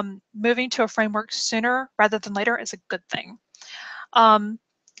 moving to a framework sooner rather than later is a good thing.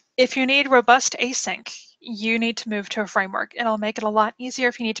 If you need robust async, you need to move to a framework. It'll make it a lot easier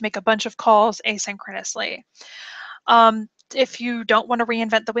if you need to make a bunch of calls asynchronously. If you don't want to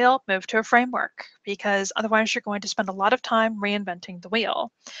reinvent the wheel, move to a framework because otherwise you're going to spend a lot of time reinventing the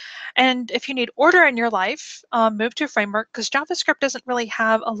wheel. And if you need order in your life, move to a framework because JavaScript doesn't really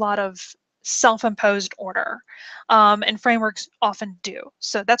have a lot of self-imposed order, and frameworks often do.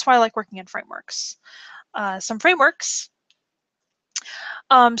 So that's why I like working in frameworks. Some frameworks,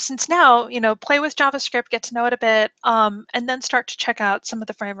 since now, play with JavaScript, get to know it a bit, and then start to check out some of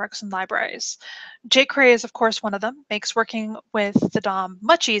the frameworks and libraries. jQuery is, of course, one of them, makes working with the DOM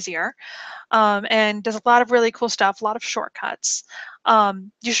much easier, and does a lot of really cool stuff, a lot of shortcuts.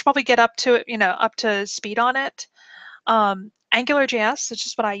 You should probably get up to up to speed on it. AngularJS is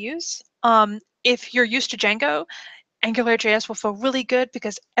just what I use. If you're used to Django, AngularJS will feel really good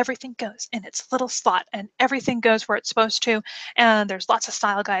because everything goes in its little slot and everything goes where it's supposed to. And there's lots of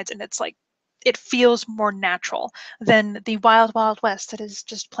style guides, and it's like, it feels more natural than the wild, wild west that is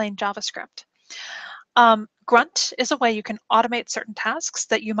just plain JavaScript. Grunt is a way you can automate certain tasks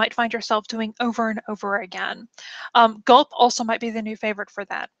that you might find yourself doing over and over again. Gulp also might be the new favorite for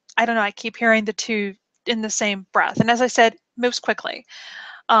that. I don't know, I keep hearing the two in the same breath. And as I said, moves quickly.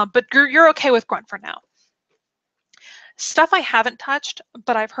 But you're okay with Grunt for now. Stuff I haven't touched,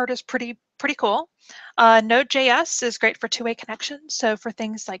 but I've heard is pretty cool. Node.js is great for two-way connections. So for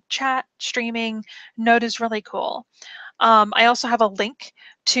things like chat, streaming, Node is really cool. I also have a link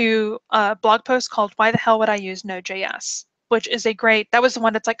to a blog post called Why the Hell Would I Use Node.js, which is that was the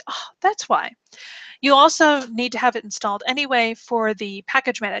one that's like, oh, that's why. You'll also need to have it installed anyway for the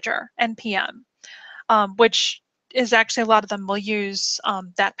package manager, NPM, which is actually a lot of them will use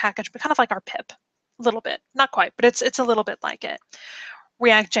that package, but kind of like our pip. A little bit, not quite, but it's a little bit like it.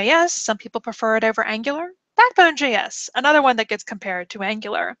 React.js, some people prefer it over Angular. Backbone.js, another one that gets compared to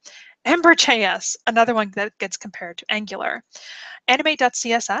Angular. Ember.js, another one that gets compared to Angular.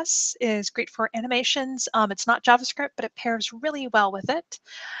 Animate.css is great for animations. It's not JavaScript, but it pairs really well with it.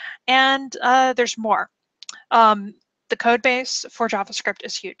 And there's more. The code base for JavaScript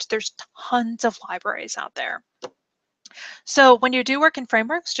is huge. There's tons of libraries out there. So when you do work in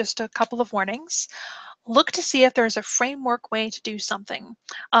frameworks, just a couple of warnings. Look to see if there's a framework way to do something.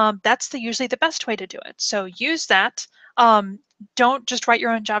 That's usually the best way to do it. So use that. Don't just write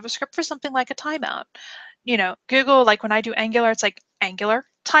your own JavaScript for something like a timeout. Google, like when I do Angular, it's like Angular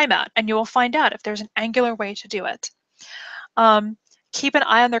timeout, and you will find out if there's an Angular way to do it. Keep an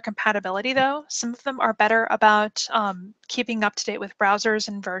eye on their compatibility, though. Some of them are better about keeping up to date with browsers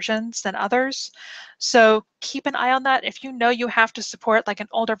and versions than others. So keep an eye on that. If you know you have to support like an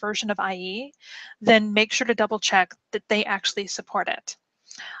older version of IE, then make sure to double check that they actually support it.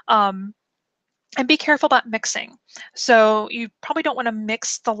 And be careful about mixing. So you probably don't want to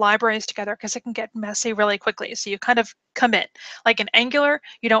mix the libraries together because it can get messy really quickly. So you kind of commit. Like in Angular,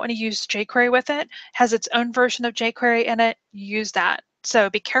 you don't want to use jQuery with it. It has its own version of jQuery in it. Use that. So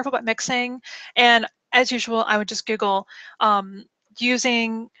be careful about mixing. And as usual, I would just Google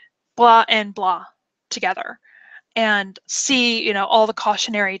using blah and blah together and see, all the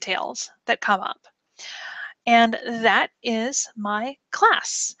cautionary tales that come up. And that is my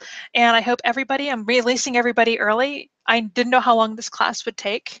class. And I hope I'm releasing everybody early. I didn't know how long this class would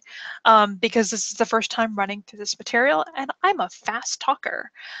take because this is the first time running through this material, and I'm a fast talker.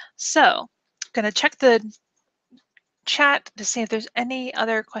 So I'm going to check the chat to see if there's any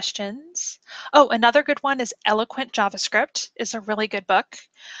other questions. Oh, another good one is Eloquent JavaScript is a really good book.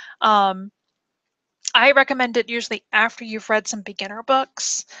 I recommend it usually after you've read some beginner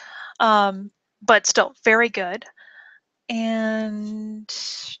books, but still very good. And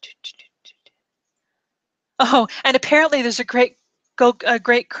apparently there's a great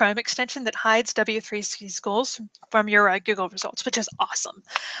Chrome extension that hides W3C schools from your Google results, which is awesome.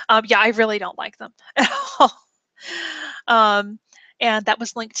 Yeah, I really don't like them at all. And that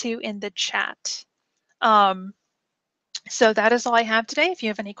was linked to in the chat. So that is all I have today. If you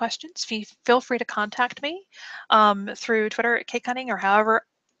have any questions, feel free to contact me through Twitter at KCunning or however,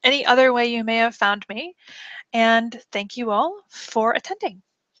 any other way you may have found me. And thank you all for attending.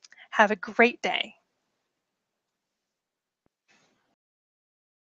 Have a great day.